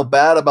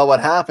 bad about what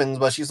happens,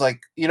 but she's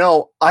like,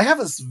 I have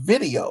this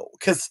video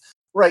because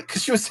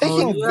she was Oh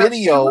taking yeah, she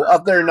video was.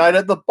 of their night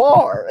at the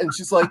bar, and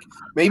she's like,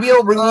 maybe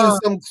it'll bring you Uh,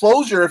 some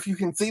closure if you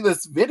can see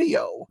this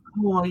video.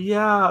 oh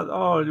yeah.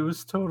 Oh, it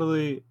was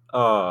totally.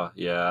 Oh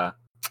yeah.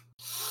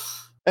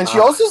 And she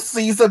Ah, also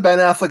sees that Ben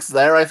Affleck's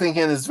there, I think,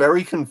 and is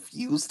very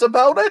confused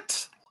about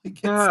it.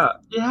 Like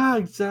yeah,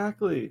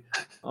 exactly.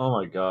 Oh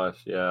my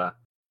gosh, yeah.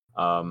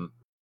 Um,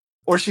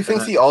 or she and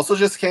thinks then he also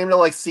just came to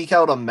like seek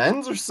out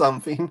amends or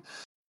something.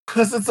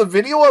 Because it's a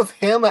video of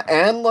him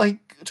and like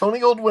Tony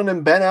Goldwyn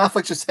and Ben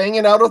Affleck just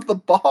hanging out at the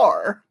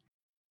bar.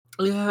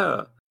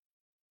 yeah,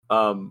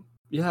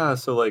 yeah.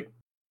 So like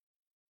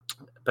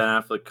Ben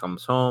Affleck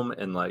comes home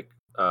and like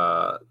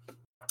uh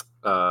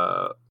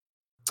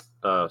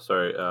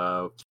sorry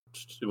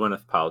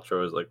Gwyneth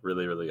Paltrow is like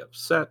really really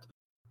upset,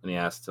 and he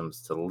asks him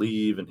to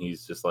leave, and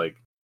he's just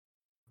like,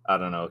 I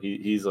don't know,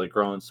 he's like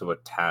growing so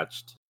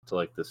attached to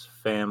like this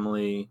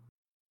family.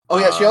 Oh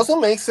yeah, she Um, also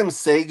makes him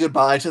say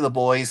goodbye to the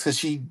boys because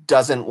she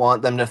doesn't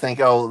want them to think,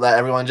 that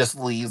everyone just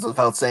leaves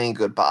without saying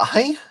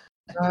goodbye.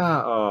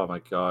 yeah, oh my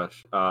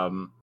gosh.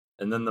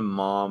 And then the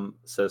mom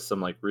says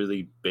some like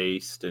really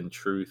based and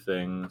true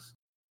things,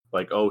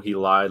 like, oh, he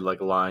lied,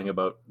 like lying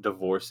about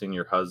divorcing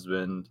your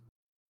husband.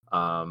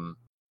 Um,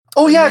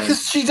 Oh and yeah, then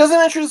because she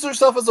doesn't introduce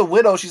herself as a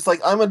widow. She's like,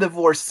 I'm a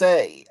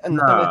divorcee, and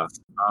then yeah, it's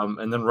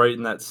and then right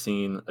in that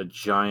scene, a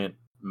giant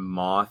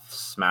moth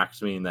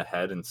smacked me in the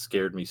head and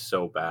scared me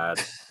so bad.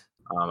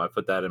 I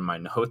put that in my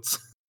notes.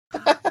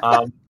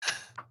 Um,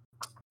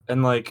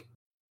 and like,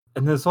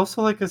 and there's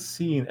also like a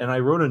scene, and I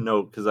wrote a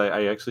note because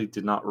I actually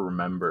did not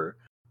remember,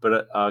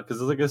 but because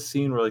there's like a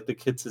scene where like the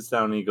kid sits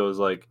down and he goes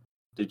like,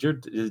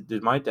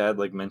 did my dad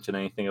like mention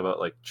anything about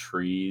like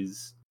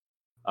trees?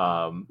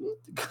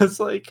 Because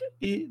like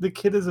the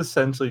kid is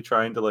essentially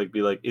trying to like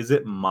be like, is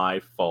it my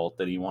fault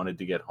that he wanted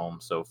to get home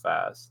so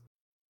fast?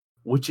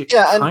 Which it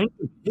yeah, and kind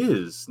of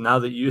is, now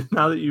that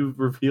you've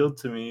revealed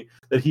to me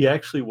that he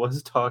actually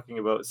was talking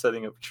about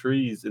setting up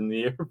trees in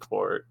the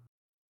airport.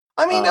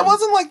 I mean, it Um,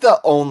 wasn't like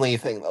the only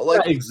thing though. yeah,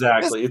 Like this,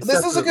 exactly. It's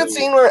this is a good definitely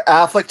scene where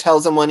Affleck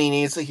tells him when he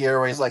needs to hear,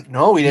 where he's like,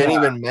 "No, we didn't yeah,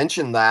 even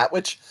mention that,"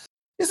 which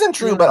isn't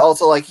true, but yeah,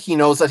 also like he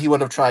knows that he would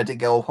have tried to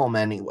go home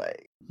anyway.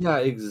 yeah,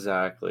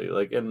 exactly.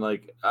 Like and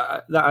like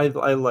I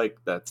like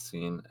that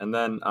scene, and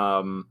then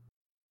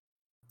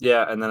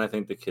yeah, and then I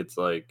think the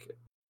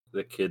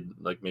kid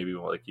like maybe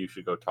like you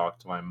should go talk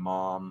to my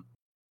mom.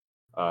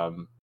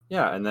 Um,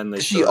 yeah, and then they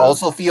She sort of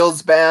also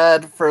feels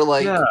bad for yeah.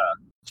 like,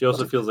 She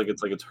also feels like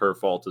it's her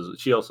fault. Is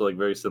she also like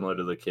very similar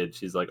to the kid?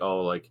 She's like,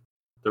 oh, like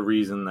the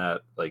reason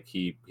that like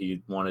he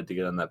wanted to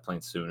get on that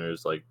plane sooner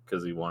is like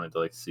because he wanted to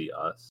like see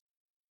us.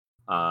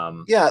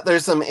 Um, yeah,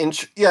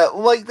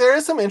 like there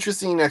is some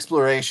interesting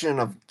exploration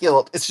of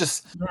guilt. It's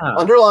just yeah,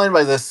 underlined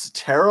by this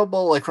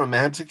terrible like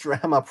romantic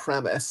drama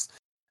premise.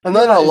 And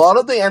then yeah, a it's lot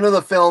of the end of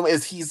the film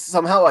is he's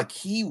somehow a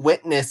key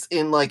witness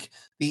in like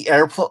the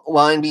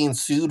airline being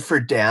sued for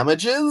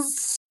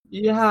damages.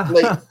 Yeah.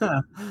 Like,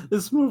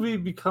 This movie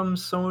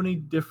becomes so many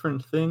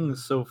different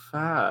things so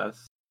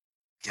fast.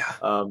 yeah.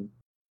 Um,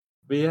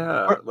 but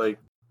yeah, Or like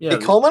yeah,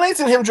 it culminates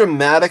in him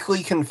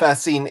dramatically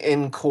confessing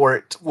in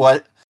court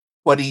what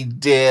he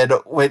did,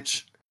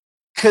 which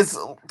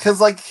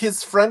because like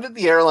his friend at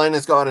the airline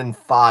has gotten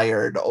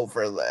fired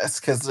over this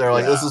because they're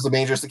like, this yeah, is a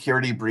major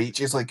security breach.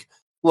 He's like,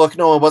 look,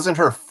 no, it wasn't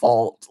her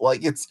fault.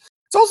 Like it's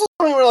also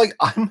something where like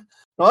I'm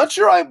not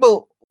sure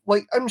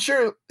like I'm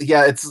sure,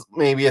 yeah,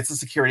 maybe it's a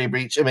security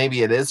breach and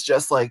maybe it is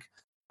just like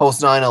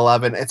post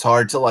 9/11. It's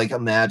hard to like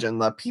imagine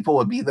that people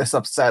would be this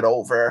upset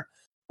over,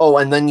 oh,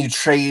 and then you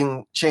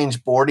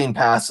change boarding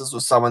passes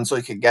with someone so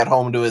he could get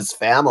home to his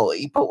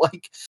family. But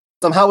like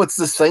somehow it's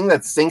this thing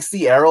that sinks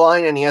the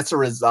airline and he has to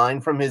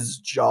resign from his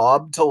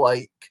job to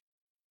like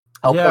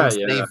help them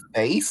yeah, save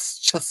face.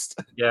 Just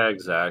yeah,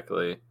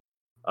 exactly.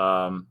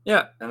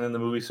 Yeah, and then the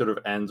movie sort of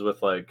ends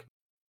with like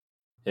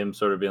him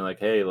sort of being like,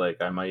 "Hey,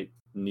 like I might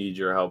need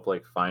your help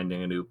like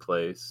finding a new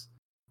place."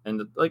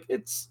 And like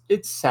it's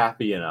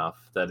sappy enough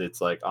that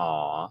it's like,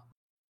 "Aw."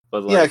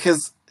 But yeah, like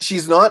because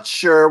she's not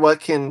sure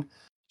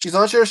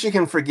she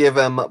can forgive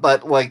him,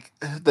 but like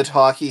the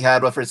talk he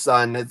had with her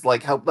son, it's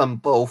like help them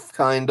both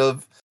kind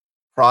of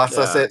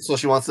process yeah. it. So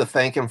she wants to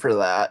thank him for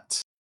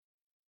that.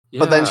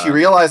 But then she Yeah.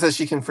 realizes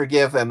she can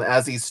forgive him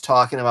as he's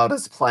talking about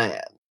his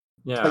plan.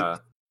 Like, Yeah.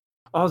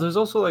 Oh, there's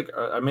also like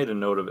I made a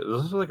note of it.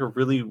 There's also like a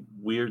really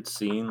weird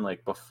scene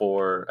like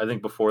before I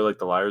think before like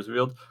the liar's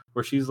revealed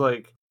where she's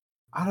like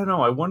I don't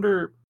know, I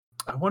wonder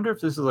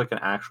if this is like an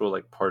actual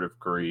like part of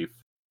grief.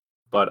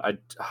 But I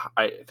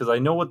because I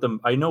know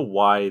I know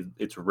why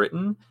it's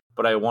written,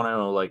 but I want to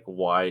know like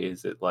why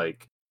is it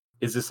like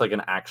is this like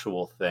an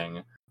actual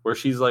thing where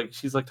she's like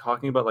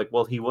talking about like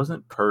well he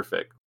wasn't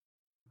perfect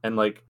and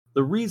like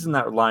the reason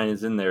that line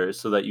is in there is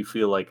so that you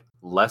feel like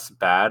less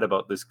bad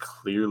about this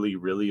clearly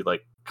really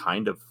like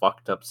kind of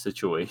fucked up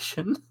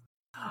situation.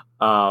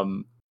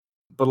 um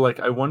but like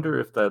I wonder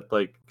if that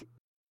like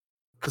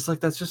cuz like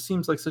that just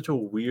seems like such a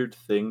weird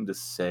thing to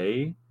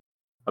say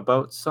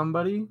about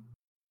somebody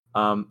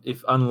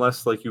if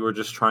unless like you were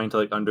just trying to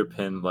like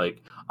underpin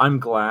like I'm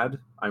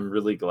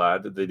really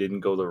glad that they didn't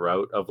go the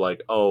route of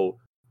like oh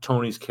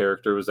Tony's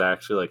character was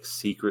actually like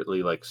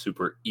secretly like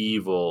super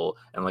evil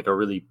and like a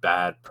really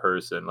bad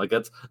person like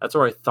that's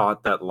where I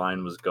thought that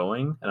line was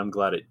going and I'm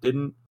glad it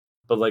didn't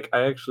but like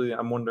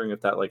I'm wondering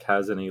if that like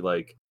has any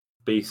like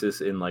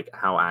basis in like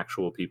how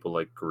actual people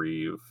like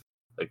grieve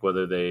like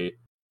whether they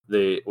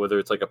whether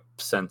it's like a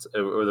sense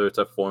whether it's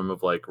a form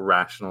of like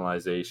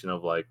rationalization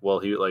of like well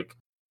he like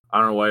I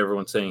don't know why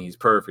everyone's saying he's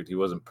perfect. He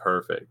wasn't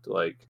perfect.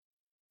 Like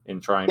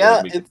in trying to like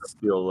yeah, make you it's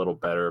feel a little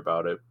better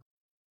about it.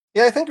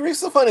 yeah, I think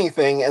grief's a funny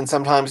thing, and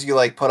sometimes you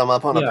like put them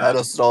up on a Yeah,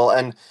 pedestal,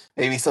 and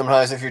maybe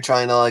sometimes if you're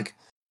trying to like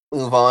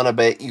move on a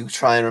bit, you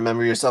try and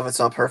remember yourself. It's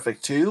not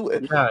perfect too.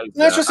 It's yeah,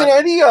 an interesting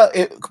exactly. idea.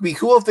 It could be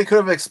cool if they could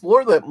have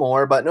explored it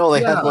more, but no,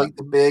 they had Yeah, like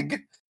the big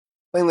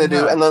thing they do,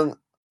 yeah, and then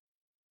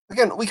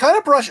again, we kind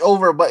of brush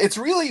over, but it's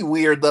really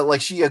weird that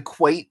like she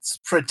equates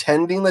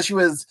pretending that she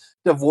was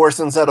divorced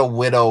instead of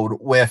widowed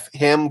with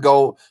him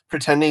go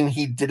pretending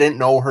he didn't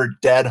know her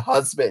dead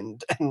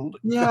husband and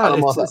yeah. got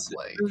him on that It's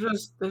plane.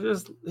 they're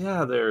just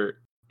yeah. They're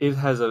it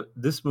has a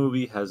this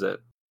movie has a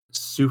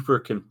super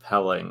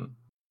compelling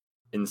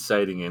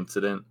inciting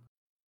incident,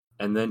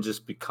 and then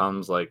just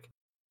becomes like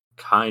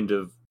kind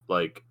of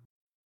like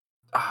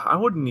I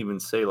wouldn't even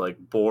say like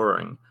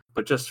boring,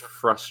 but just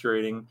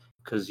frustrating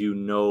because you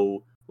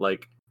know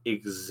like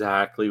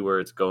exactly where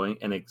it's going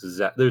and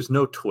there's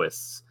no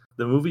twists.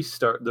 The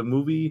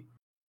movie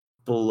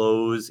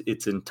blows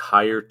its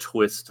entire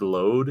twist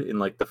load in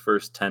like the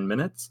first 10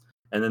 minutes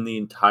and then the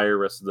entire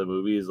rest of the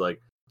movie is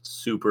like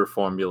super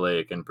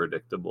formulaic and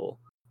predictable.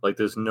 Like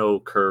there's no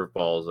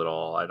curveballs at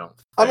all, I don't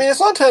I mean, think. it's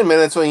not 10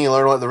 minutes when you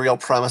learn what the real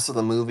premise of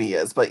the movie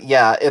is, but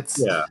yeah, it's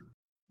Yeah.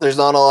 there's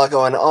not a lot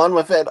going on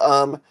with it.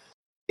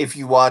 If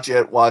you watch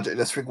it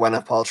just for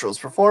Gwyneth Paltrow's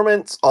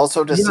performance,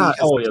 also to see Yeah. because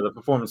Oh yeah, the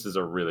performances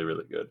are really,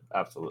 really good. yeah,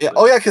 Absolutely.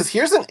 oh yeah, because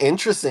here's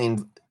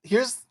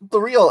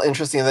the real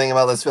interesting thing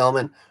about this film,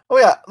 and oh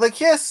yeah, the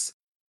kiss,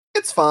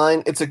 it's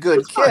fine, it's a good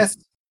It's fine. kiss,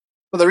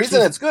 but the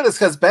reason She's it's good is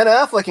because Ben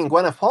Affleck and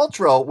Gwyneth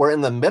Paltrow were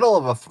in the middle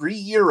of a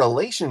 3-year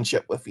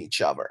relationship with each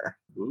other.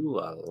 ooh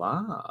la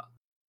la.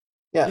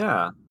 Yeah,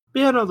 Yeah. But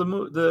yeah, no,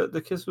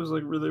 the kiss was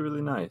like really,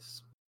 really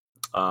nice.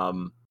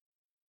 Um,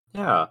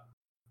 yeah,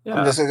 I'm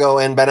yeah, just gonna go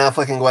in. Ben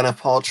Affleck and Gwyneth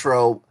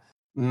Paltrow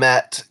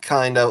met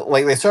kind of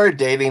like they started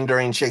dating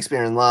during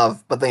Shakespeare in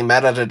Love, but they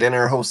met at a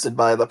dinner hosted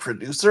by the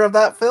producer of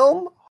that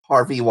film,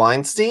 Harvey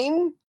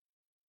Weinstein.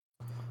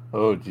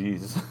 oh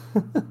jeez.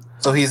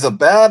 So he's a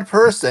bad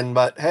person,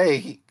 but hey,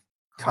 he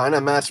kind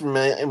of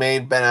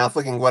made Ben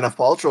Affleck and Gwyneth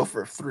Paltrow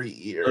for 3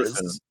 years.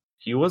 Listen,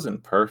 he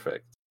wasn't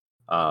perfect.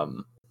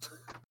 Um,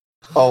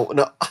 Oh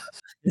no,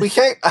 we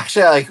can't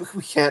actually like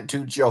we can't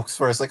do jokes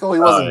first. Like, oh, he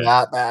oh wasn't yeah,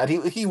 that bad. He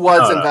was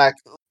no, in no,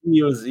 fact in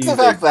he's a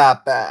fact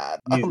that bad.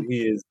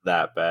 he is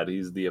that bad.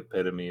 He's the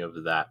epitome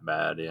of that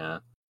bad. Yeah,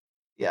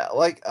 Yeah,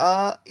 like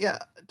yeah,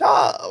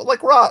 duh,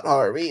 like rot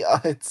Harvey.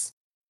 It's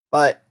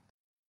but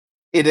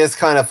it is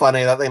kind of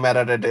funny that they met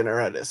at a dinner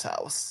at his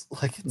house.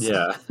 Like, it's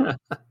Yeah.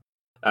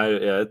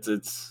 Yeah,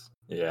 it's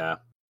yeah.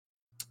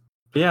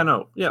 But yeah,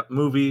 no, yeah,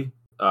 movie.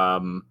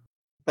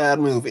 bad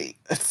movie.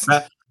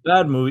 Bad,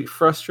 bad movie.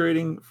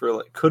 Frustrating for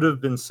like could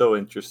have been so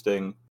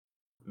interesting.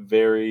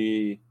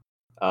 Very,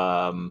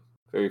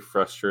 very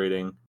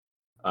frustrating.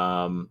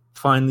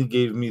 Finally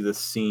gave me the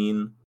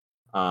scene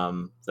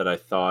that I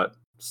thought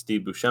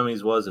Steve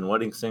Buscemi's was in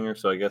Wedding Singer,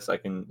 so I guess I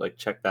can like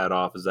check that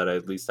off. Is that I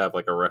at least have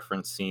like a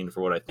reference scene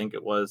for what I think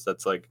it was?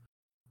 That's like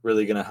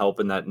really gonna help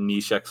in that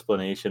niche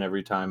explanation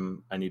every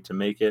time I need to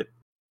make it.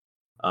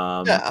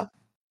 Um, Yeah.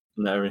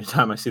 and every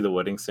time I see the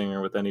Wedding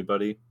Singer with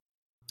anybody.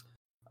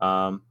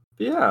 But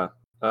yeah,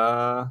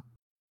 uh,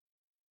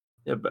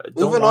 yeah, but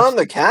don't Moving watch. on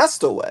to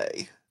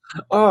Castaway.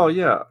 Oh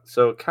yeah,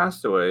 so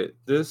Castaway.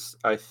 This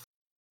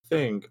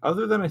think,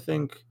 other than I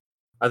think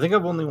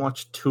I've only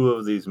watched two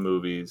of these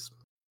movies,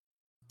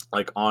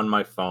 like on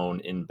my phone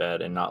in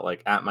bed and not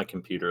like at my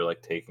computer,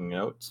 like taking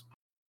notes.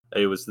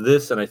 It was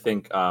this, and I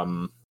think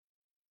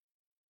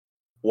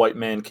White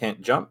Man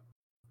Can't Jump.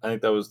 I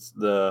think that was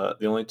the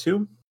only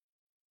two,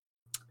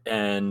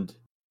 and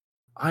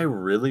I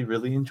really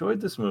really enjoyed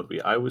this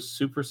movie. I was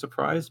super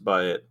surprised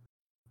by it.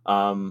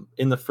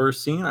 In the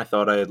first scene, I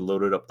thought I had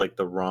loaded up like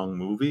the wrong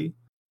movie.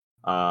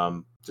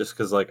 Just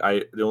because like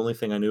the only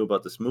thing I knew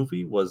about this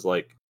movie was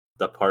like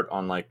the part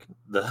on like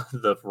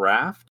the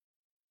raft.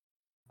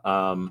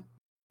 Um,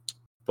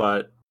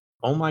 but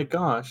oh my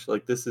gosh,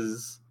 like this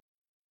is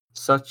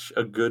such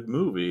a good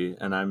movie,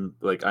 and I'm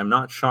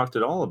not shocked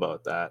at all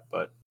about that.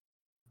 But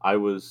I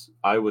was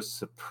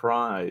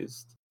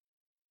surprised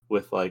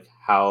with like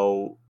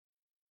how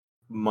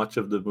much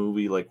of the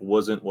movie like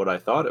wasn't what I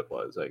thought it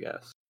was. I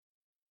guess.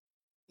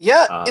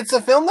 Yeah, Uh, it's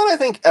a film that I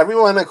think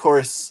everyone, of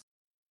course,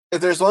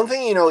 if there's one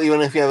thing,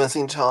 even if you haven't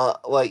seen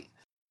like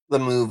the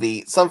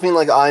movie, something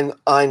like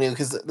I knew,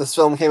 because this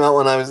film came out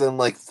when I was in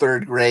like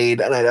third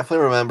grade, and I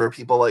definitely remember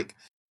people like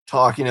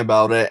talking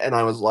about it, and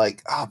I was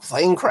like, "Oh,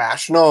 plane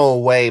crash? No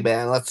way,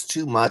 man! That's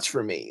too much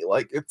for me."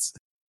 Like, it's,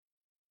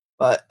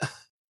 but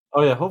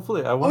oh yeah,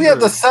 hopefully I oh yeah, wonder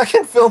the if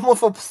second film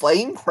with a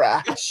plane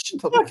crash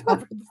that we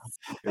covered. This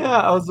year. yeah,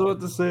 I was about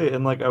to say,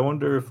 and like, I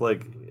wonder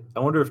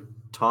if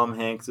Tom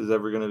Hanks is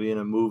ever going to be in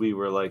a movie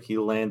where like he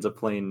lands a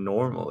plane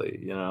normally,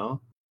 you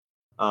know?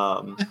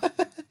 Um,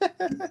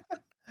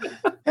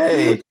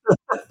 Hey,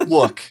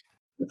 look.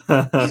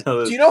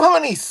 Do you know how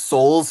many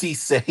souls he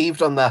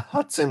saved on the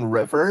Hudson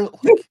River?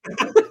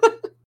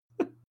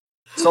 Like,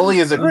 Sully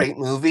is a great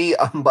movie,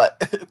 but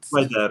it's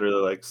my dad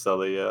really likes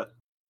Sully, yeah.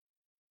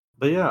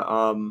 But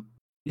yeah,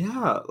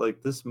 yeah,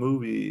 like this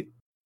movie,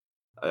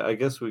 I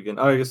guess we can.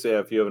 Oh, I guess yeah.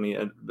 If you have any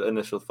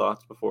initial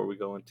thoughts before we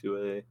go into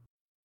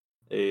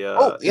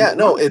oh it, yeah,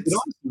 no, it it's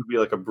honestly would be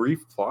like a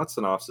brief plot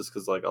synopsis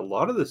because like a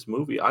lot of this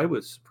movie, I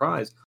was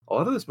surprised. A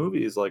lot of this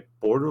movie is like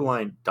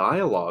borderline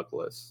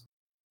dialogueless.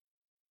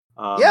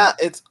 yeah, Um,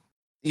 it's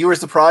you were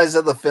surprised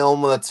at the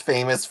film that's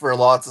famous for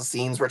lots of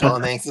scenes where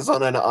Tom Hanks is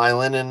on an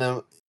island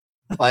and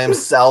by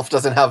himself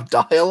doesn't have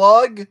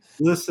dialogue. Did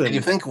you listen,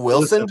 think listen.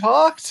 Wilson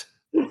talked?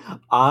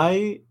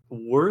 I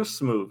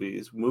worse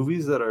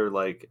movies that are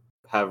like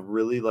have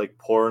really like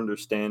poor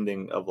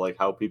understanding of like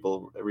how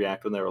people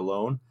react when they're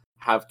alone,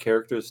 have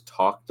characters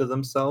talk to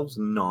themselves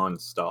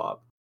nonstop.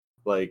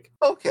 Like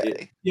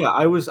Okay. yeah,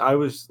 I was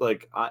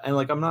like and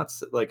like I'm not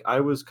like I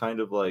was kind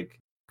of like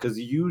because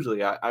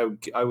usually I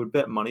would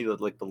bet money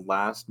that like the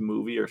last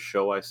movie or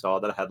show I saw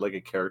that had like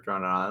a character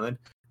on an island,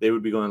 they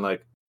would be going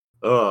like,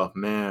 oh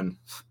man,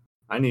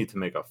 I need to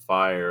make a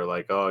fire.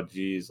 Like, oh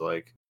geez,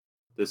 like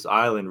this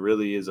island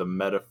really is a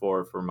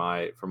metaphor for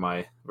my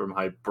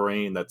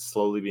brain that's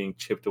slowly being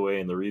chipped away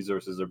and the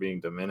resources are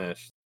being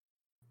diminished.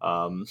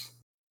 Um,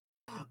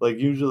 like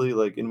usually,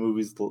 like in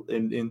movies,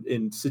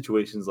 in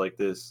situations like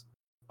this,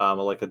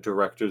 like a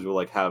directors will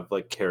like have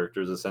like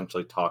characters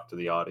essentially talk to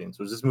the audience,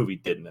 which this movie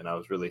didn't, and I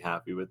was really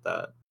happy with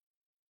that.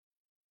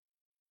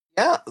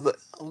 Yeah,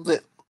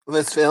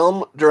 this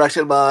film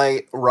directed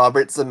by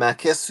Robert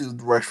Zemeckis, who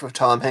worked with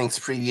Tom Hanks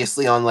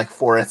previously on like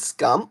Forrest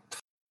Gump.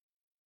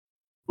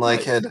 Like,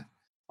 Nice. had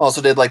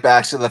also did like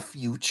Back to the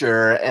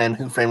Future and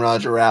Who Framed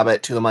Roger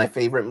Rabbit, two of my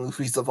favorite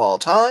movies of all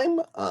time.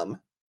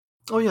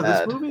 Oh yeah,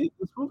 Had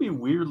this movie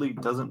weirdly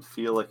doesn't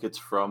feel like it's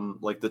from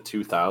like the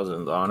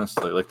 2000s.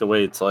 Honestly, like the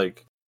way it's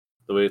like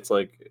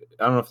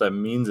I don't know if that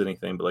means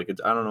anything, but like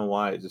it's I don't know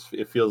why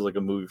it feels like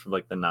a movie from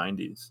like the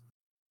 90s.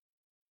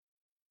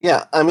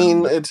 yeah, I I don't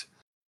mean know. it.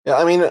 Yeah,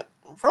 I mean it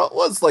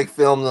was like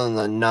filmed in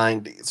the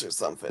 '90s or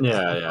something.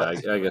 Yeah, yeah,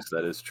 But I guess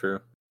that is true.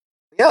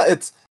 yeah,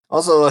 it's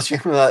also a shame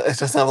that it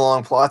doesn't have a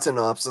long plot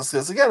synopsis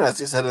because, again, as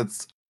you said,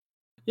 it's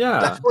Yeah.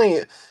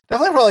 definitely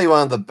probably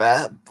one of the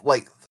best,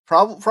 like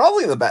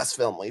probably the best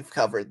film we've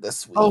covered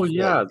this Oh week. Like,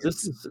 yeah,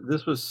 it's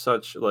this was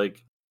such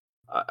like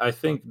I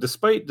think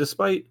despite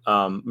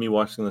me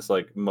watching this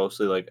like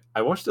mostly like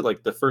I watched it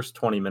like the first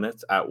 20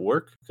 minutes at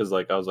work because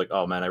like I was like,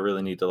 oh man, I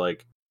really need to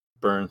like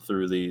burn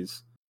through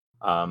these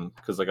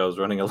because like I was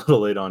running a little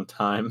late on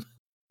time.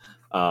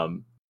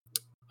 Um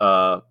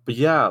But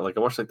yeah, like I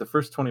watched like the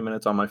first 20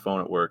 minutes on my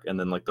phone at work, and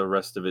then like the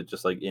rest of it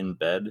just like in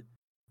bed.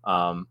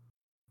 Um,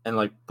 and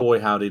like boy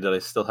howdy, did I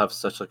still have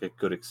such like a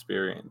good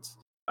experience.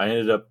 I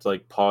ended up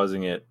like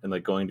pausing it and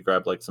like going to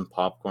grab like some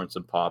popcorn,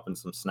 some pop, and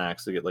some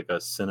snacks to get like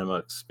a cinema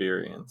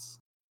experience.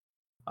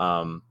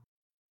 Um,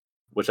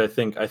 which I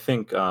think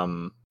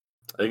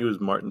it was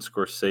Martin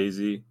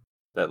Scorsese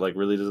that like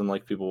really doesn't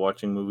like people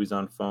watching movies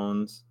on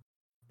phones.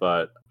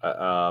 But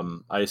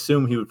I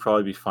assume he would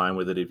probably be fine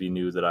with it if he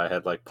knew that I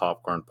had like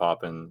popcorn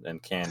pop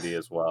and candy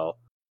as well.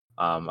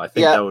 I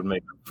think Yeah, that would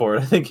make up for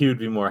it. I think he would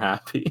be more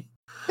happy.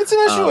 it's an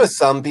issue Um, with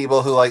some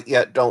people who like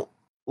yet don't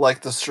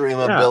like the yeah,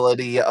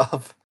 streamability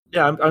of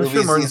yeah, I'm sure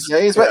movies Martin. these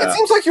days, but it Yeah.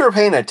 seems like you were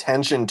paying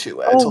attention to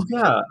it. Oh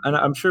yeah, and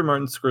I'm sure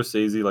Martin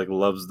Scorsese like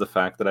loves the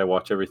fact that I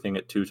watch everything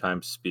at 2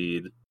 times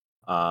speed.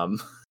 Um,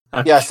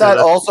 I'm Yes, sure that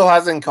that. also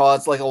hasn't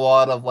caused like a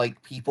lot of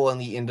like people in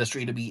the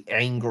industry to be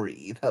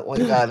angry that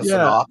like that is an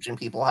Yeah. option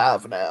people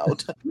have now.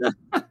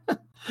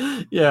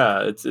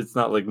 Yeah, it's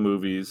not like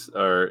movies,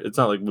 or it's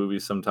not like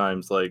movies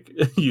sometimes like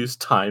use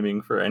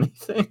timing for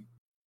anything.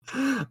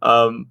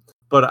 Um,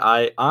 but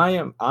I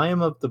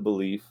am of the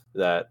belief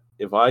that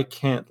if I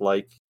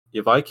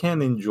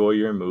can enjoy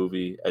your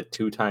movie at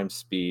 2 times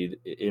speed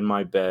in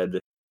my bed,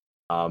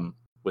 um,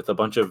 with a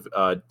bunch of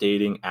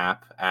dating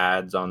app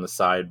ads on the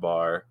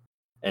sidebar,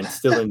 and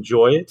still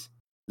enjoy it,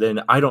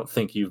 then I don't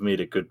think you've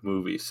made a good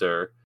movie,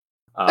 sir.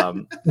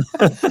 Um,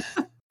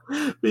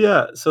 but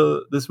yeah,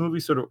 so this movie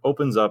sort of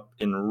opens up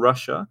in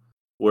Russia,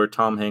 where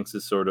Tom Hanks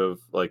is sort of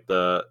like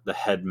the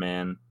head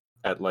man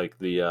at like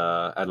the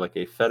at like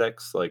a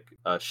FedEx like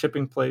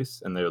shipping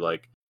place, and they're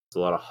like there's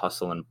a lot of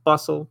hustle and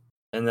bustle.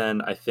 And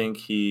then I think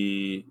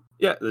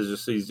there's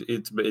just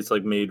it's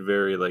like made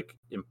very like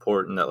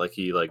important that like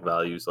he like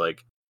values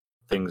like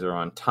things are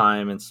on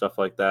time and stuff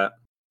like that.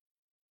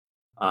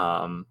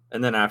 And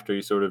then after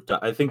he sort of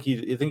I think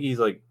he's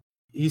like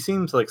he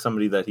seems like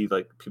somebody that he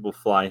like people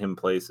fly him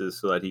places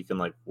so that he can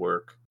like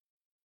work.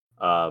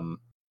 Um,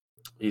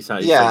 he's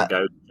like a Yeah, guy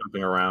who's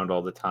jumping around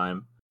all the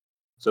time.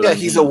 So yeah, then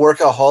he's a he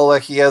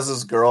workaholic. He has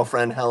his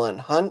girlfriend Helen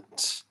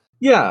Hunt.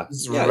 yeah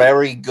He's yeah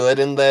very good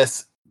in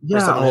this for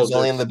yeah someone oh who's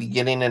only in there's the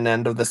beginning and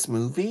end of this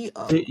movie.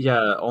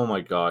 yeah oh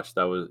my gosh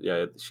that was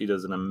yeah she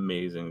does an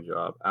amazing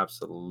job,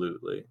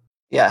 absolutely.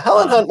 Yeah,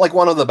 Helen Um, Hunt, like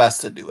one of the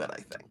best to do it,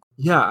 I think.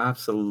 yeah,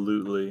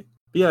 absolutely.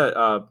 But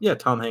yeah, yeah,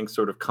 Tom Hanks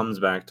sort of comes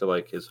back to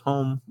like his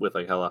home with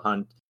like Helen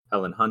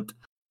Hunt,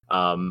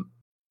 um,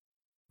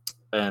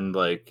 and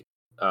like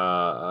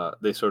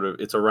they sort of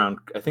it's around.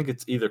 I think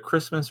it's either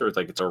Christmas or it's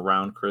like it's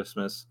around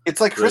Christmas. It's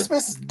like So they,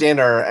 Christmas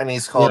dinner, and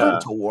he's called yeah,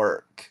 into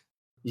work.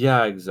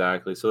 yeah,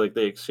 exactly. So like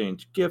they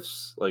exchange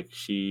gifts. Like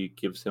she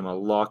gives him a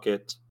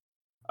locket.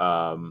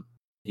 Um,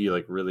 he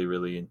like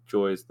really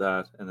enjoys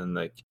that, and then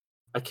like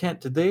I can't.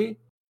 Did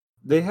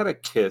they had a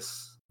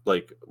kiss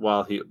like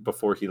while he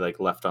before he like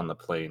left on the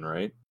plane,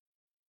 right?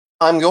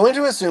 I'm going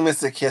to assume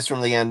it's the kiss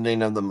from the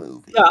ending of the Yeah,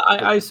 movie.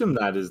 I assume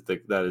that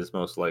is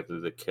most likely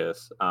the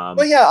kiss.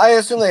 But yeah, I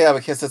assume they have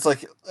a kiss. It's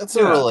like it's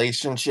a Yeah,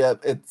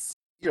 relationship. It's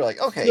you're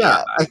like, okay,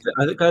 yeah. yeah,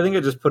 I think I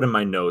just put in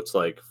my notes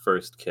like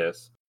first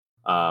kiss.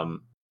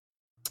 Um,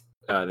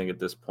 I think at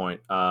this point.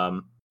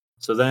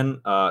 So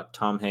then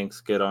Tom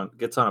Hanks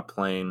gets on a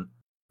plane,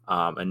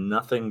 and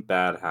nothing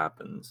bad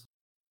happens.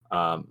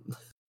 Um,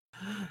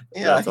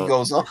 yeah, that's he all.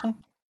 goes on.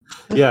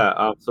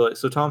 Yeah.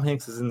 So Tom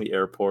Hanks is in the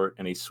airport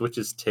and he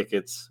switches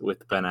tickets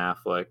with Ben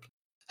Affleck.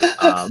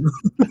 Um,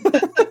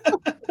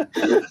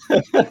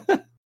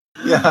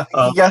 Yeah,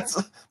 um, he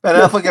gets Ben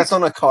Affleck gets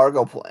on a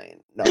cargo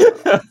plane. No.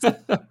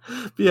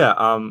 But yeah,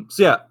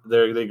 so yeah,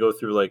 they go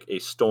through like a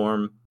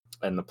storm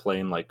and the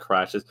plane like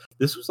crashes.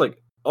 This was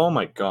like, oh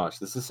my gosh,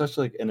 this is such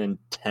like an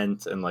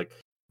intense and like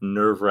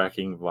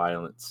nerve-wracking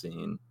violent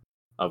scene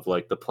of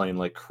like the plane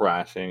like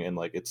crashing, and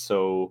like it's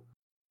so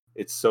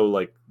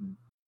like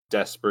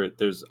desperate.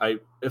 There's I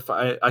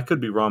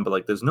could be wrong, but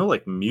like there's no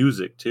like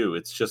music too.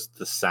 It's just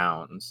the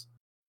sounds.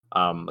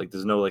 Like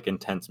there's no like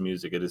intense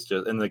music. It is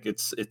just, and like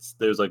it's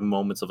there's like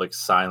moments of like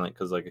silent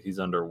because like he's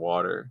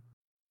underwater.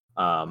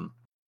 Um,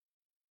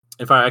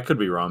 if I could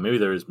be wrong, maybe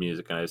there is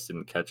music and I just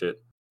didn't catch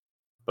it.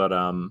 But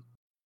and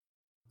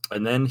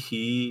then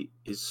he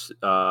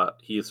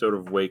sort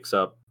of wakes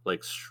up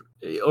like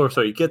or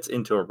sorry, he gets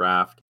into a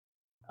raft,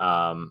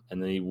 and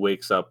then he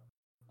wakes up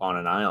on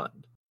an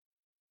island.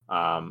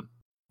 Um,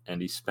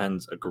 and he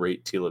spends a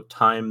great deal of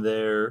time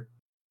there.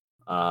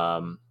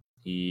 Um,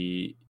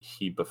 he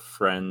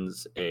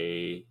befriends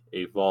a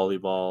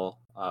volleyball.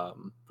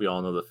 We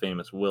all know the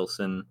famous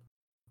Wilson,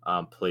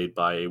 played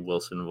by a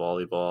Wilson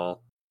volleyball.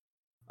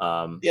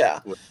 Yeah.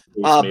 With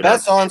a face made out of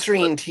Best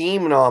on-screen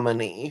team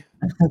nominee.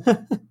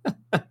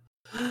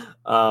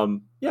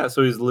 yeah,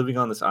 so he's living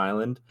on this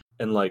island,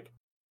 and like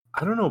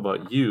I don't know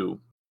about you,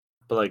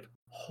 but like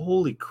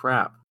holy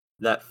crap,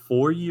 that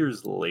 4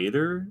 years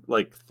later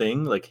like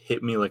thing like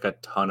hit me like a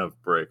ton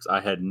of bricks. I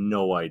had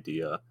no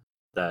idea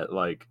that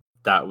like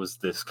that was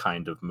this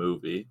kind of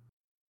movie.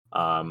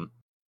 Um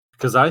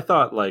because I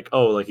thought like,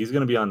 oh, like he's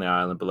gonna be on the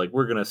island, but like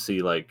we're gonna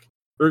see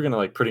we're gonna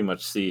like pretty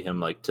much see him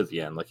like to the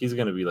end. Like he's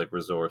gonna be like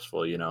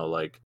resourceful,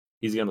 like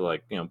he's gonna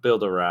like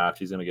build a raft.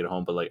 He's gonna get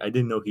home, but like I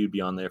didn't know he'd be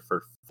on there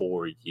for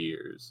 4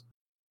 years.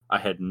 I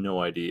had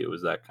no idea it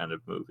was that kind of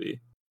movie.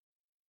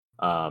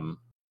 But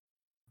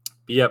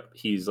yep,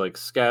 he's like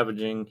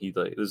scavenging. He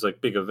like there's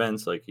like big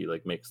events, like he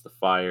like makes the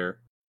fire,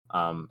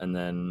 and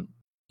then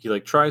he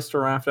like tries to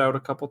raft out a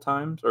couple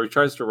times, or he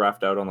tries to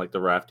raft out on like the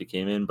raft he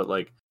came in, but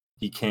like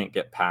he can't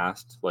get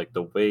past like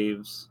the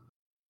waves.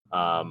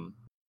 Um,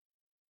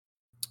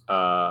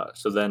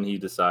 so then he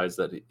decides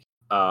that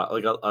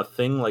like a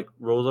thing like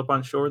rolls up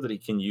on shore that he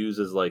can use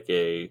as like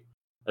a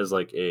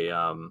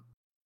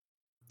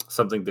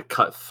something to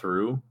cut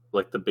through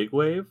like the big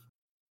wave.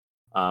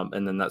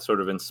 And then that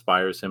sort of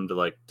inspires him to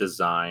like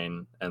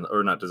design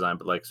or not design,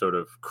 but like sort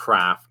of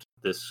craft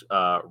this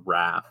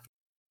raft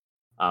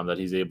that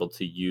he's able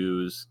to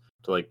use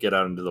to like get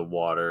out into the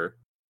water.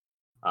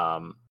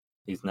 And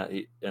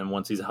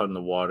once he's out in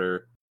the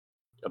water,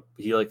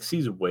 he like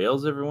sees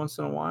whales every once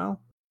in a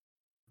while,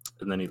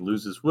 and then he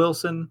loses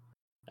Wilson,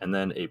 and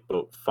then a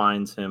boat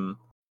finds him.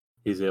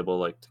 He's able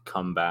like to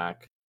come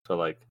back to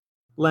like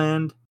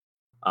land,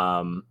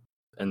 and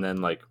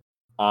then like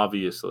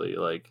obviously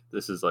like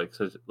this is like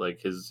such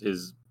like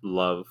his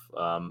love,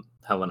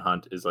 Helen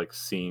Hunt is like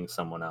seeing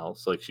someone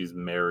else, like she's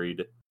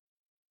married,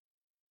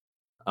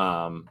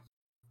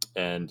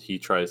 and he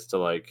tries to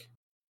like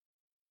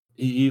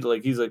he's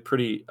like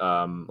pretty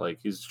like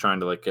he's trying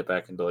to like get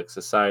back into like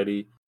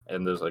society.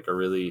 And there's a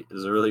really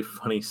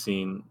funny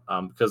scene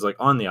because like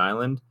on the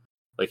island,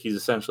 like he's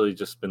essentially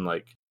just been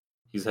like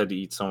he's had to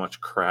eat so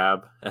much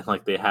crab, and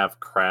like they have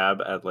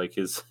crab at like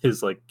his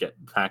like get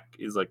back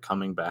his like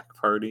coming back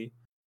party,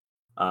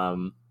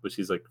 which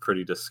he's like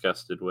pretty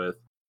disgusted with.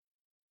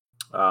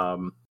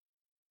 Oh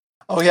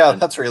yeah,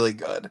 And that's really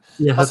good.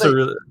 yeah, I'll that's say, a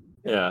really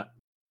yeah.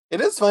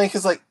 it is funny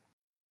because, like,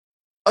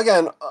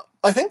 again,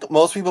 I think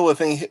most people would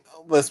think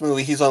this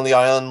movie he's on the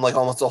island like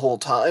almost the whole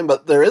time,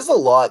 but there is a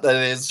lot that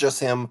is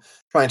just him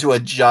trying to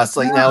adjust.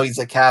 Like now Yeah, he's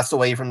a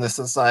castaway from this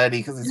society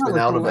because he's yeah, been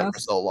like out of it for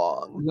so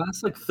long.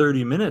 last like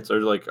 30 minutes are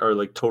like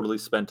totally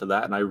spent to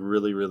that, and I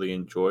really really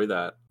enjoy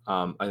that.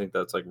 I think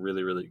that's like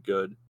really really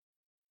good.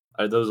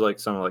 Those are like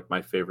some of like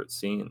my favorite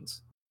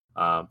scenes.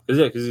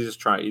 Because he's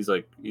just trying. He's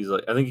like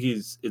I think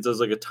it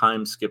does like a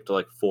time skip to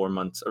like 4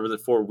 months, or was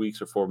it 4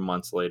 weeks or 4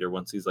 months later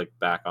once he's like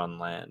back on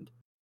land.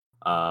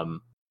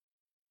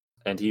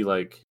 And he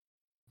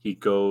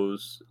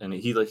goes and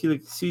he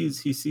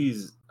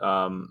sees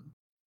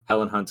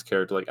Helen Hunt's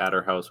character like at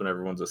her house when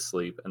everyone's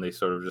asleep, and they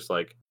sort of just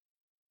like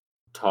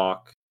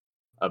talk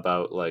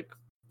about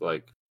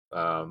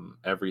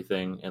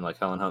everything. And like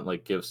Helen Hunt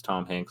like gives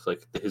Tom Hanks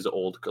like his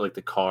old like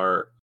the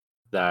car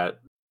that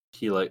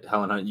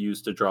Helen Hunt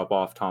used to drop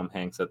off Tom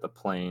Hanks at the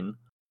plane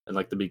in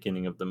like the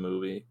beginning of the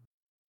movie.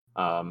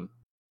 And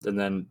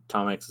then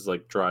Tom Hanks is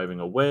like driving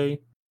away,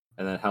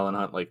 and then Helen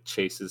Hunt like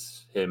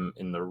chases him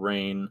in the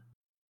rain.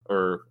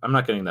 Or I'm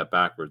not getting that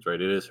backwards,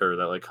 right? It is her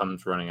that like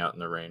comes running out in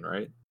the rain,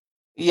 right?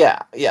 Yeah.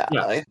 Yeah.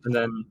 And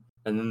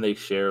then they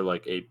share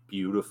like a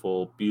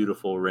beautiful,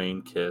 beautiful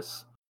rain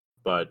kiss.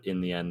 But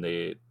in the end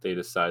they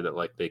decide that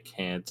like they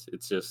can't.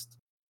 It's just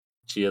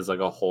she has like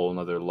a whole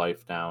nother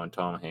life now, and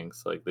Tom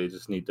Hanks, like they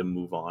just need to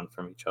move on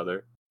from each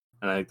other.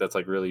 And I think that's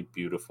like really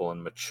beautiful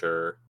and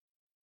mature.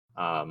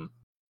 And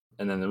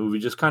then the movie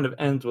just kind of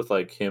ends with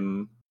like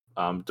him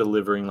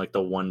delivering like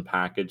the one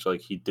package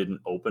like he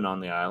didn't open on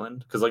the island,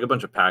 because like a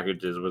bunch of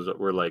packages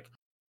were like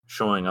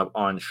showing up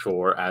on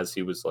shore as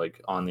he was like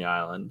on the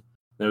island.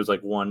 There was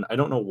like one, I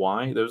don't know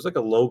why, there was like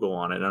a logo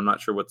on it, and I'm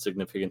not sure what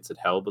significance it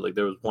held, but like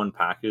there was one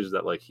package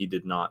that like he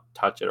did not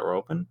touch it or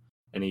open,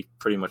 and he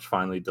pretty much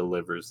finally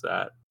delivers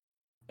that.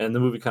 And the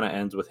movie kind of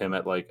ends with him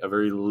at like a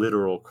very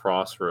literal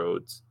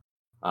crossroads,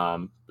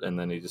 and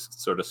then he just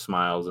sort of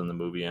smiles and the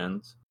movie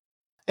ends.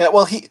 Yeah,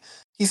 well, he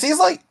sees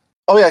like,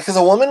 oh yeah, because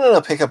a woman in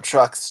a pickup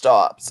truck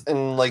stops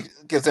and like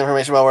gives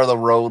information about where the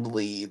road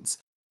leads,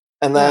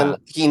 and then Yeah.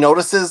 he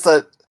notices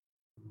that,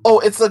 oh,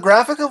 it's the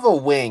graphic of a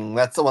wing.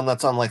 That's the one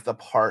that's on like the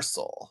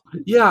parcel.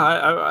 Yeah,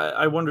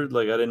 I wondered,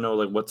 like I didn't know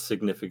like what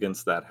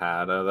significance that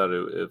had. I thought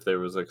if there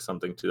was like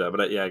something to that,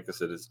 but yeah, I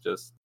guess it is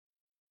just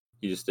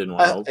he just didn't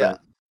want to open Yeah, it.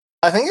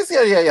 I think it's the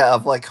idea, yeah,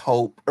 of like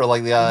hope, or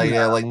like the idea of,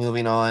 Yeah, like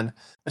moving on.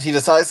 But he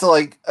decides to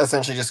like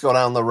essentially just go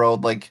down the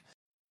road like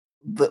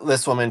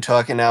this woman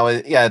took, and now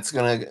it's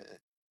gonna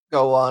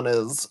go on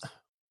his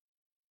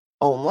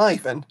own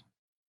life. And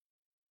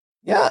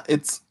yeah,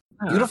 it's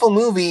yeah, beautiful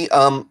movie.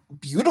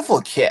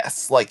 Beautiful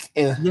kiss, like.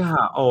 yeah.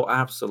 Oh,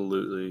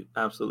 absolutely,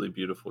 absolutely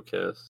beautiful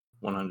kiss,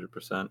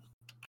 100%.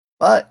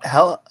 But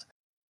Helen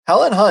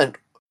Hunt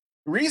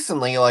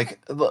recently,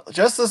 like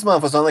just this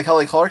month, was on the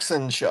Kelly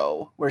Clarkson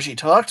show where she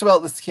talked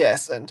about this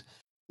kiss, and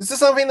this is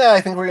something that I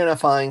think we're gonna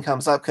find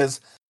comes up because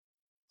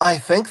I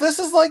think this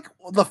is like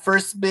the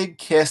first big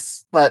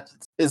kiss that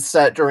is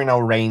set during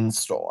a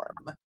rainstorm.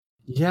 Like,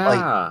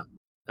 Yeah,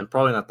 and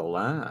probably not the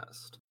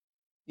last.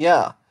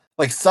 yeah,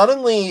 like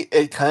suddenly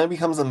it kind of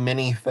becomes a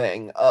mini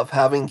thing of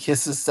having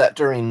kisses set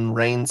during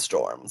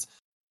rainstorms.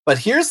 But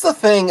here's the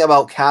thing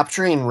about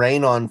capturing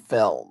rain on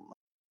film.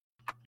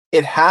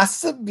 It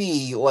has to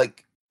be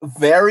like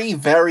very,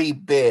 very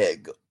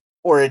big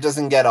or it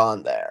doesn't get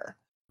on there.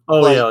 Oh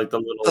yeah, Like like the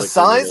little, the like the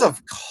size little.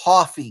 of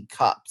coffee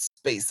cups,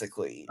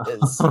 basically,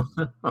 is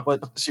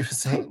what she was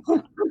saying.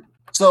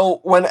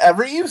 So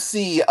whenever you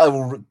see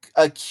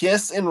a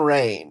kiss in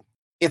rain,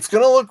 it's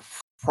gonna look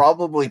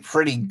probably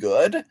pretty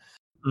good,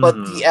 but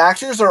the Mhm.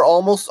 actors are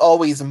almost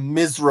always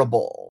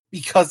miserable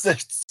because they're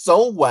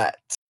so wet.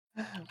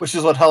 Which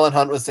is what Helen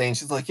Hunt was saying.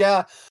 She's like,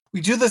 "Yeah, we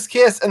do this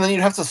kiss, and then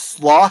you'd have to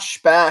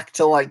slosh back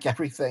to like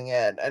everything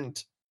in."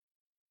 And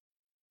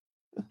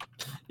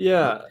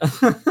Yeah.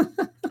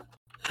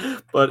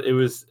 But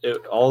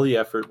all the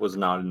effort was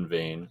not in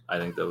vain. I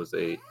think that was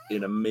an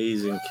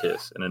amazing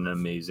kiss and an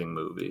amazing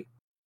movie.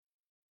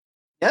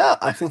 yeah,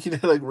 I think you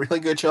did a really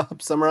good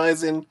job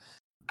summarizing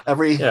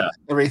Yeah,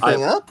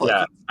 everything up. Like,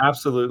 yeah,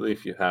 absolutely.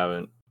 If you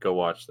haven't, go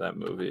watch that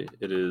movie.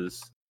 It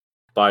is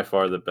by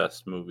far the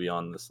best movie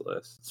on this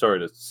list. Sorry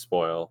to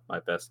spoil my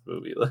best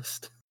movie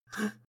list.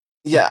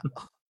 yeah,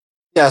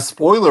 yeah.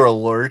 Spoiler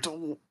alert.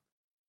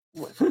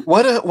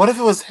 What if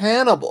it was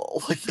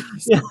Hannibal? Like,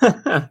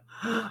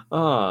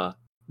 Yeah.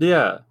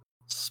 Yeah.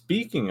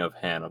 Speaking of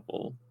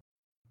Hannibal,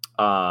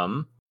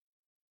 um,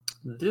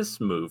 this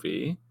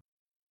movie,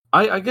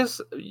 I guess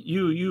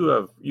you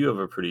have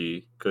a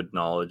pretty good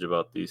knowledge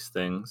about these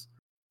things.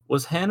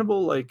 Was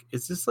Hannibal like?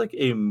 Is this like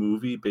a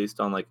movie based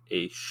on like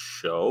a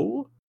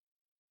show,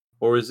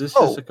 or is this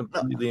just a oh no,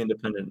 completely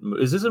independent?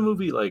 Is this a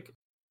movie like?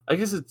 I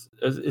guess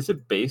is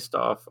it based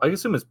off? I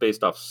assume it's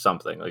based off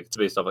something. Like it's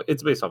based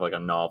off like a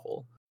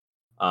novel.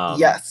 Um.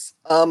 yes,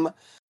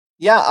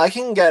 yeah, I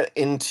can get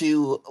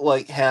into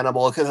like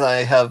Hannibal because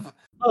I have a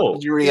Oh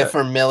degree of yeah,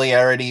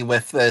 familiarity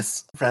with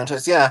this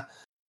franchise. Yeah,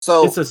 it's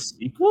so a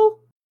sequel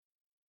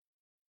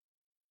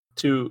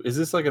to. Is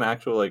this like an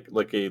actual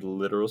like a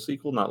literal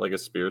sequel, not like a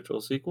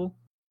spiritual sequel?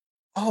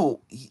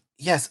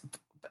 yes,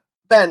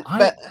 Ben, I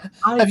Ben,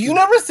 I have you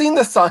never seen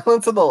The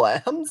Silence of the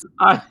Lambs?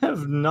 I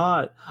have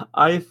not.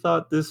 I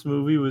thought this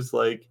movie was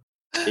like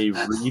a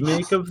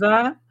remake of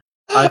that.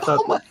 I thought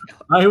Oh my!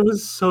 I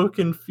was so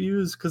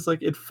confused because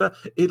like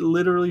it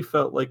literally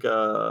felt like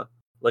an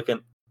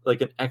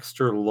like an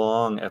extra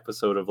long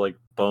episode of like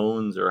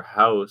Bones or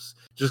House,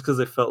 just because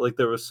I felt like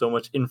there was so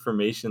much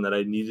information that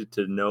I needed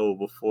to know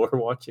before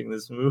watching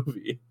this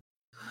movie.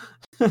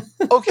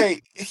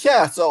 Okay,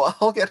 yeah. So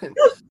I'll get in.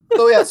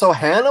 So yeah, so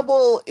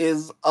Hannibal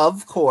is,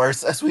 of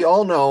course, as we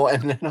all know,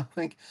 and I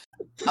think,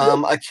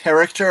 a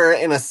character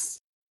in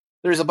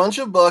There's a bunch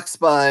of books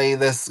by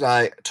this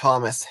guy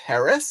Thomas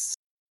Harris,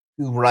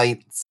 who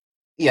writes,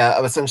 yeah,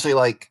 essentially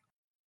like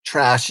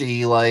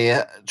trashy,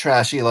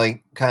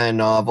 like kind of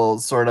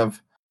novels, sort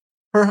of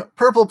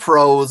purple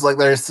prose. Like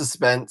there's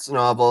suspense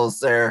novels,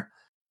 there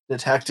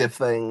detective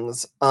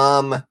things.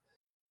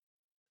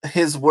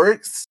 His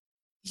works,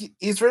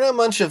 he's written a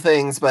bunch of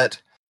things,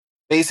 but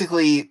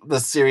basically the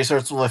series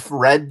starts with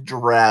Red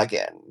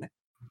Dragon,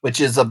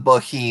 which is a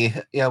book he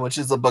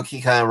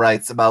kind of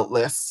writes about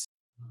this.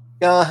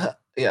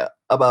 Yeah,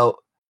 about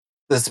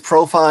this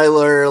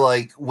profiler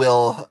like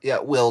Will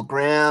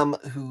Graham,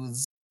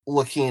 who's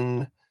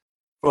looking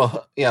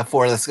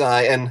for this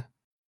guy. And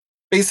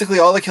basically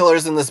all the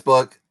killers in this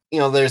book,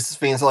 there's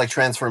things like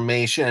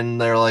transformation,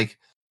 they're like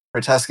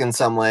grotesque in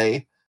some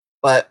way,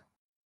 but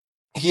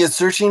he is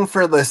searching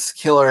for this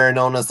killer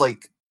known as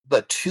like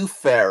the Tooth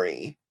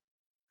Fairy,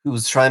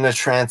 who's trying to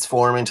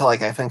transform into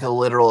like I think a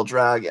literal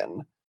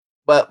dragon.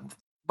 But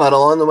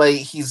along the way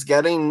he's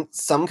getting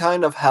some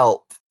kind of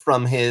help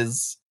from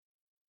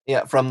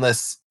from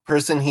this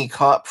person he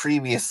caught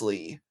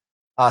previously,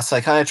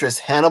 psychiatrist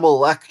Hannibal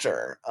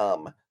Lecter,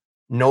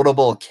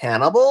 notable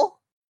cannibal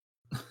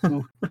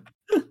who,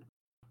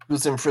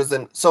 who's in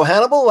prison. So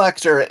Hannibal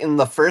Lecter in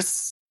the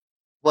first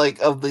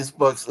of these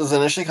books is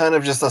initially kind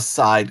of just a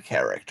side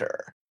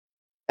character.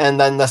 And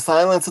then The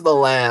Silence of the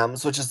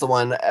Lambs, which is the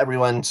one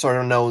everyone sort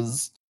of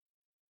knows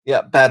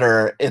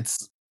better,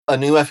 it's a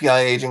new FBI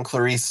agent,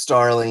 Clarice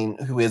Starling,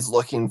 who is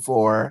looking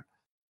for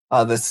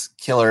this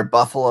killer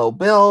Buffalo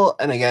Bill,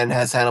 and again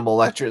has Hannibal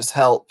Lecter's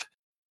help.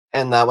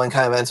 And that one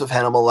kind of ends with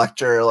Hannibal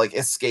Lecter like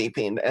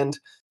escaping. And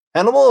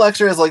Hannibal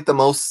Lecter is like the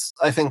most,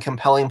 I think,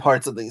 compelling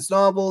parts of these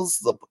novels,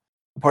 the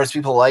parts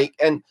people like.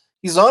 And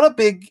he's not a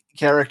big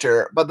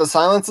character, but The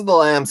Silence of the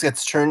Lambs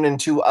gets turned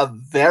into a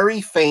very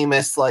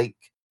famous like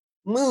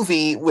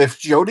movie with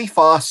Jodie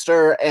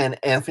Foster and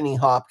Anthony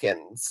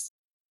Hopkins.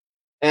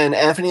 And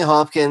Anthony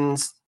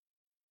Hopkins,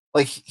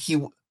 like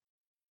he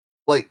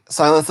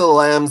Silence of the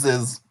Lambs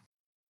is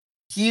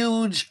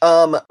huge.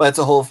 That's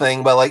a whole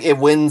thing, but like it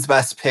wins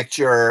Best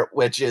Picture,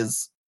 which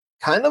is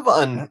kind of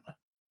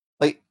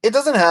it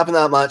doesn't happen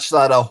that much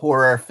that a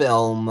horror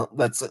film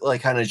that's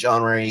like kind of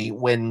genre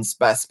wins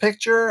Best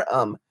Picture.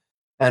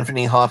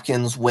 Anthony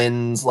Hopkins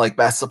wins like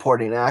Best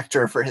Supporting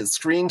Actor for his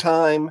screen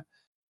time.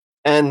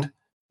 And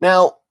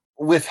now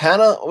with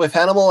Hannibal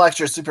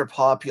Lecter super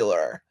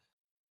popular,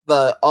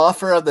 the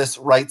author of this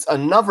writes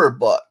another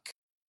book,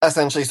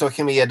 essentially, so it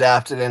can be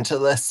adapted into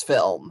this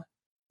film,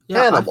 Yeah, I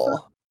thought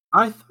Hannibal.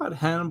 I thought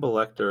Hannibal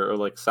Lecter or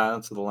like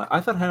Silence of the Lamb. I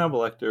thought Hannibal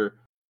Lecter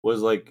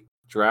was like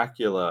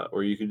Dracula,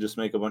 or you could just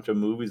make a bunch of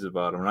movies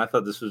about him, and I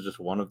thought this was just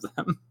one of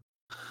them.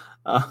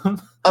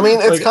 um, I mean,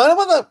 it's like, kind of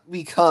what that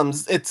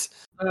becomes. It's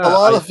a yeah,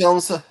 lot of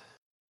films have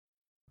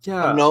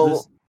this. no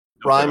I'm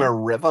rhyme sorry. or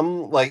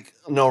rhythm, like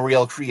no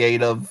real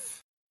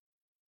creative.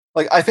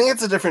 Like I think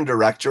it's a different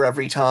director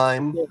every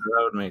time. Yeah,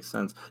 that would make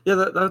sense.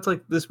 Yeah, that's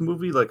like this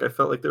movie. Like, I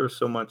felt like there was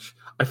so much.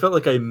 I felt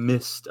like I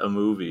missed a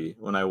movie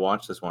when I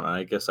watched this one, and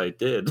I guess I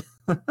did.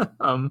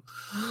 um,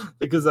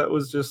 because that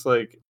was just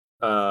like,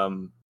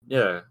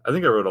 yeah. I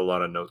think I wrote a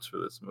lot of notes for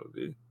this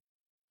movie.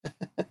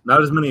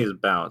 Not as many as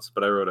Bounce,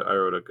 but I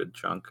wrote a good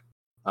chunk.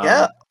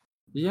 Yeah,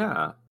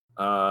 Yeah.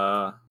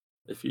 Uh,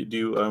 if you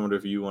do, I wonder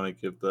if you want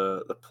to give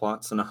the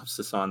plot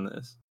synopsis on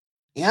this.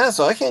 yeah.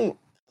 So I can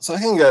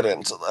get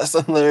into this,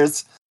 and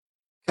there's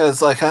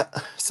because like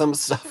some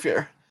stuff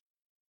you're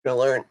gonna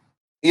learn.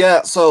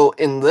 Yeah. So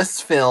in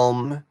this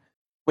film,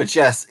 which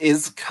yes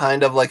is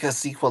kind of like a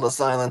sequel to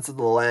Silence of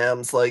the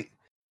Lambs, like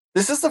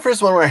this is the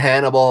first one where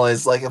Hannibal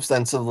is like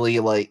ostensibly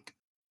like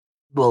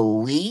the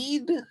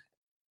lead.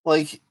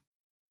 Like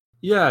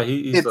Yeah,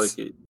 it's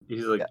he's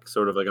yeah, like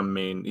sort of like a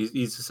main.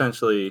 He's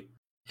essentially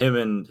him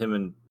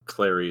and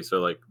Clarice are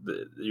like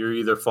you're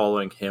either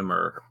following him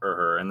or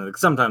her, and then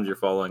sometimes you're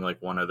following like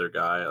one other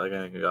guy. Like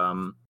I think yeah.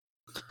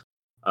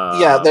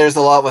 um There's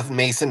a lot with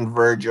Mason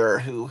Verger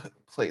who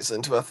plays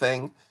into a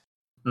thing.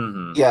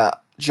 mhm. Yeah,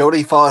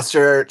 Jodie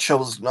Foster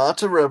chose not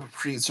to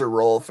reprise her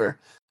role for.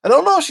 I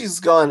don't know if she's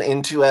gone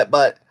into it,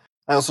 but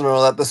I also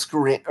know that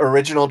the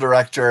original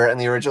director and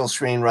the original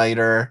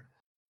screenwriter,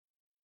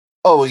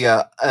 oh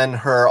yeah, and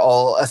her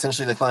all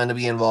essentially declined to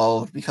be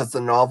involved because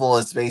the novel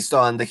is based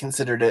on they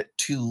considered it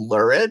too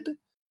lurid.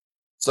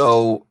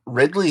 So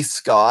Ridley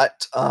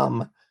Scott,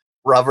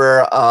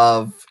 brother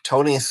of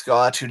Tony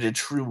Scott, who did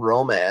True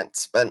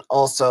Romance, but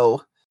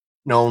also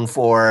known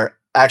for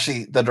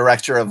actually the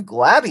director of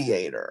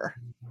Gladiator,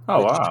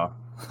 Oh which wow.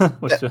 yeah,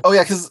 Which oh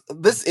yeah, because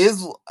this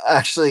is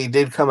actually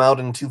did come out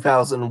in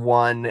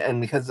 2001,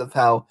 and because of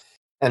how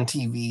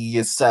MTV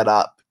is set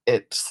up,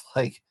 it's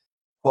like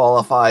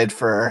qualified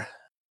for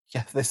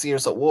this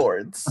year's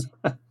awards.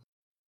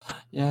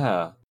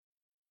 yeah.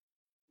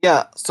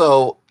 Yeah,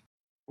 so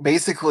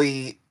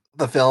basically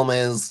the film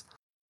is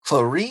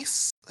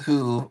Clarice,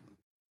 who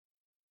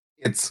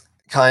it's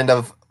kind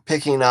of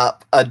picking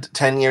up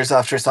 10 years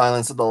after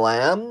Silence of the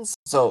Lambs.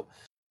 So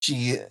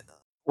she,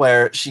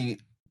 where she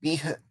be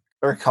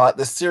or caught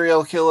this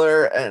serial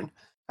killer and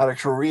had a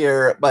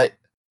career, but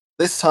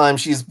this time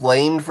she's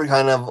blamed for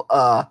kind of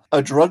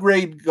a drug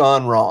raid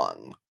gone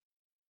wrong,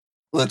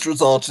 which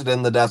resulted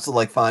in the deaths of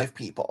like 5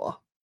 people.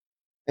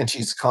 And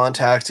she's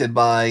contacted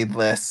by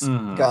this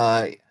Mhm.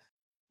 guy,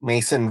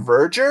 Mason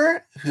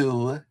Verger,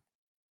 who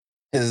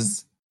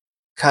is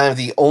kind of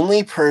the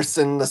only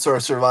person to sort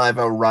of survive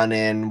a run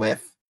in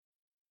with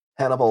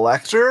Hannibal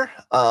Lecter.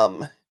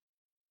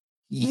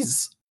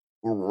 He's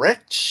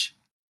rich.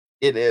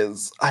 It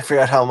is. I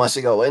forgot how much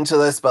to go into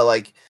this, but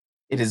like,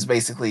 it is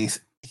basically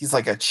he's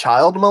like a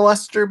child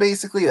molester.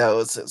 Basically, that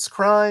was his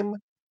crime.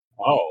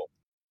 Oh,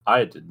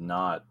 I did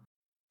not.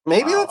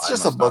 Maybe Wow, that's I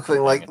just a must not book been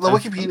thing. paying Like the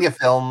attention. Wikipedia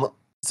film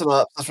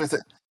synopsis.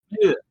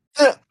 Yeah.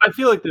 Yeah, I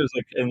feel like there's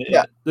like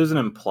yeah, there's an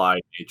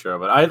implied nature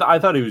of it. I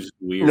thought he was just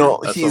weird. no,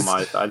 That's what he's.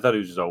 I thought he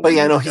was just a But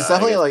yeah, no, weird he's guy. I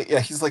definitely guess.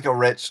 like he's like a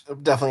rich,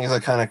 definitely is a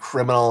kind of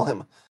criminal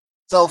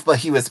himself. But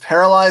he was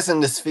paralyzed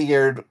and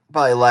disfigured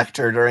by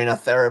Lecter during a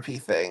therapy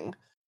thing.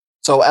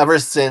 So ever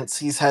since,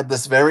 he's had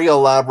this very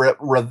elaborate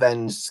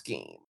revenge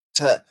scheme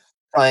to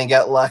try and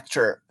get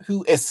Lecter,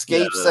 who Yeah,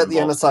 escapes that at the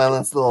end of involves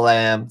Silence of the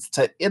Lambs,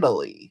 to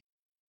Italy.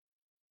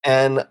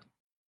 And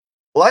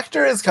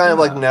Lecter is kind of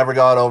like yeah. never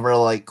got over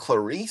like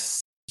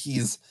Clarice.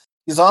 He's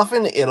off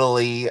in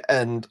Italy,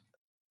 and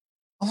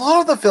a lot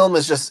of the film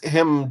is just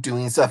him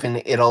doing stuff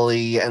in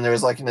Italy, and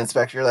there's like an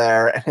inspector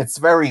there, and it's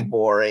very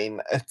boring.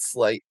 It's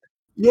like,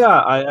 Yeah,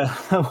 I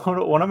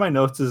one of my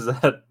notes is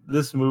that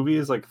this movie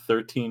is like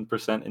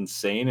 13%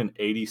 insane and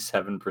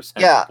 87%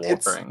 yeah,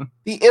 it's boring.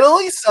 the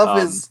Italy stuff Um,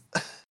 is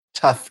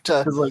tough to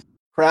because like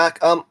crack.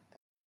 And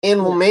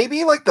yeah,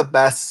 maybe like the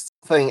best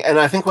thing, and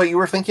I think what you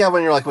were thinking of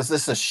when you're like, was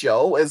this a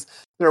show? Is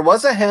there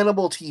was a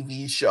Hannibal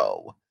TV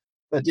show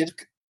that did,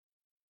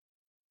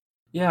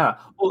 yeah,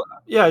 well,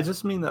 yeah, I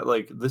just mean that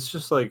like this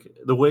just like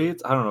the way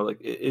it's I don't know, like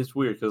it's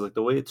weird because like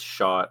the way it's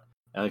shot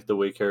and like the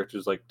way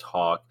characters like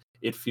talk,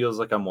 it feels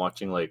like I'm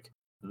watching like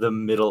the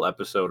middle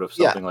episode of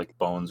yeah, something like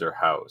Bones or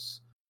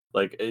House.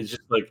 Like it's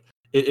just like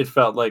it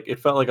felt like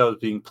I was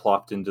being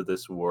plopped into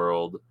this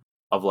world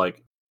of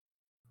like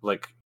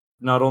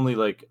not only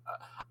like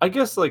I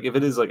guess like if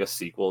it is like a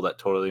sequel that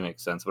totally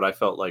makes sense, but I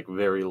felt like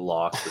very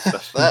lost,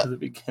 especially that near the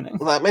beginning.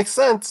 that makes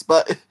sense.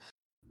 But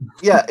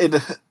yeah,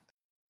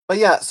 but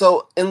yeah.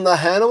 So in the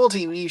Hannibal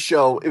TV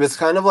show, it was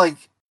kind of like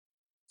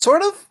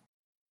sort of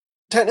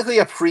technically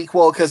a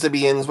prequel because it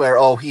begins where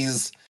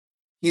he's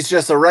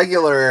just a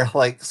regular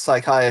like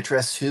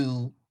psychiatrist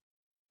who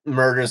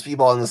murders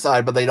people on the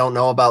side, but they don't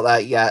know about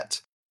that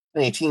yet.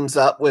 and he teams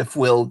up with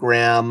Will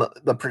Graham,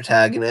 the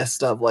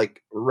protagonist of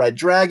like Red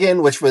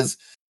Dragon, which was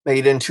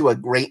made into a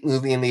great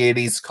movie in the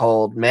 80s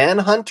called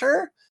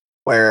Manhunter,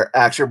 where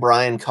actor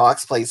Brian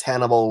Cox plays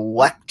Hannibal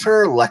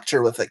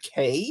Lecter with a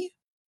K.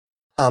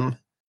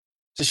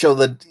 To show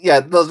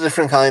those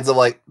different kinds of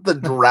like the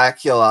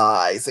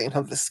Draculaizing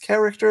of this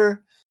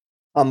character.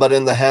 But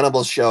in the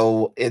Hannibal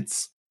show,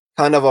 it's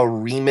kind of a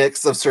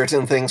remix of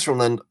certain things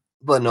from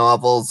the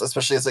novels,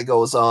 especially as it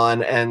goes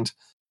on. And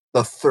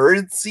the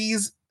third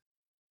season,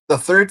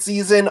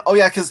 oh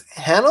yeah, because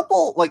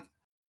Hannibal, like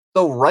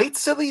the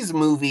rights to these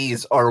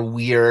movies are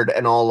weird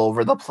and all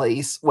over the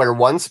place. Where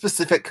one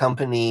specific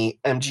company,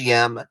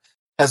 MGM,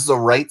 has the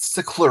rights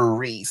to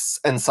Clarice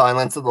and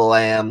Silence of the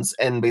Lambs,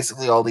 and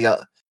basically all the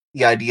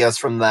ideas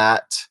from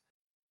that.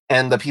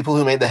 And the people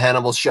who made the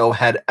Hannibal show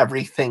had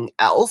everything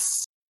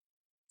else.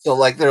 So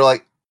like they're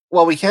like,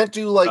 well, we can't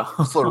do like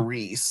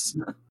Clarice,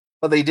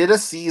 but they did a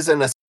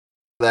season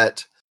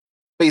that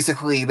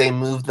basically they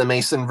moved the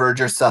Mason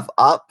Verger stuff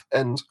up,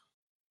 and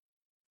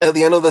at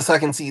the end of the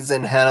second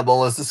season,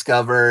 Hannibal is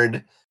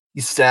discovered.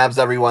 He stabs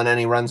everyone and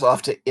he runs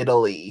off to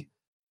Italy.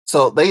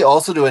 So they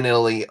also do an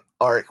Italy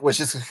arc, which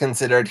is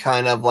considered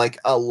kind of like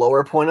a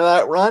lower point of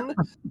that run.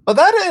 But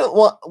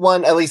that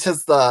one at least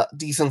has the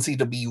decency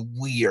to be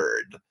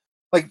weird.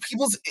 Like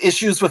people's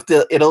issues with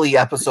the Italy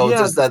episodes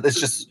is that it's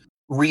just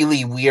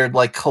really weird,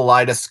 like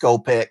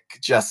kaleidoscopic,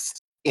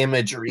 just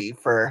imagery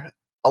for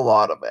a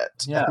lot of it.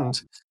 Yeah.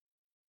 And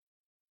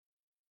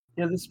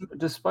yeah,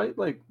 despite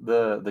like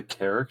the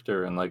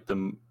character and like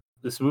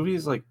this movie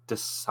is like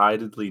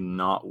decidedly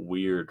not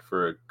weird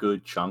for a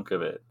good chunk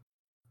of it,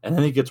 and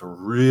then it gets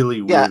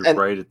really weird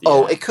right at the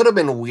end. It could have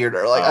been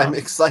weirder. Like I'm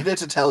excited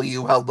to tell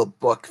you how the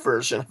book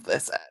version of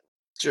this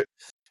ends.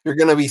 You're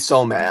gonna be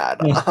so mad.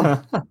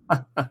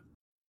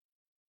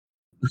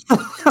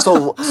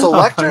 So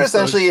Lecter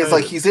essentially is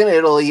like he's in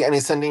Italy and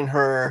he's sending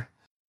her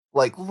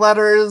like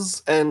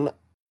letters, and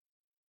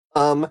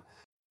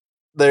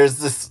there's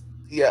this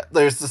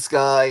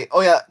guy.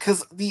 Oh yeah,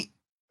 because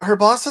her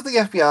boss at the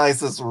FBI is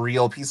this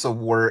real piece of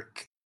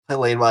work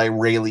played by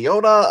Ray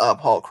Liotta.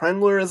 Paul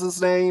Krendler is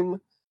his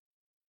name,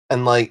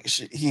 and like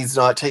he's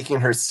not taking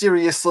her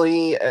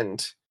seriously.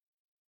 And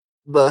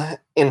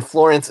in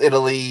Florence,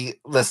 Italy,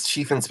 this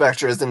chief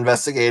inspector is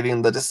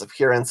investigating the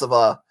disappearance of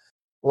a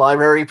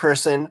library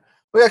person.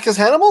 Oh yeah, because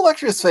Hannibal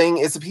Lecter's thing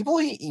is the people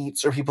he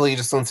eats are people he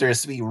just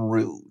considers to be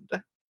rude.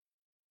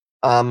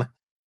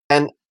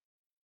 And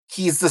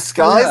he's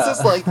disguised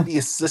as like the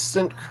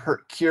assistant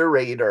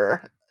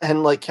curator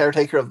and like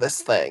caretaker of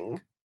this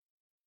thing.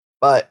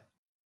 But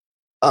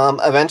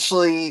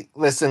eventually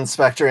this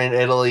inspector in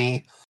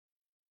Italy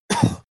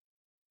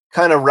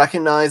kind of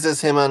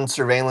recognizes him on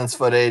surveillance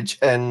footage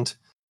and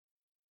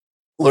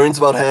learns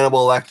about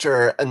Hannibal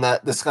Lecter and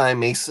that this guy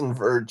Mason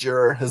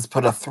Verger has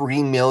put a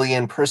 $3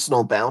 million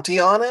personal bounty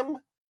on him.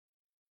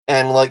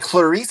 And like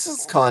Clarice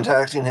is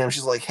contacting him.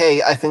 She's like,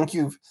 hey, I think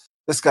you've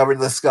discovered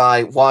this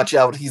guy. Watch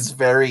out, he's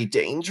very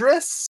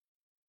dangerous.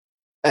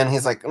 And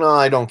he's like, no,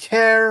 I don't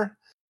care.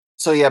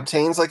 So he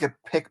obtains like a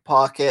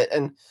pickpocket,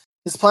 and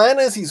his plan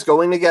is he's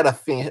going to get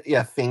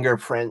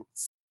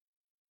fingerprints.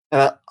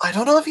 And I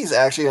don't know if he's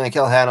actually going to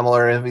kill Hannibal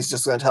or if he's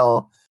just going to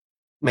tell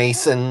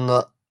Mason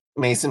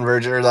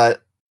Verger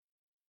that,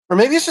 or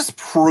maybe it's just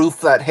proof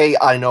that, hey,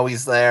 I know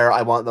he's there.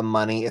 I want the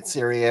money. It's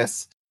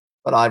serious.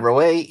 But either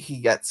way, he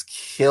gets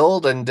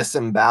killed and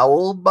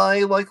disemboweled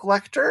by like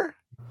Lecter.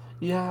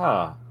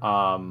 Yeah.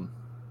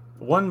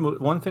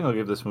 One thing I'll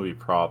give this movie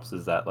props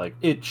is that like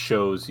it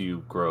shows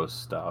you gross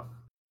stuff.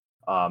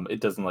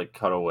 It doesn't like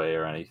cut away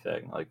or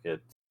anything. Like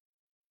if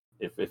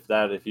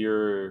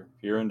you're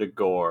into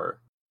gore,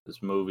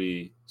 this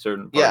movie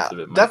certain parts of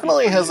it might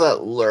definitely has that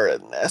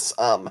luridness.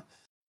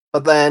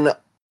 But then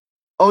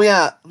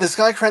this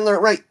guy Krendler,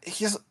 right?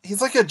 He's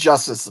like a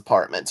Justice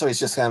Department, so he's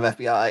just kind of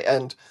FBI,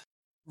 and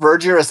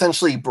Verger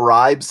essentially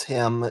bribes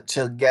him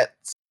to get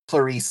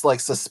Clarice like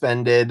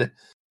suspended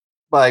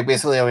by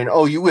basically,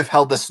 you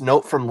withheld this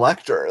note from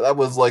Lecter. That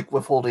was like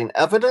withholding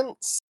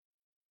evidence.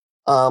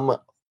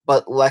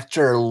 But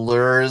Lecter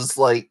lures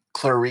like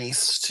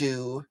Clarice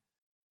to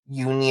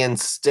Union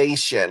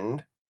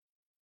Station,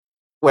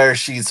 where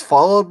she's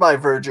followed by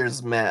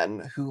Verger's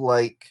men, who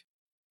like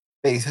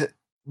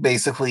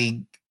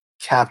basically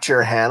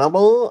capture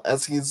Hannibal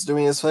as he's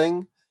doing his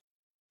thing.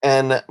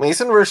 And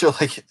Mason Verger,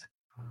 like,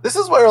 this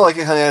is where like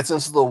it kind of gets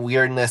into the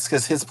weirdness,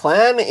 because his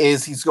plan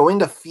is he's going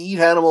to feed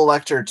Hannibal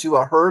Lecter to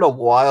a herd of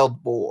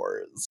wild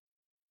boars.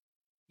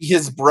 He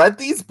has bred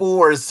these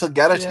boars to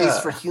get a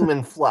taste for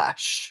human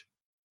flesh.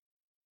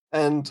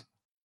 And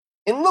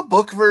in the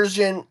book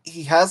version,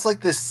 he has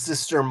like this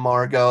sister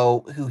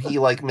Margot who he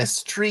like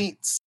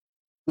mistreats,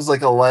 who's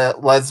like a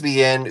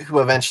lesbian who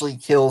eventually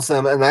kills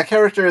him, and that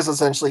character is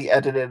essentially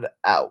edited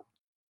out.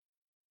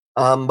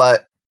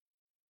 But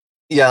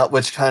yeah,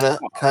 which kind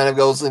of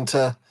goes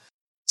into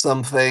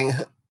some things,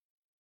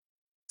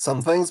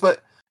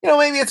 but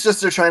maybe it's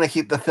just they're trying to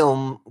keep the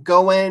film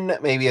going.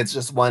 Maybe it's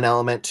just one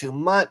element too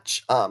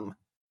much.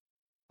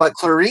 But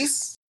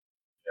Clarice,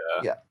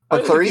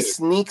 But Clarice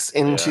sneaks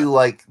into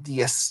like the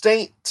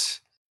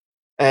estate,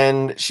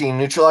 and she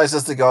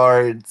neutralizes the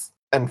guards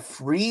and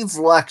frees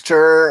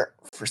Lecter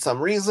for some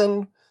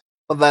reason.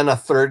 But then a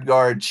third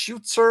guard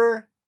shoots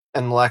her,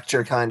 and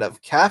Lecter kind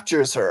of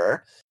captures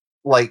her,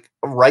 like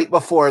right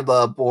before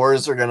the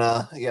boars are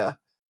gonna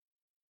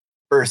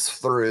burst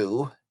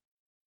through.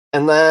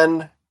 And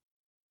then,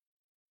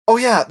 oh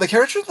yeah, the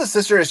character of the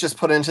sister is just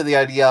put into the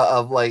idea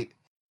of like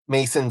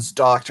Mason's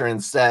doctor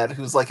instead,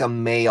 who's like a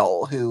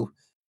male who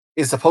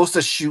is supposed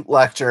to shoot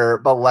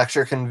Lecter, but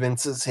Lecter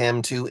convinces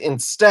him to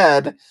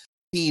instead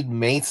feed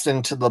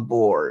Mason to the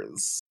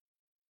boars.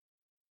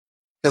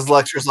 Because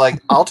Lecter's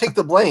like, I'll take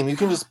the blame. You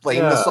can just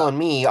blame this on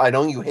me. I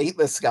know you hate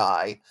this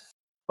guy.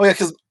 Oh yeah,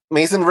 because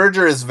Mason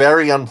Verger is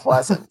very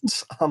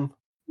unpleasant.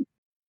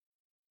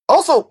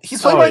 Also,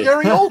 he's played by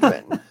Gary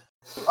Oldman.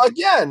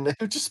 Again,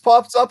 who just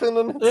pops up in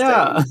an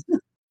instant.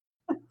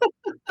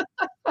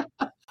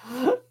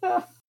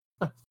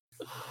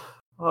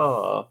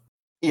 Oh.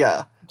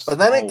 Yeah. But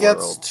then it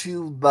gets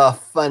to the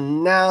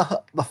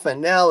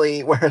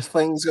finale where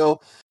things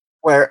go,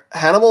 where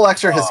Hannibal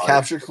Lecter has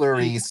captured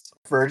Clarice,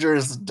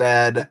 Verger's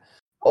dead.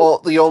 Oh,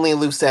 the only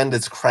loose end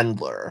is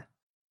Krendler.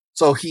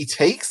 So he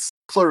takes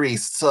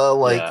Clarice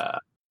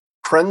to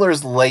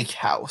Krendler's lake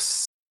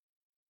house,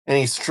 and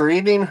he's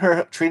treating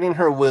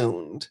her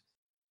wound.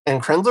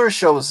 And Krendler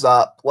shows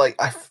up, like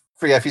I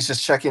forget if he's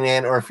just checking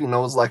in or if he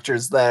knows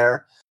Lecter's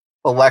there.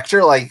 But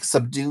Lecter like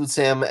subdues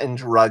him and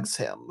drugs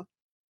him.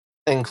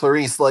 And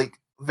Clarice, like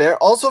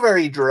also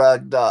very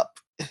drugged up,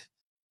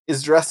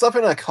 is dressed up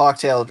in a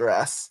cocktail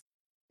dress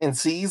and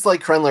sees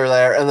like Krendler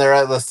there, and they're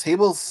at this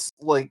table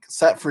like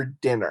set for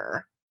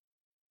dinner.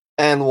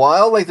 And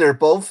while like they're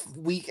both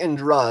weak and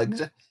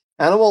drugged,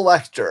 Hannibal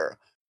Lecter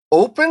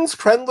opens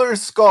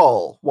Krendler's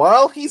skull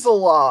while he's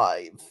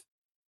alive,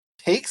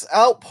 takes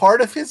out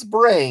part of his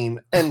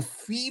brain, and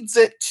feeds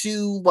it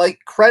to like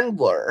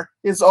Krendler,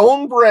 his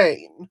own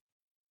brain.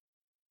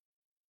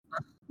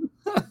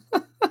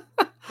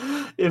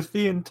 If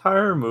the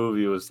entire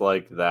movie was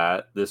like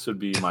that, this would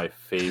be my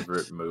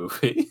favorite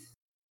movie.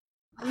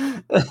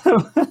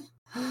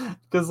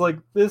 Because like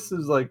this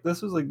was like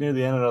near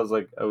the end, and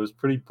I was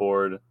pretty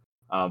bored.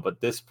 But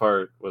this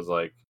part was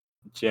like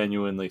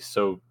genuinely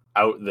so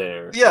out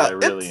there. Yeah, I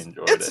really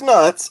enjoyed it. It's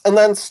nuts. And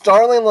then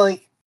Starling,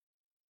 like,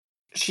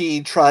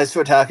 she tries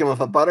to attack him with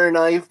a butter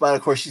knife, but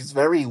of course she's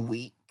very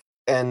weak,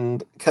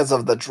 and because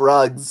of the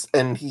drugs,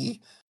 and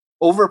he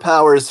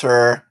overpowers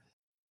her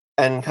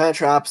and kind of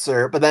traps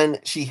her. But then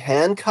she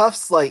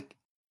handcuffs like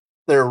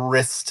their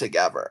wrists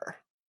together,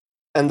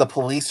 and the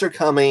police are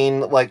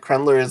coming. Like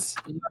Krendler's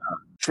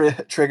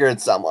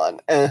triggered someone,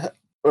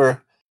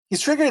 or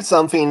he's triggered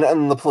something,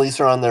 and the police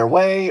are on their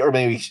way, or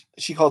maybe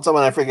she called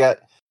someone. I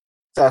forget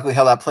exactly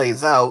how that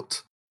plays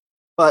out,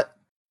 but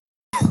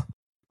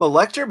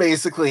Lecter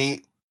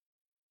basically,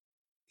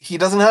 he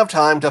doesn't have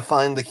time to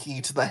find the key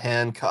to the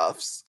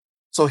handcuffs,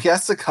 so he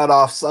has to cut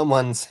off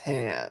someone's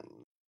hand.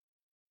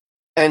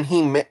 And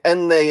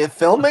the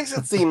film makes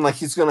it seem like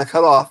he's going to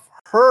cut off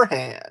her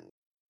hand,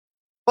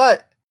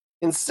 but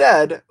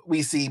instead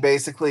we see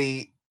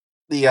basically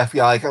the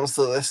FBI comes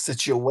to this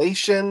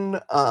situation.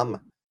 Oh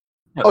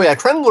yeah,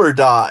 Krendler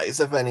dies.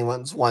 If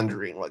anyone's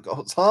wondering what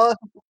goes on.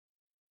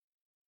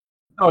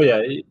 Oh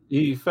yeah,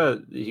 he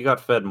got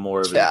fed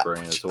more of his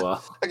brain as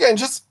well. Again,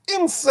 just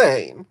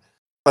insane.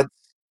 But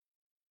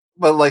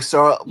Clarice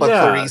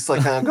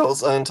like kind of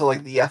goes into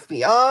like the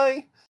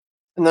FBI,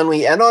 and then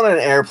we end on an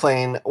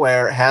airplane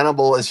where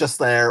Hannibal is just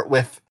there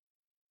with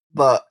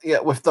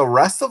the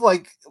rest of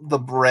like the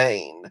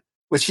brain,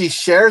 which he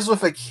shares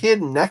with a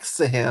kid next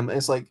to him. And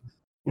it's like,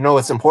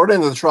 it's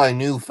important to try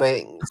new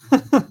things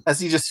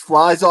as he just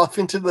flies off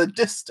into the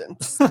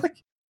distance.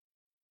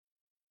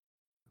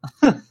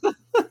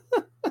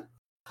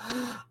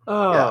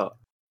 Yeah.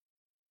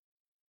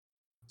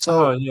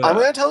 So I'm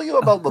going to tell you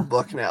about the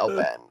book now,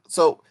 Ben.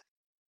 So,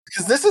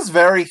 because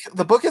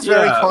the book is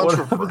very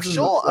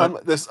controversial.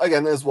 This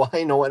again is why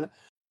no one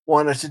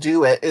wanted to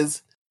do it.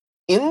 Is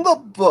in the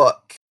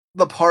book,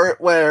 the part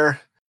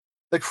where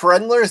the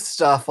Krendler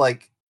stuff,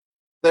 like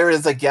there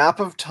is a gap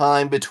of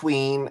time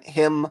between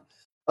him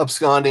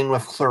absconding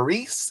with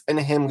Clarice and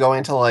him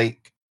going to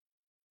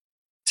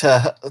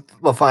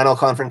the final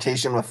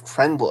confrontation with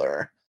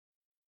Krendler.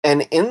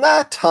 And in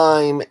that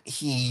time,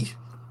 he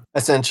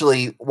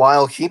essentially,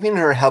 while keeping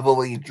her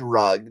heavily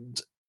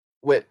drugged,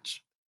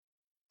 which,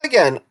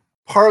 again,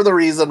 part of the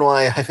reason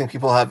why I think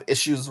people have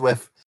issues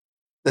with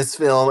this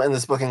film and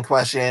this book in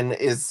question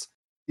is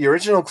the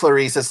original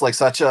Clarice is like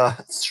such a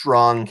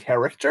strong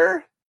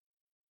character,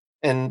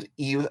 and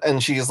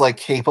she's like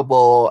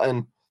capable,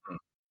 and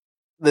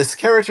this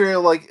character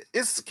like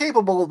is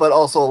capable, but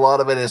also a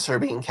lot of it is her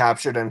being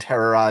captured and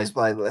terrorized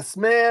by this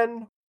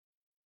man.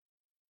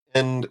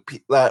 And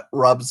that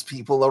rubs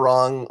people the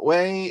wrong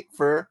way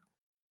to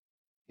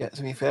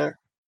be fair.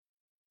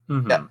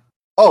 Mm-hmm. Yeah.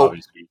 Oh,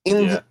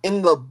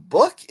 in the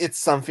book, it's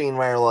something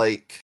where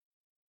like,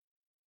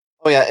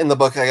 in the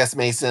book, I guess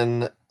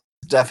Mason's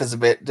death is a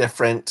bit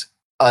different.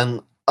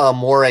 A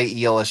moray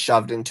eel is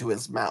shoved into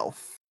his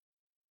mouth.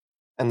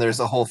 and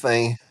there's a whole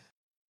thing.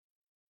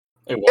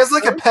 Hey, He has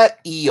like a sorry? pet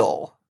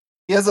eel.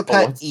 He has a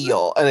pet what's that?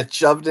 eel, and it's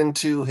shoved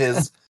into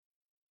his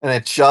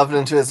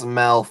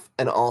mouth,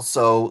 and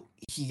also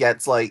he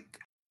gets like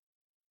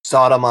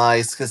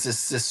sodomized because his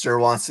sister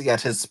wants to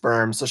get his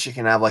sperm so she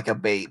can have like a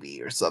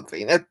baby or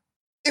something.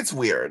 It's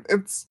weird.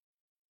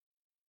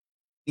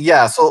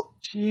 Yeah, so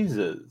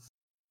Jesus.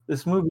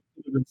 This movie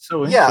would have been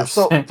so yeah,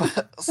 so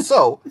interesting.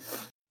 so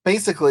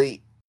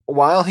basically,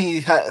 while he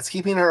is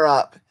keeping her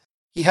up,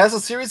 he has a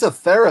series of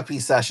therapy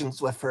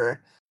sessions with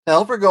her to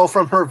help her go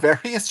from her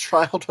various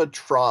childhood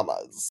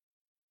traumas.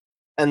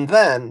 And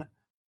then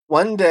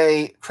one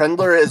day,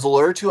 Krendler is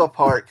lured to a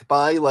park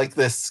by like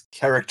this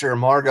character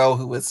Margot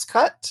who is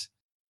cut.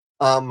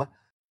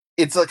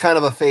 It's a kind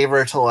of a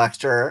favor to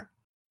Lecter.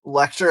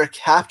 Lecter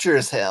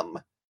captures him,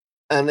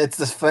 and it's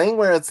this thing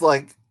where it's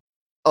like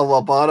a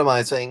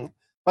lobotomizing,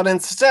 but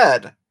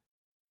instead,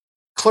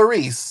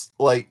 Clarice,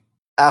 like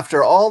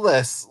after all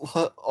this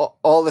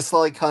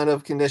like kind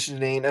of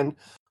conditioning, and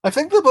I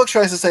think the book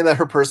tries to say that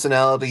her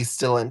personality is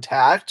still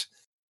intact,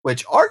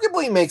 which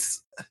arguably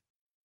makes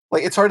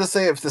like it's hard to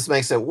say if this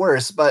makes it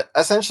worse, but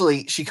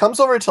essentially she comes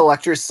over to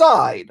Lecter's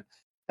side,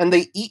 and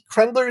they eat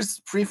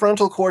Krendler's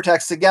prefrontal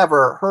cortex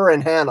together, her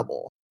and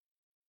Hannibal,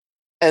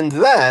 and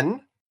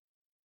then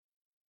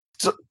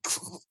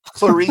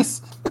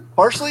Clarice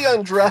partially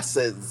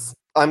undresses.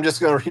 I'm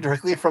just going to read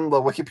directly from the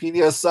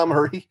Wikipedia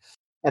summary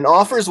and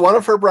offers one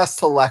of her breasts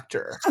to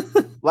Lecter.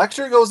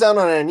 Lecter goes down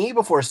on a knee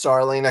before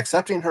Starling,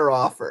 accepting her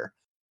offer.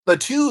 The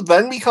two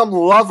then become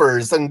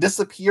lovers and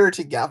disappear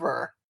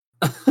together.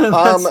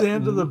 That's the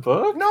end of the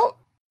book? No,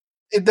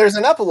 there's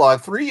an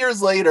epilogue. 3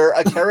 years later,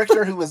 a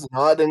character who was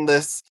not in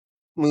this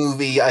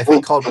movie, I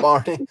think called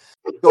Barney,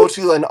 go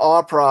to an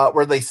opera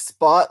where they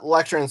spot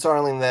Lecter and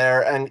Starling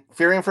there, and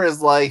fearing for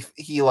his life,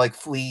 he like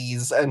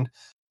flees and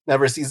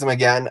never sees them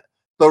again.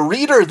 The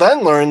reader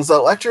then learns that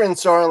Lecter and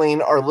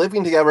Starling are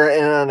living together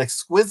in an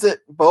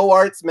exquisite Beaux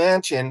Arts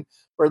mansion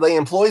where they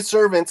employ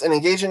servants and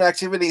engage in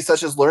activities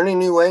such as learning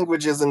new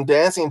languages and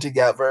dancing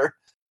together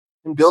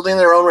and building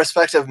their own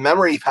respective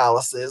memory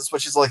palaces,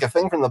 which is like a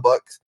thing from the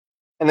book.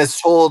 And is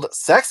told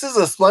sex is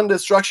a splendid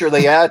structure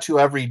they add to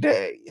every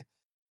day,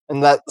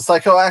 and that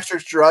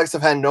psychoactive drugs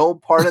have had no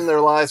part in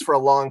their lives for a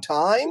long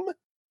time.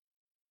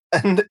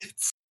 And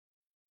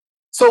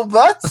so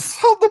that's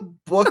how the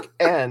book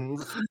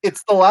ends.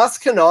 It's the last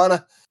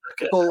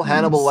canonical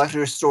Hannibal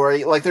Lecter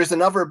story. Like, there's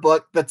another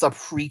book that's a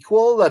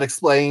prequel that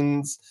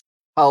explains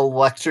how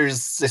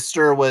Lecter's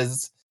sister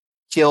was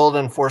killed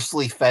and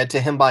forcibly fed to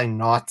him by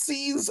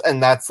Nazis,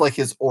 and that's like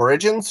his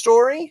origin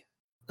story.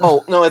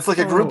 Oh no, it's like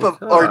a group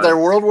of or they're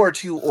World War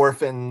II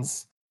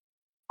orphans.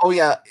 Oh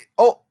yeah.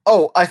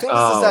 I think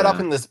this is set up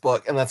in this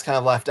book, and that's kind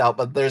of left out.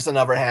 But there's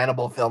another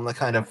Hannibal film that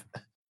kind of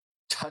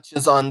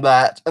touches on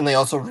that, and they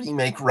also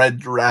remake Red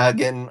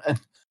Dragon and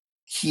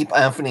keep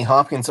Anthony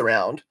Hopkins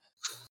around.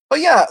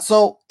 But yeah,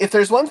 so if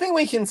there's one thing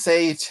we can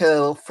say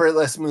for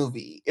this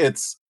movie,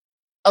 it's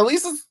at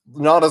least it's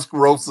not as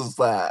gross as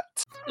that.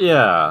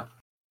 Yeah.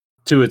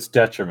 To its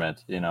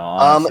detriment,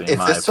 honestly. If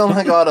this film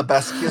had got a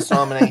Best Kiss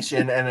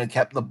nomination and it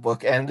kept the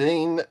book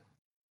ending,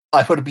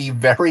 I would be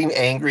very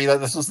angry that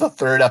this was the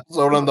third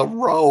episode in the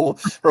row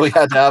where we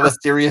had to have a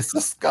serious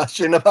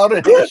discussion about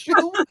an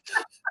issue.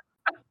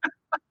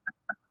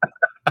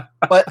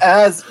 But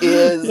as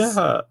is,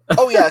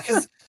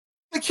 because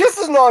the kiss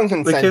is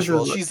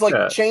non-consensual. She's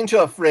like chained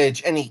to a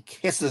fridge, and he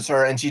kisses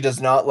her, and she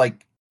does not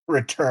like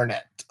return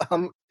it.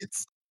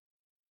 It's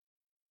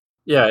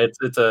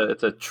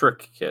a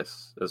trick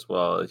kiss as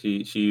well.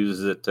 She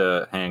uses it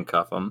to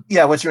handcuff him.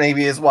 Yeah, which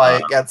maybe is why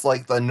it gets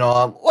like the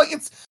nom. Like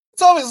it's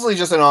obviously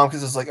just a nom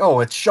because it's like,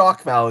 oh, it's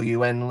shock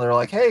value, and they're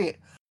like, hey,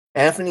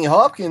 Anthony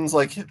Hopkins,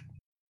 like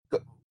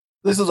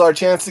this is our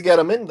chance to get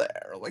him in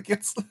there. Like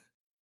it's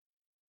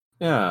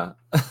yeah.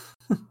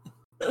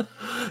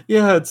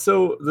 Yeah,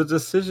 so the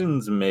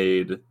decisions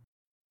made,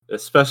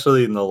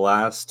 especially in the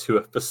last 2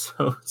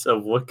 episodes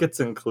of what gets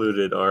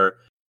included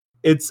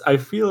I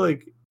feel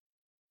like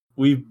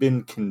we've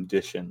been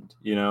conditioned,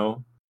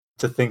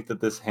 to think that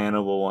this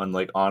Hannibal one,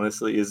 like,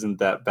 honestly isn't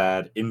that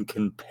bad in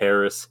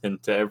comparison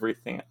to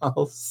everything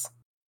else.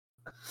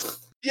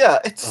 Yeah,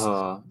 it's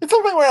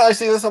something where I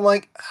see this, I'm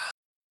like,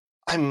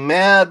 I'm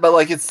mad, but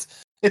like it's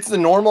the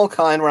normal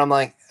kind where I'm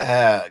like,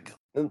 ugh.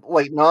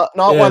 Like not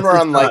one where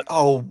I'm like,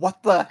 oh,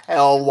 what the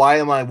hell? Why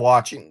am I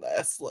watching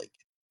this? Like,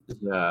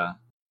 yeah,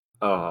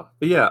 but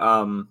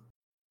yeah,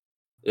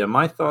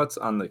 my thoughts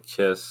on the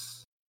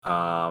kiss.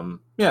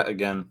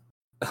 Again,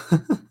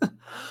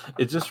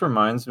 it just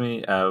reminds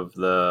me of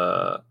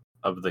the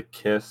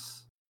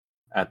kiss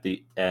at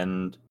the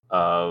end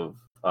of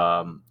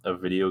a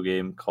video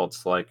game called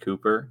Sly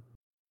Cooper,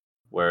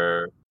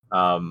 where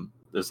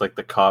there's like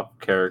the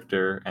cop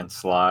character and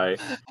Sly,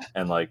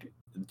 and like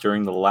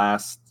during the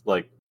last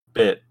like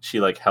bit, she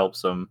like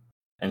helps him,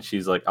 and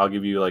she's like, "I'll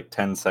give you like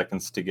 10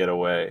 seconds to get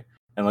away,"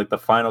 and like the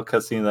final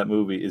cutscene of that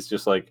movie is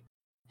just like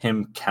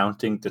him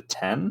counting to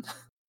 10,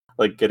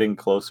 like getting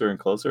closer and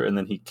closer, and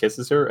then he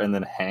kisses her and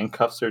then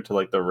handcuffs her to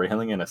like the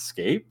railing and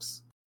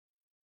escapes.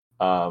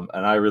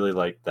 And I really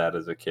liked that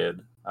as a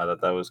kid. I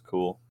thought that was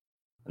cool,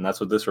 and that's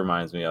what this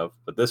reminds me of.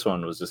 But this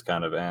one was just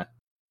kind of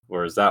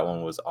whereas that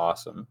one was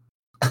awesome.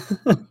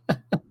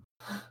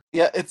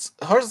 Yeah, it's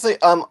hard to say.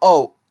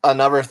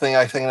 Another thing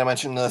I think I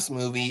mentioned in this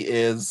movie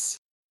is,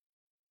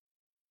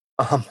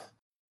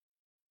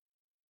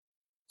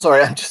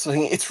 sorry, I'm just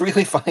thinking it's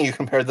really funny you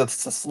compared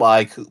this to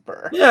Sly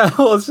Cooper. Yeah,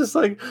 well, it's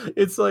like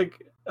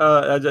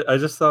I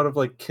just thought of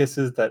like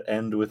kisses that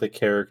end with a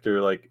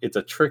character like it's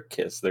a trick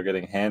kiss. They're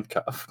getting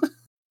handcuffed.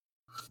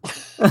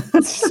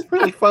 It's just a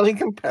really funny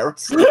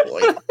comparison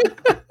point.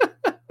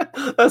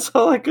 That's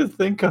all I could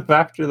think of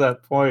after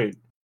that point.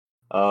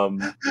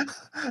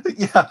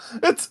 Yeah,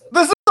 this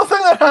is the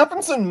thing that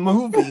happens in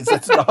movies.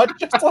 It's not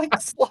just like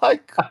Sly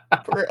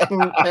Cooper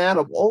and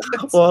Hannibal.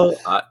 Well,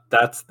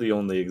 that's the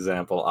only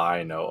example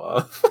I know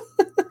of.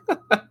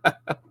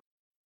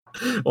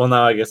 Well,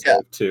 now I guess I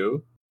have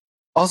two.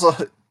 Also,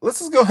 let's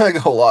just go ahead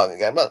and go long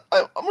again. But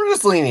we're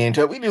just leaning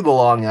into it. We do the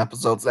long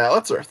episodes now.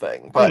 That's our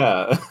thing. But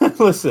yeah,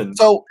 listen.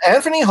 So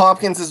Anthony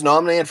Hopkins is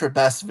nominated for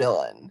Best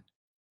Villain,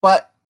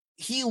 but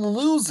he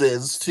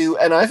loses to,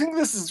 and I think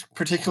this is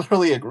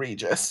particularly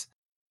egregious,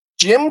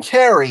 Jim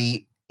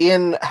Carrey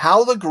in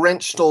How the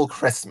Grinch Stole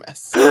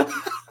Christmas.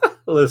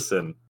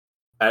 Listen,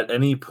 at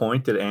any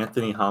point did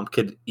Anthony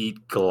Hopkins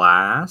eat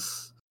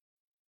glass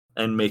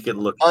and make it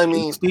look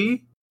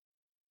tasty?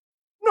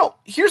 No,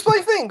 here's my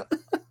thing.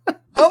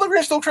 How the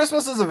Grinch Stole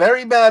Christmas is a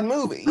very bad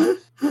movie,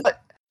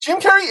 but Jim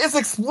Carrey is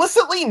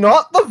explicitly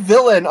not the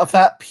villain of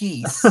that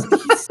piece.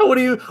 What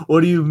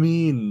do you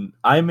mean?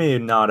 I may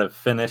not have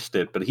finished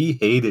it, but he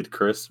hated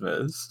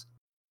Christmas.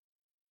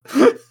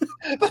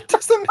 That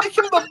doesn't make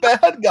him the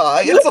bad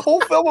guy. It's a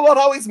whole film about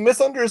how he's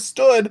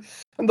misunderstood,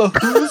 and the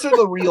Who's are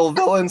the real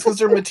villains because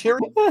they're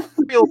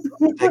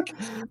materialistic.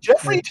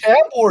 Jeffrey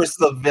Tambor's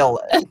the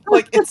villain.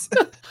 Like it's.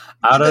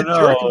 I don't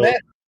know.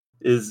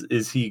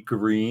 Is he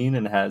green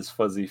and has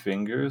fuzzy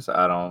fingers?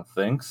 I don't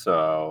think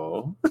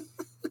so.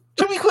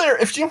 To be clear,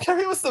 if Jim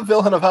Carrey was the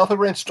villain of How the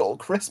Grinch Stole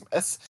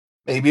Christmas,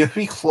 maybe it'd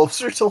be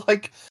closer to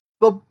like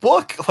the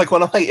book. Like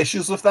one of my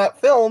issues with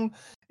that film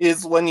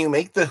is when you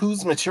make the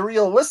Who's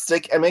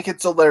materialistic and make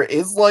it so there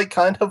is like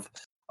kind of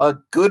a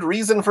good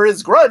reason for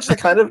his grudge that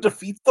kind of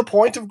defeats the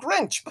point of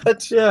Grinch.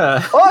 But yeah,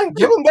 fine,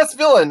 give him Best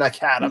Villain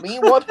Academy,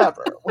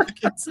 whatever. Like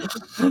it's.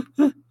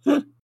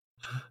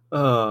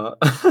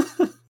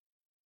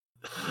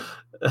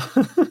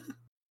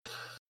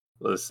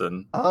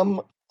 Listen.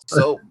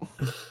 So.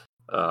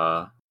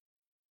 But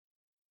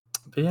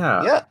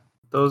yeah.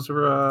 Those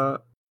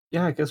were.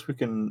 Yeah, I guess we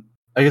can.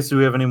 I guess do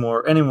we have any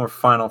more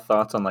final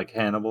thoughts on like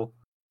Hannibal?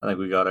 I think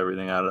we got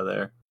everything out of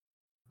there.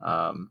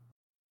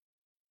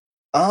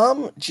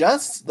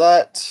 Just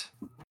that,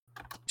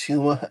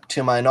 to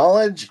my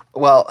knowledge,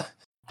 well,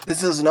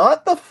 this is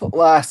not the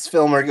last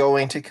film we're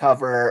going to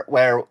cover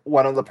where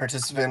one of the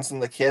participants in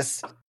the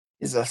kiss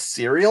is a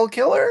serial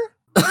killer,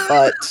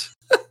 but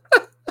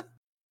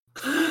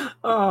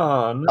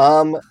oh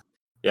no.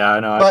 Yeah,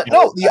 I know. But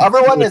no, the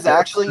other one is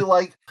actually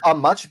like a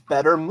much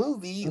better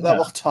movie that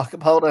we'll talk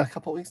about in a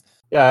couple weeks.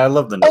 Yeah, I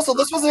love the. Also,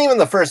 this wasn't even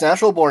the first.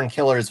 Natural Born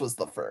Killers was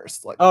the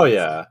first. Like, oh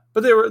yeah,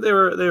 but they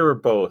were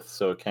both,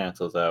 so it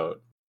cancels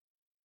out.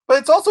 But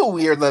it's also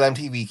weird that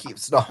MTV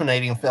keeps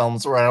nominating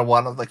films where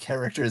one of the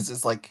characters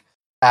is like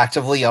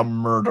actively a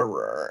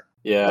murderer.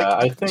 Yeah,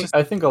 like,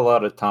 I think a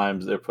lot of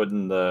times they're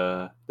putting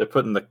the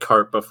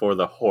cart before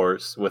the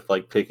horse with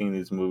like picking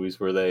these movies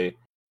where they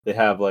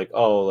have like,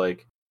 oh,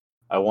 like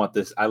I want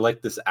this, I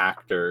like this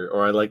actor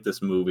or I like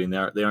this movie, and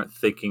they aren't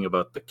thinking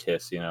about the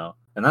kiss, you know.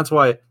 And that's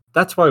why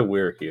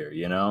we're here,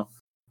 you know,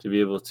 to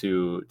be able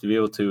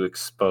to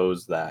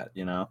expose that,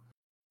 you know.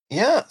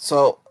 Yeah.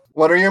 So,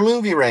 what are your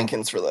movie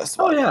rankings for this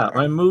one? Oh yeah,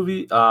 my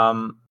movie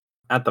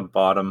at the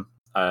bottom,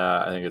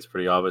 I think it's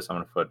pretty obvious. I'm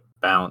going to put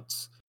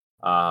Bounce.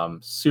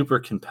 Super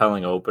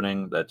compelling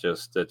opening that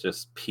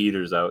just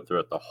peters out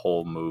throughout the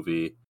whole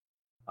movie.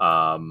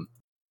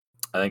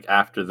 I think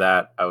after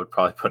that, I would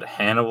probably put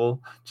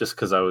Hannibal, just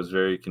because I was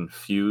very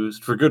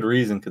confused for good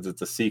reason, because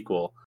it's a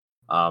sequel.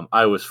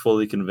 I was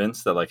fully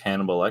convinced that like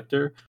Hannibal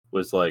Lecter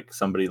was like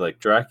somebody like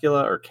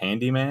Dracula or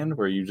Candyman,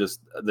 where you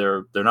just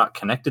they're not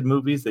connected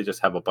movies; they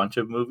just have a bunch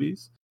of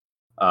movies.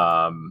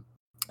 And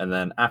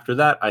then after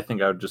that, I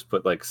think I would just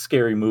put like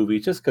Scary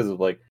Movie, just because of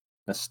like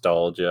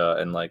nostalgia,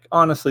 and like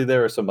honestly,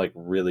 there are some like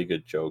really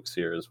good jokes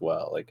here as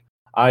well. Like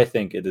I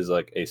think it is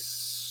like a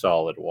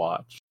solid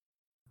watch.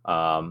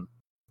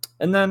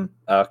 And then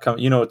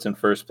it's in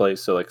first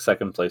place, so like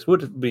second place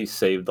would be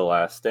Save the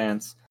Last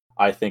Dance.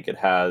 I think it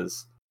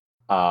has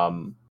a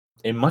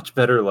much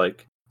better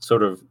like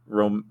sort of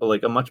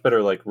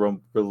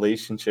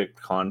relationship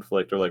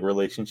conflict or like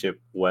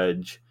relationship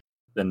wedge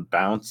than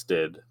Bounce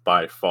did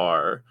by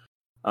far.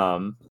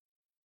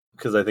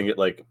 Because I think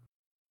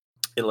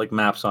it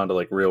maps onto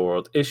like real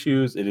world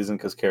issues. It isn't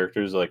because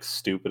characters are like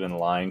stupid and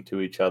lying to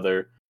each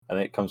other. I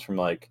think it comes from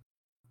like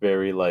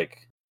very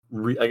like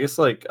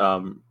realistic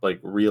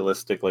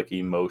like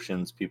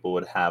emotions people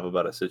would have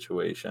about a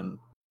situation.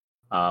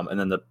 And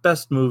then the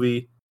best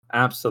movie,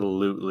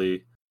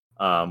 absolutely,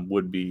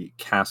 would be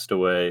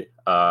Castaway.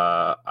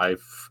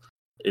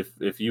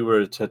 If you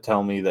were to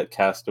tell me that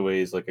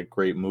Castaway is like a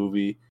great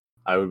movie,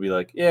 I would be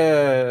like,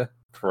 yeah,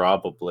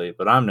 probably.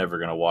 But I'm never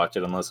gonna watch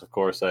it unless, of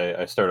course,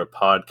 I start a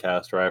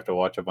podcast where I have to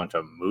watch a bunch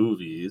of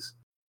movies.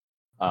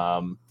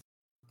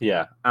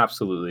 Yeah,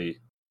 absolutely,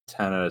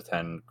 10 out of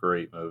 10,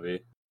 great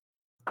movie.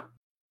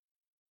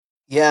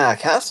 Yeah,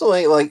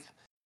 Castaway, like,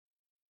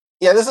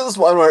 yeah, this is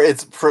one where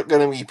it's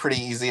going to be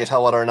pretty easy to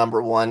tell what our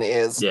number one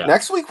is. Yeah.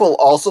 Next week will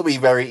also be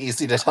very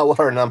easy to tell what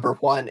our number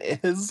one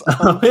is.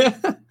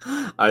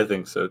 I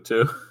think so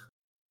too.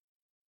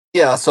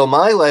 Yeah, so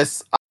my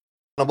list,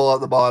 Hannibal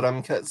at the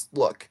bottom, because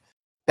look,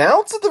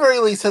 Bounce at the very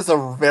least has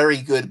a very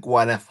good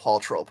Gwyneth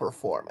Paltrow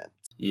performance.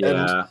 Yeah.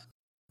 And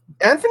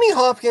Anthony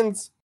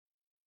Hopkins,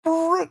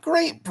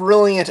 great,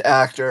 brilliant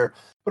actor,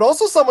 but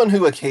also someone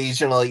who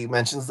occasionally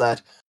mentions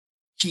that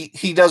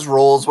he does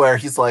roles where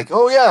he's like,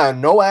 oh yeah,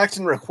 no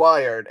acting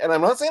required. And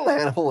I'm not saying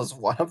Hannibal is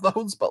one of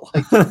those, but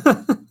like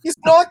he's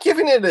not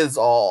giving it his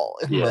all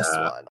in this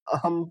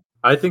one.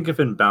 I think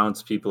if in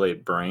Bounce people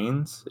ate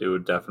brains, it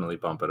would definitely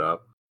bump it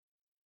up.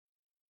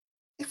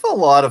 If a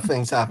lot of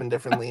things happen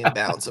differently in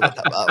Bounce, it would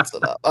bounce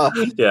it up.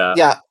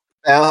 Yeah.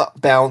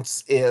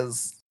 Bounce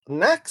is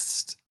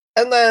next.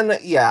 And then,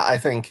 yeah, I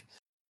think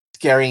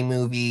Scary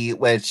Movie,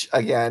 which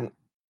again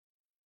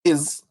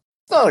is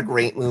not a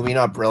great movie,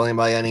 not brilliant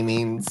by any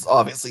means.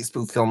 Obviously,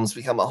 spoof films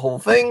become a whole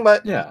thing,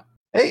 but yeah,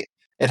 hey,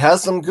 it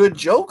has some good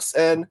jokes.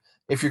 And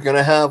if you're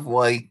gonna have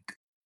like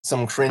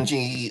some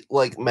cringy,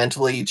 like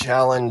mentally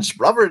challenged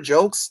rubber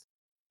jokes,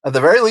 at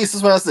the very least,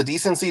 this one has the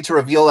decency to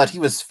reveal that he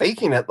was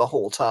faking it the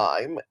whole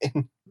time.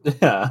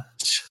 Yeah,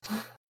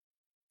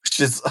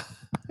 which is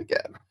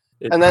again,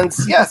 and then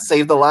yeah,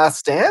 Save the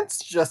Last Dance,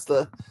 just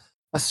a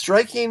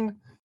striking.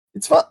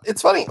 It's fun.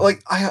 It's funny.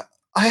 Like I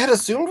had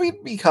assumed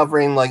we'd be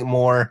covering like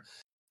more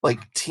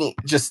like teen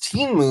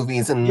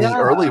movies in the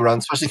early run,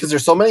 especially because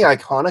there's so many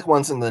iconic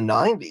ones in the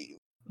 90s.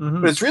 Mm-hmm.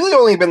 But it's really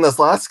only been this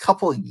last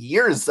couple of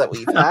years that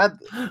we've had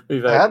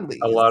these.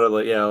 a lot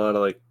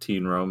of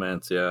teen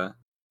romance. Yeah,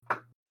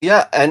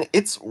 and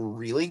it's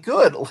really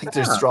good. Like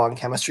there's strong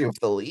chemistry with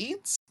the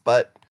leads,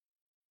 but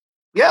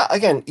yeah,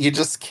 again, you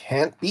just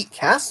can't beat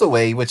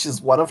Castaway, which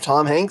is one of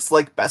Tom Hanks'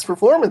 like best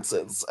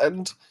performances,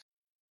 and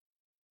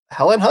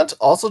Helen Hunt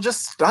also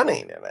just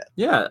stunning in it.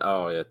 Yeah.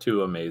 Oh yeah,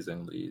 two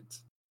amazing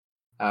leads.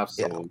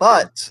 Absolutely. Yeah,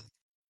 but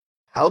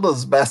how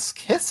does Best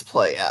Kiss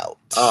play out?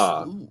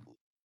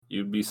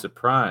 You'd be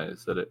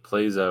surprised that it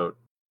plays out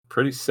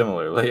pretty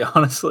similarly,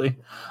 honestly.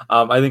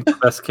 I think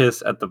Best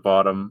Kiss at the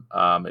bottom,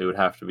 it would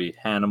have to be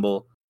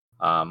Hannibal,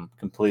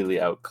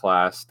 completely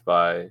outclassed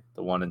by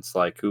the one in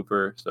Sly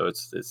Cooper. So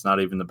it's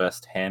not even the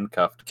best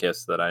handcuffed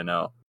kiss that I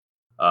know.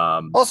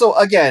 Also,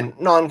 again,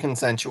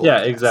 non-consensual.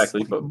 Yeah,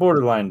 exactly, but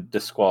borderline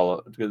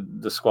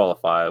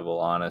disqualifiable,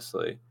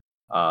 honestly.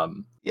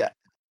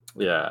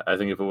 Yeah, I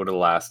think if it would have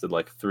lasted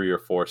like 3 or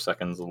 4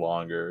 seconds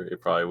longer,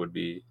 it probably would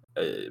be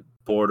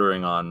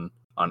bordering on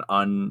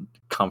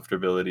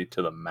uncomfortability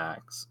to the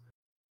max.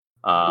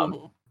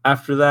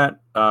 After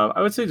that,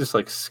 I would say just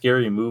like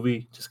Scary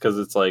Movie, just because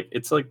it's like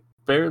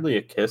barely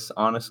a kiss,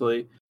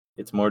 honestly.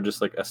 It's more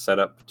just like a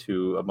setup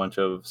to a bunch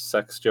of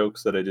sex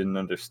jokes that I didn't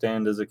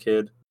understand as a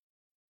kid.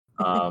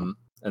 And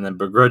then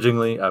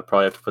begrudgingly, I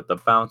probably have to put the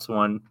Bounce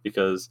one,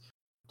 because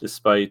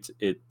despite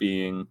it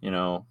being,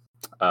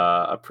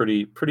 a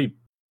pretty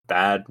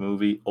bad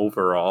movie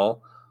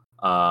overall,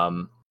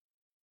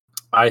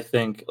 I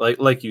think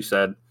like you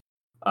said,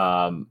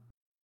 the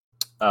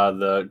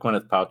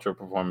Gwyneth Paltrow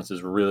performance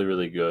is really,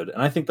 really good,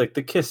 and I think like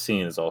the kiss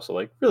scene is also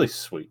like really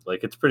sweet.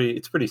 Like it's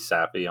pretty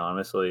sappy,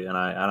 honestly, and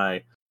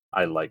I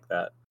like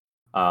that.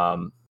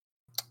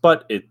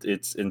 But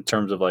it's in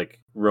terms of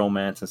like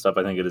romance and stuff,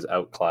 I think it is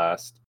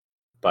outclassed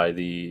by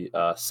the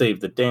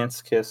Save the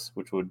Dance kiss,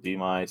 which would be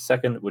my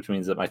second, which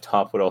means that my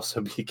top would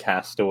also be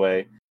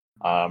Castaway.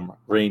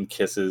 Rain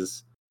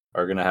kisses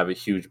are going to have a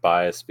huge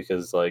bias,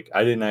 because like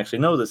I didn't actually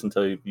know this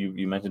until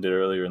you mentioned it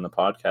earlier in the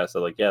podcast,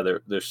 that like, yeah,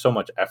 there's so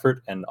much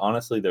effort, and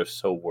honestly they're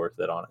so worth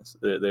it.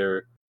 Honestly,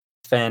 they're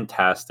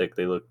fantastic.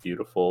 They look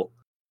beautiful.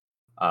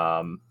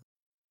 From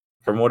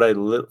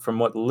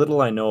what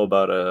little I know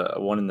about a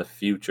one in the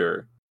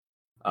future,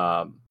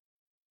 The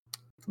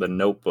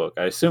Notebook,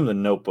 I assume The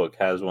Notebook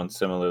has one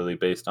similarly,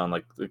 based on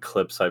like the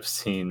clips I've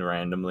seen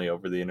randomly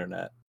over the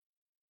internet.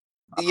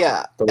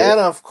 Yeah,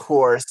 and of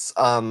course,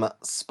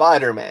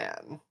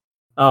 Spider-Man.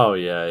 Oh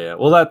yeah.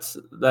 Well,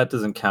 that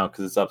doesn't count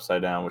because it's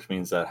upside down, which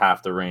means that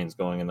half the rain's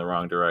going in the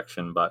wrong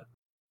direction. But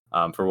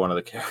for one of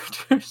the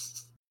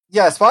characters,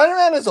 yeah,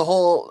 Spider-Man is a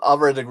whole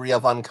other degree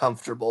of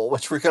uncomfortable,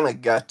 which we're gonna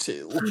get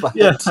to. But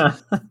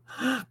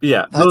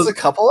yeah, that's a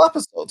couple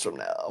episodes from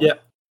now.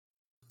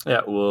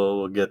 Yeah,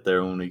 we'll get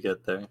there when we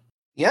get there.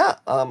 Yeah,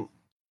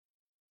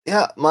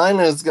 mine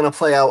is gonna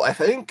play out, I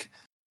think,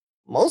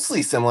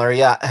 mostly similar.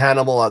 Yeah,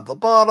 Hannibal at the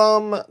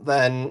bottom,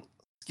 then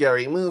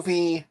Scary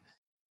Movie.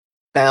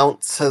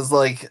 Bounce has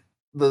like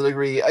the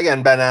degree,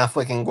 again, Ben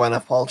Affleck and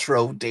Gwyneth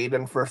Paltrow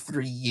dating for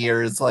 3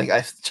 years. Like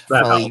I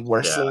definitely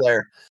were still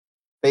their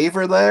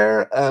favor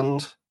there,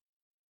 and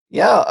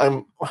yeah,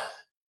 I'm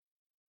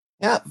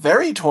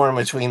very torn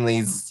between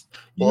these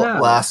Yeah.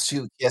 last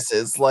two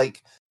kisses.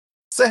 Like,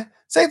 say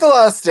the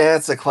Last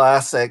Dance, a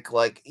classic.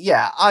 Like,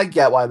 yeah, I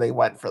get why they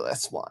went for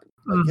this one.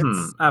 Like,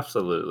 it's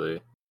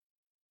Absolutely.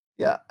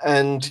 yeah,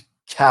 and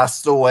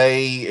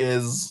Castaway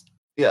is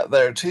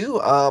there too.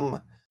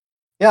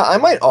 Yeah, I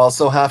might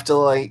also have to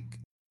like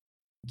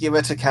give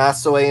it to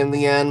Castaway in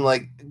the end.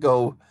 Like,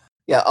 go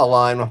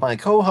align with my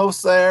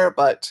co-host there,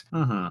 but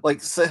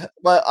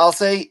but I'll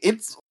say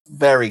it's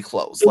very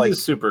close. It Like,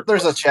 is super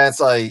there's a close.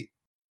 chance I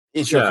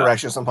issue a Yeah.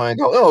 correction at some point and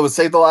go, oh,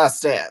 Save the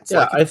Last Dance. Yeah,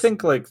 Like, it's I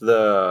think like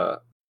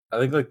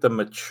the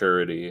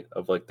maturity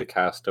of like the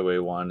Castaway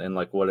one and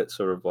like what it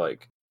sort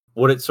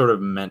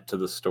of meant to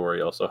the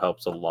story also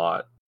helps a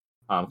lot.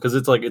 Because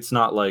it's like it's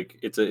not like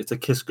it's a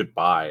kiss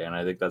goodbye, and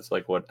I think that's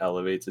like what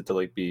elevates it to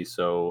like be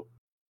so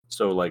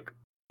like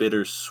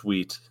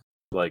bittersweet,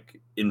 like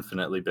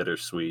infinitely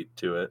bittersweet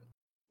to it.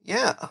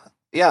 yeah,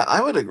 yeah,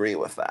 I would agree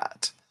with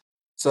that.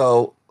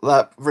 So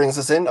that brings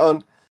us in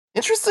on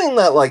interesting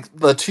that like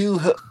the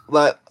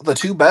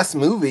two best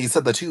movies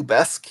had the two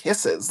best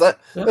kisses. Yeah.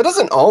 That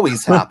doesn't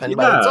always happen,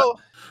 but it's Yeah. all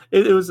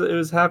It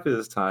was happy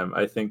this time.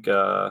 I think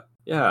yeah.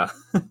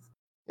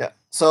 yeah.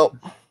 So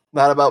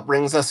that about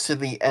brings us to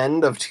the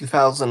end of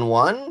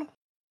 2001.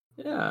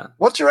 Yeah.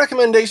 What's your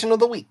recommendation of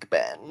the week,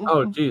 Ben?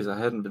 Oh, geez, I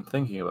hadn't been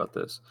thinking about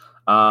this.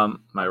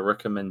 My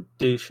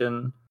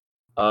recommendation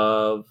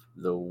of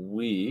the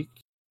week.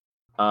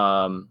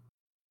 Um,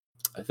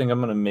 I think I'm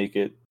gonna make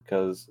it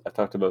because I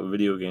talked about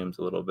video games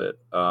a little bit.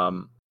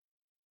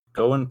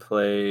 Go and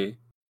play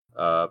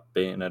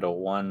Bayonetta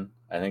 1.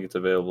 I think it's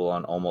available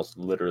on almost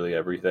literally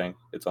everything.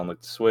 It's on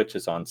like the Switch,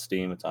 it's on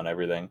Steam, it's on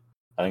everything.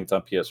 I think it's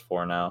on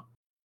PS4 now.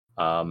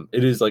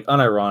 It is like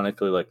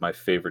unironically like my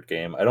favorite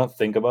game. I don't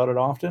think about it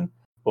often,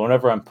 but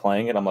whenever I'm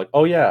playing it, I'm like,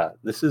 oh yeah,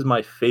 this is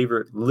my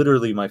favorite,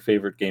 literally my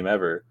favorite game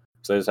ever.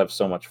 Because I just have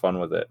so much fun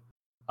with it.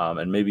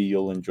 And maybe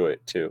you'll enjoy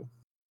it too.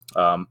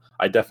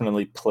 I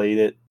definitely played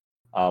it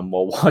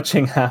while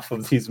watching half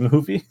of these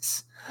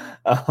movies.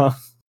 Um,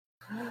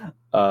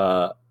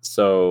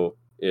 so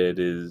it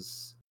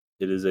is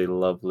a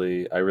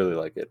lovely. I really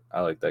like it.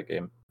 I like that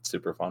game. It's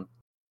super fun,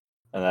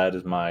 and that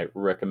is my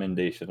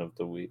recommendation of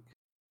the week.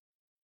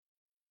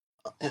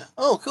 Yeah.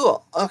 Oh,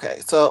 cool. Okay,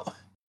 so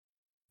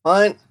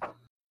fine.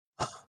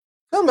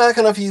 Come back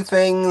on a few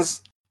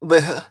things.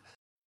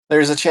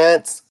 There's a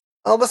chance.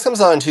 Oh, this comes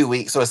out in 2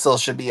 weeks, so it still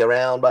should be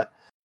around. But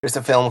there's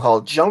a film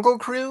called Jungle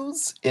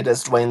Cruise. It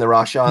is Dwayne the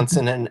Rock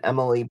Johnson and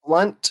Emily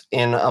Blunt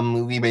in a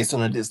movie based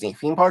on a Disney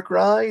theme park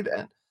ride,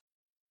 and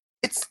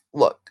it's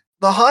look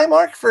the high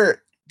mark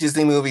for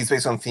Disney movies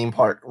based on theme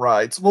park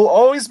rides will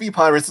always be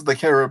Pirates of the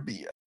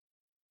Caribbean.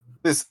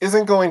 This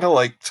isn't going to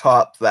like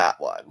top that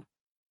one,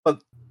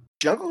 but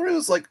Jungle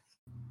Cruise like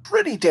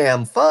pretty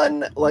damn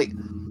fun. Like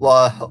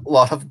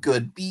lot of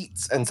good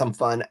beats and some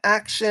fun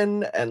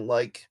action and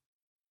like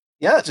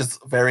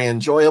just very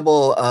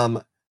enjoyable.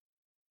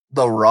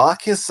 The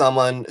Rock is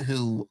someone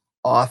who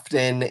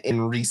often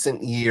in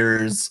recent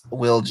years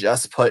will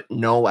just put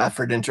no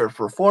effort into a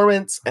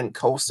performance and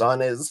coast on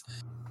his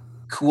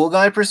cool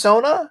guy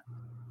persona.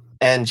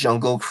 And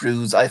Jungle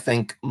Cruise, I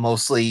think,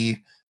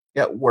 mostly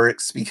it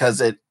works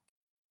because it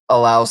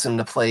allows him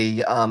to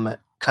play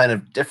kind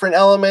of different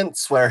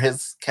elements where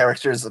his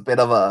character is a bit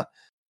of a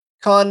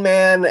con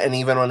man, and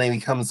even when he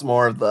becomes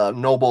more of the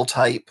noble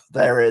type,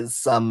 there is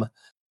some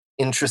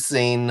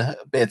interesting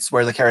bits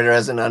where the character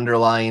has an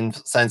underlying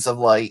sense of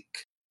like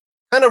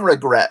kind of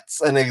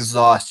regrets and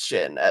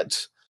exhaustion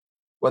at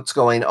what's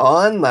going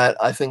on that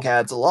I think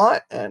adds a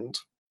lot. And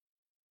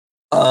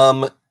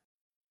um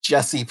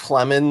Jesse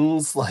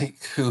Plemons,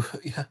 like who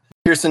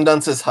Kirsten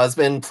Dunst's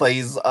husband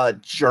plays a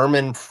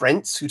German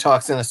prince who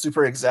talks in a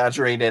super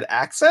exaggerated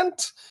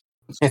accent.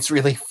 It's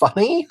really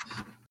funny.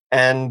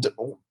 And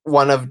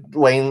one of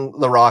Dwayne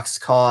The Rock's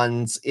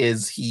cons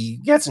is he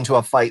gets into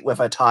a fight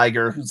with a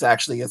tiger who's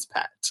actually his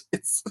pet.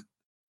 It's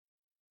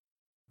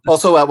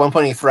also at one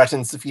point he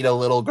threatens to feed a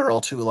little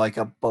girl to like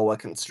a boa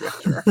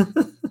constrictor.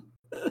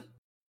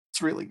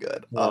 It's really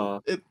good.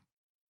 It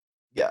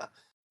yeah.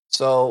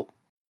 So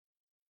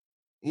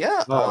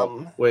yeah.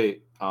 Oh,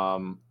 wait.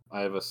 I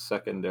have a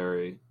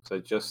secondary. So I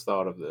just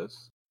thought of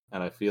this,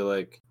 and I feel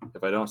like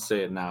if I don't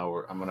say it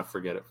now, I'm gonna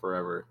forget it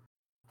forever.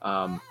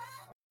 Um,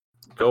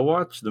 Go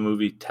watch the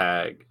movie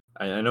Tag.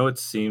 I know it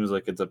seems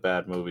like it's a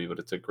bad movie, but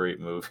it's a great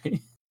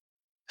movie.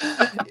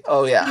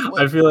 Oh yeah.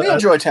 I feel We like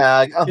enjoy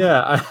Tag.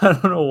 yeah. I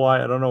don't know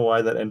why. I don't know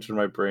why that entered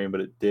my brain,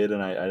 but it did,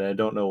 and I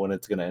don't know when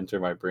it's gonna enter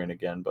my brain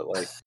again. But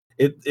like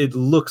it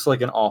looks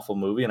like an awful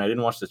movie, and I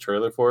didn't watch the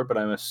trailer for it, but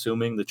I'm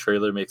assuming the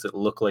trailer makes it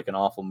look like an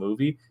awful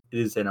movie. It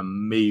is an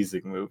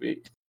amazing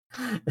movie.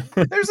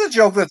 There's a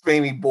joke that's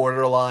maybe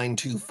borderline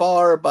too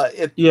far, but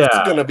it's Yeah,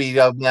 gonna be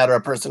a matter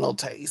of personal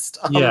taste.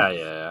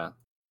 yeah.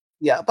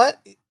 Yeah, but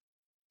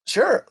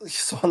sure.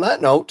 So on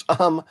that note,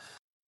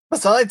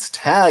 besides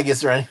Tag, is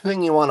there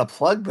anything you want to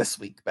plug this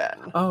week,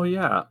 Ben? Oh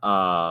yeah.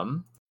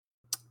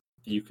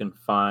 You can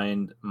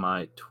find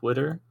my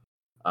Twitter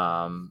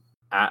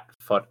at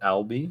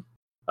FutAlby.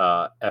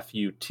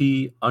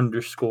 FUT_ALBEE.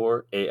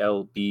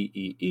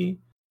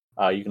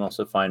 You can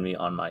also find me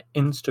on my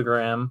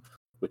Instagram,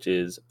 which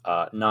is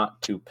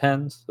not two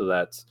pens. So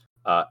that's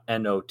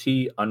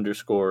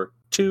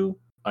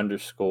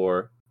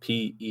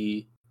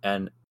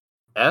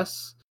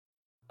NOT_2_PENS.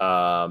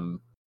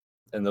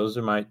 And those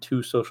are my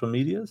two social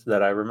medias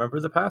that I remember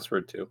the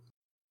password to.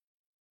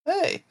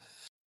 Hey.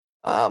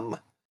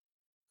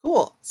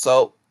 Cool.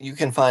 So you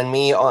can find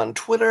me on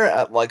Twitter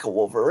at Like a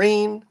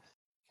Wolverine. You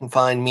can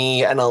find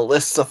me and a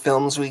list of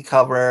films we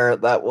cover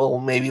that will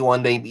maybe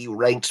one day be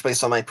ranked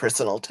based on my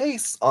personal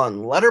tastes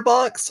on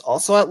Letterboxd,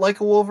 also at Like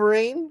a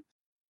Wolverine.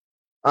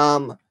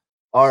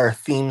 Our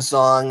theme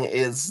song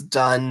is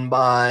done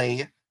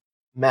by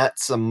Matt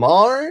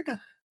Samard,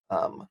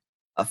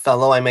 a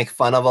fellow I make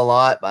fun of a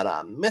lot, but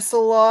I miss a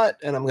lot,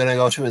 and I'm gonna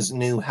go to his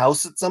new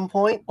house at some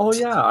point. Oh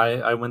yeah,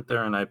 I went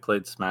there and I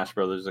played Smash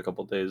Brothers a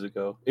couple days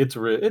ago. It's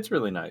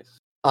really nice.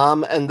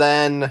 And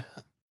then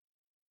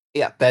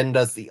Ben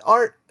does the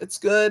art. It's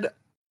good.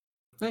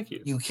 Thank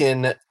you.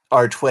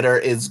 Our Twitter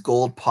is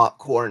Gold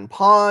Popcorn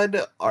Pod.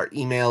 Our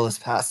email is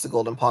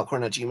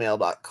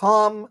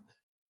passtogoldenpopcorn@gmail.com.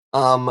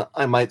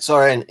 I might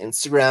start an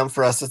Instagram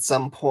for us at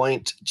some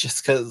point,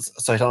 just because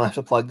so I don't have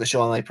to plug the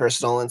show on my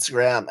personal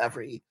Instagram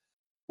every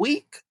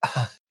week.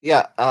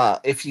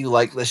 If you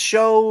like this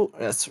show,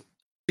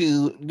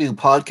 do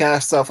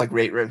podcast stuff like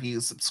rate, review,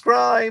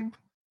 subscribe.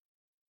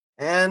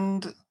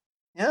 And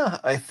yeah,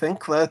 I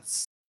think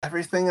that's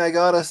everything I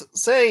gotta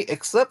say,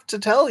 except to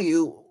tell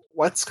you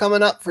what's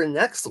coming up for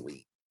next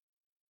week.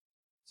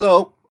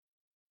 So,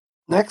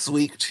 next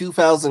week,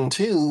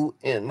 2002,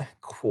 in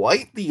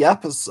quite the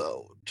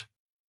episode,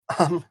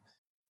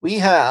 we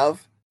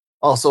have,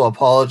 also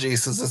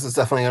apologies, because this is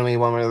definitely going to be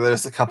one where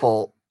there's a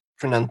couple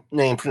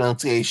name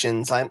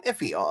pronunciations I'm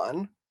iffy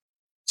on.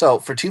 So,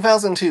 for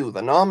 2002,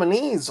 the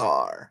nominees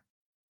are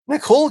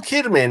Nicole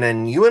Kidman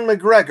and Ewan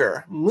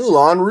McGregor,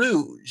 Moulin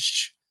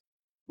Rouge,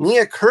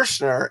 Mia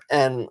Kirshner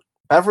and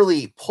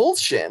Beverly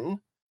Pulshin,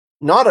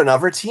 Not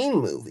Another Teen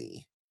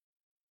Movie,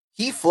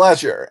 Heath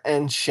Ledger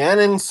and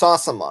Shannon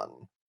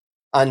Sossamon,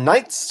 A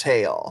Knight's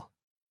Tale,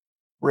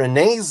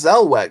 Renee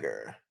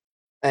Zellweger,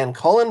 and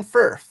Colin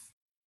Firth,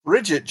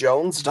 Bridget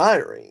Jones'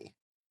 Diary.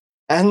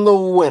 And the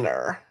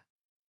winner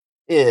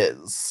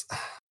is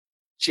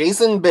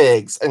Jason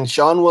Biggs and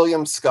Sean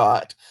William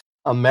Scott,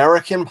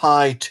 American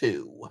Pie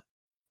 2.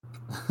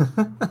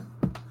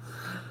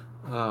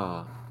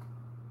 Oh.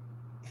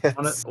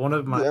 It's one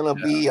of my gonna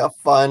be a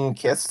fun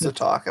kiss to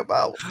talk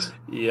about.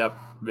 Yep.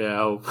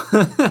 Yeah.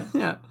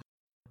 Yeah.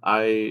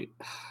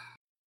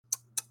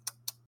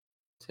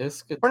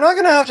 We're not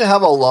gonna have to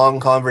have a long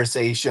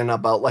conversation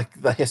about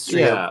like the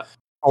history of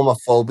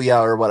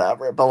homophobia or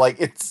whatever, but like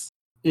it's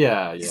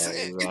a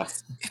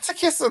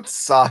kiss that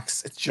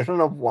sucks. It shouldn't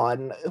have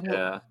won.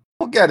 Yeah.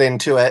 We'll get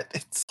into it.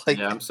 It's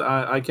like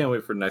I can't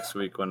wait for next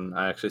week when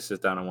I actually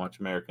sit down and watch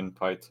American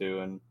Pie 2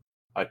 and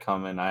I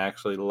come and I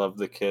actually love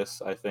the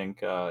kiss. I think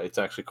it's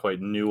actually quite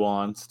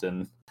nuanced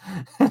and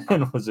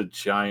was a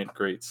giant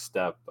great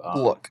step.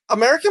 Look,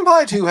 American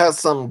Pie 2 has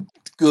some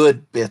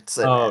good bits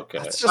in it.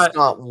 It's just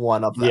not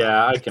one of them.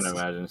 Yeah, I can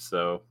imagine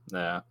so.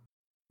 Yeah.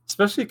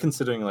 Especially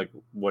considering like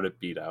what it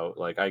beat out.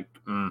 Like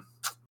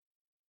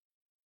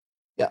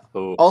Yeah.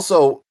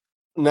 Also,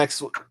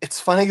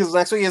 it's funny because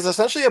next week is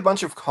essentially a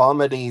bunch of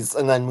comedies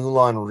and then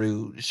Moulin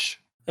Rouge.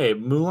 Hey,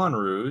 Moulin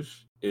Rouge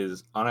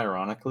is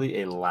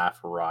unironically a laugh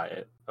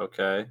riot,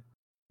 okay?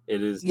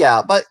 It is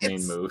but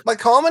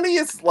comedy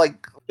is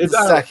like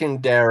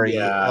secondary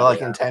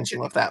intention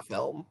with that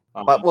film.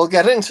 But we'll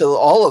get into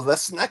all of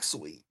this next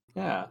week.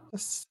 Yeah.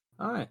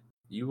 All right.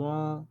 You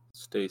all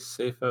stay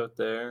safe out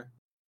there.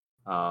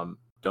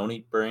 Don't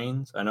eat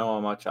brains. I know how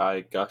much I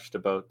gushed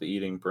about the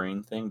eating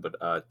brain thing,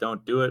 but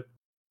don't do it.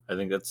 I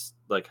think that's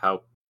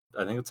how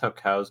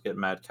cows get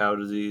mad cow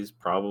disease.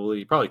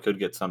 You probably could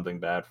get something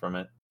bad from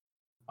it.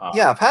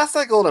 Pass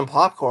that golden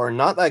popcorn,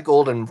 not that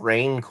golden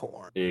brain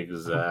corn.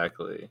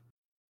 Exactly.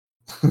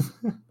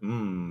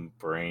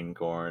 Brain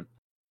corn.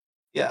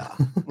 Yeah.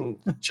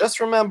 Just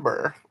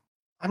remember,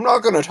 I'm not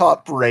going to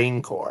top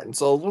brain corn,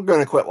 so we're going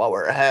to quit while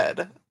we're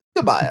ahead.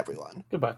 Goodbye, everyone. Goodbye.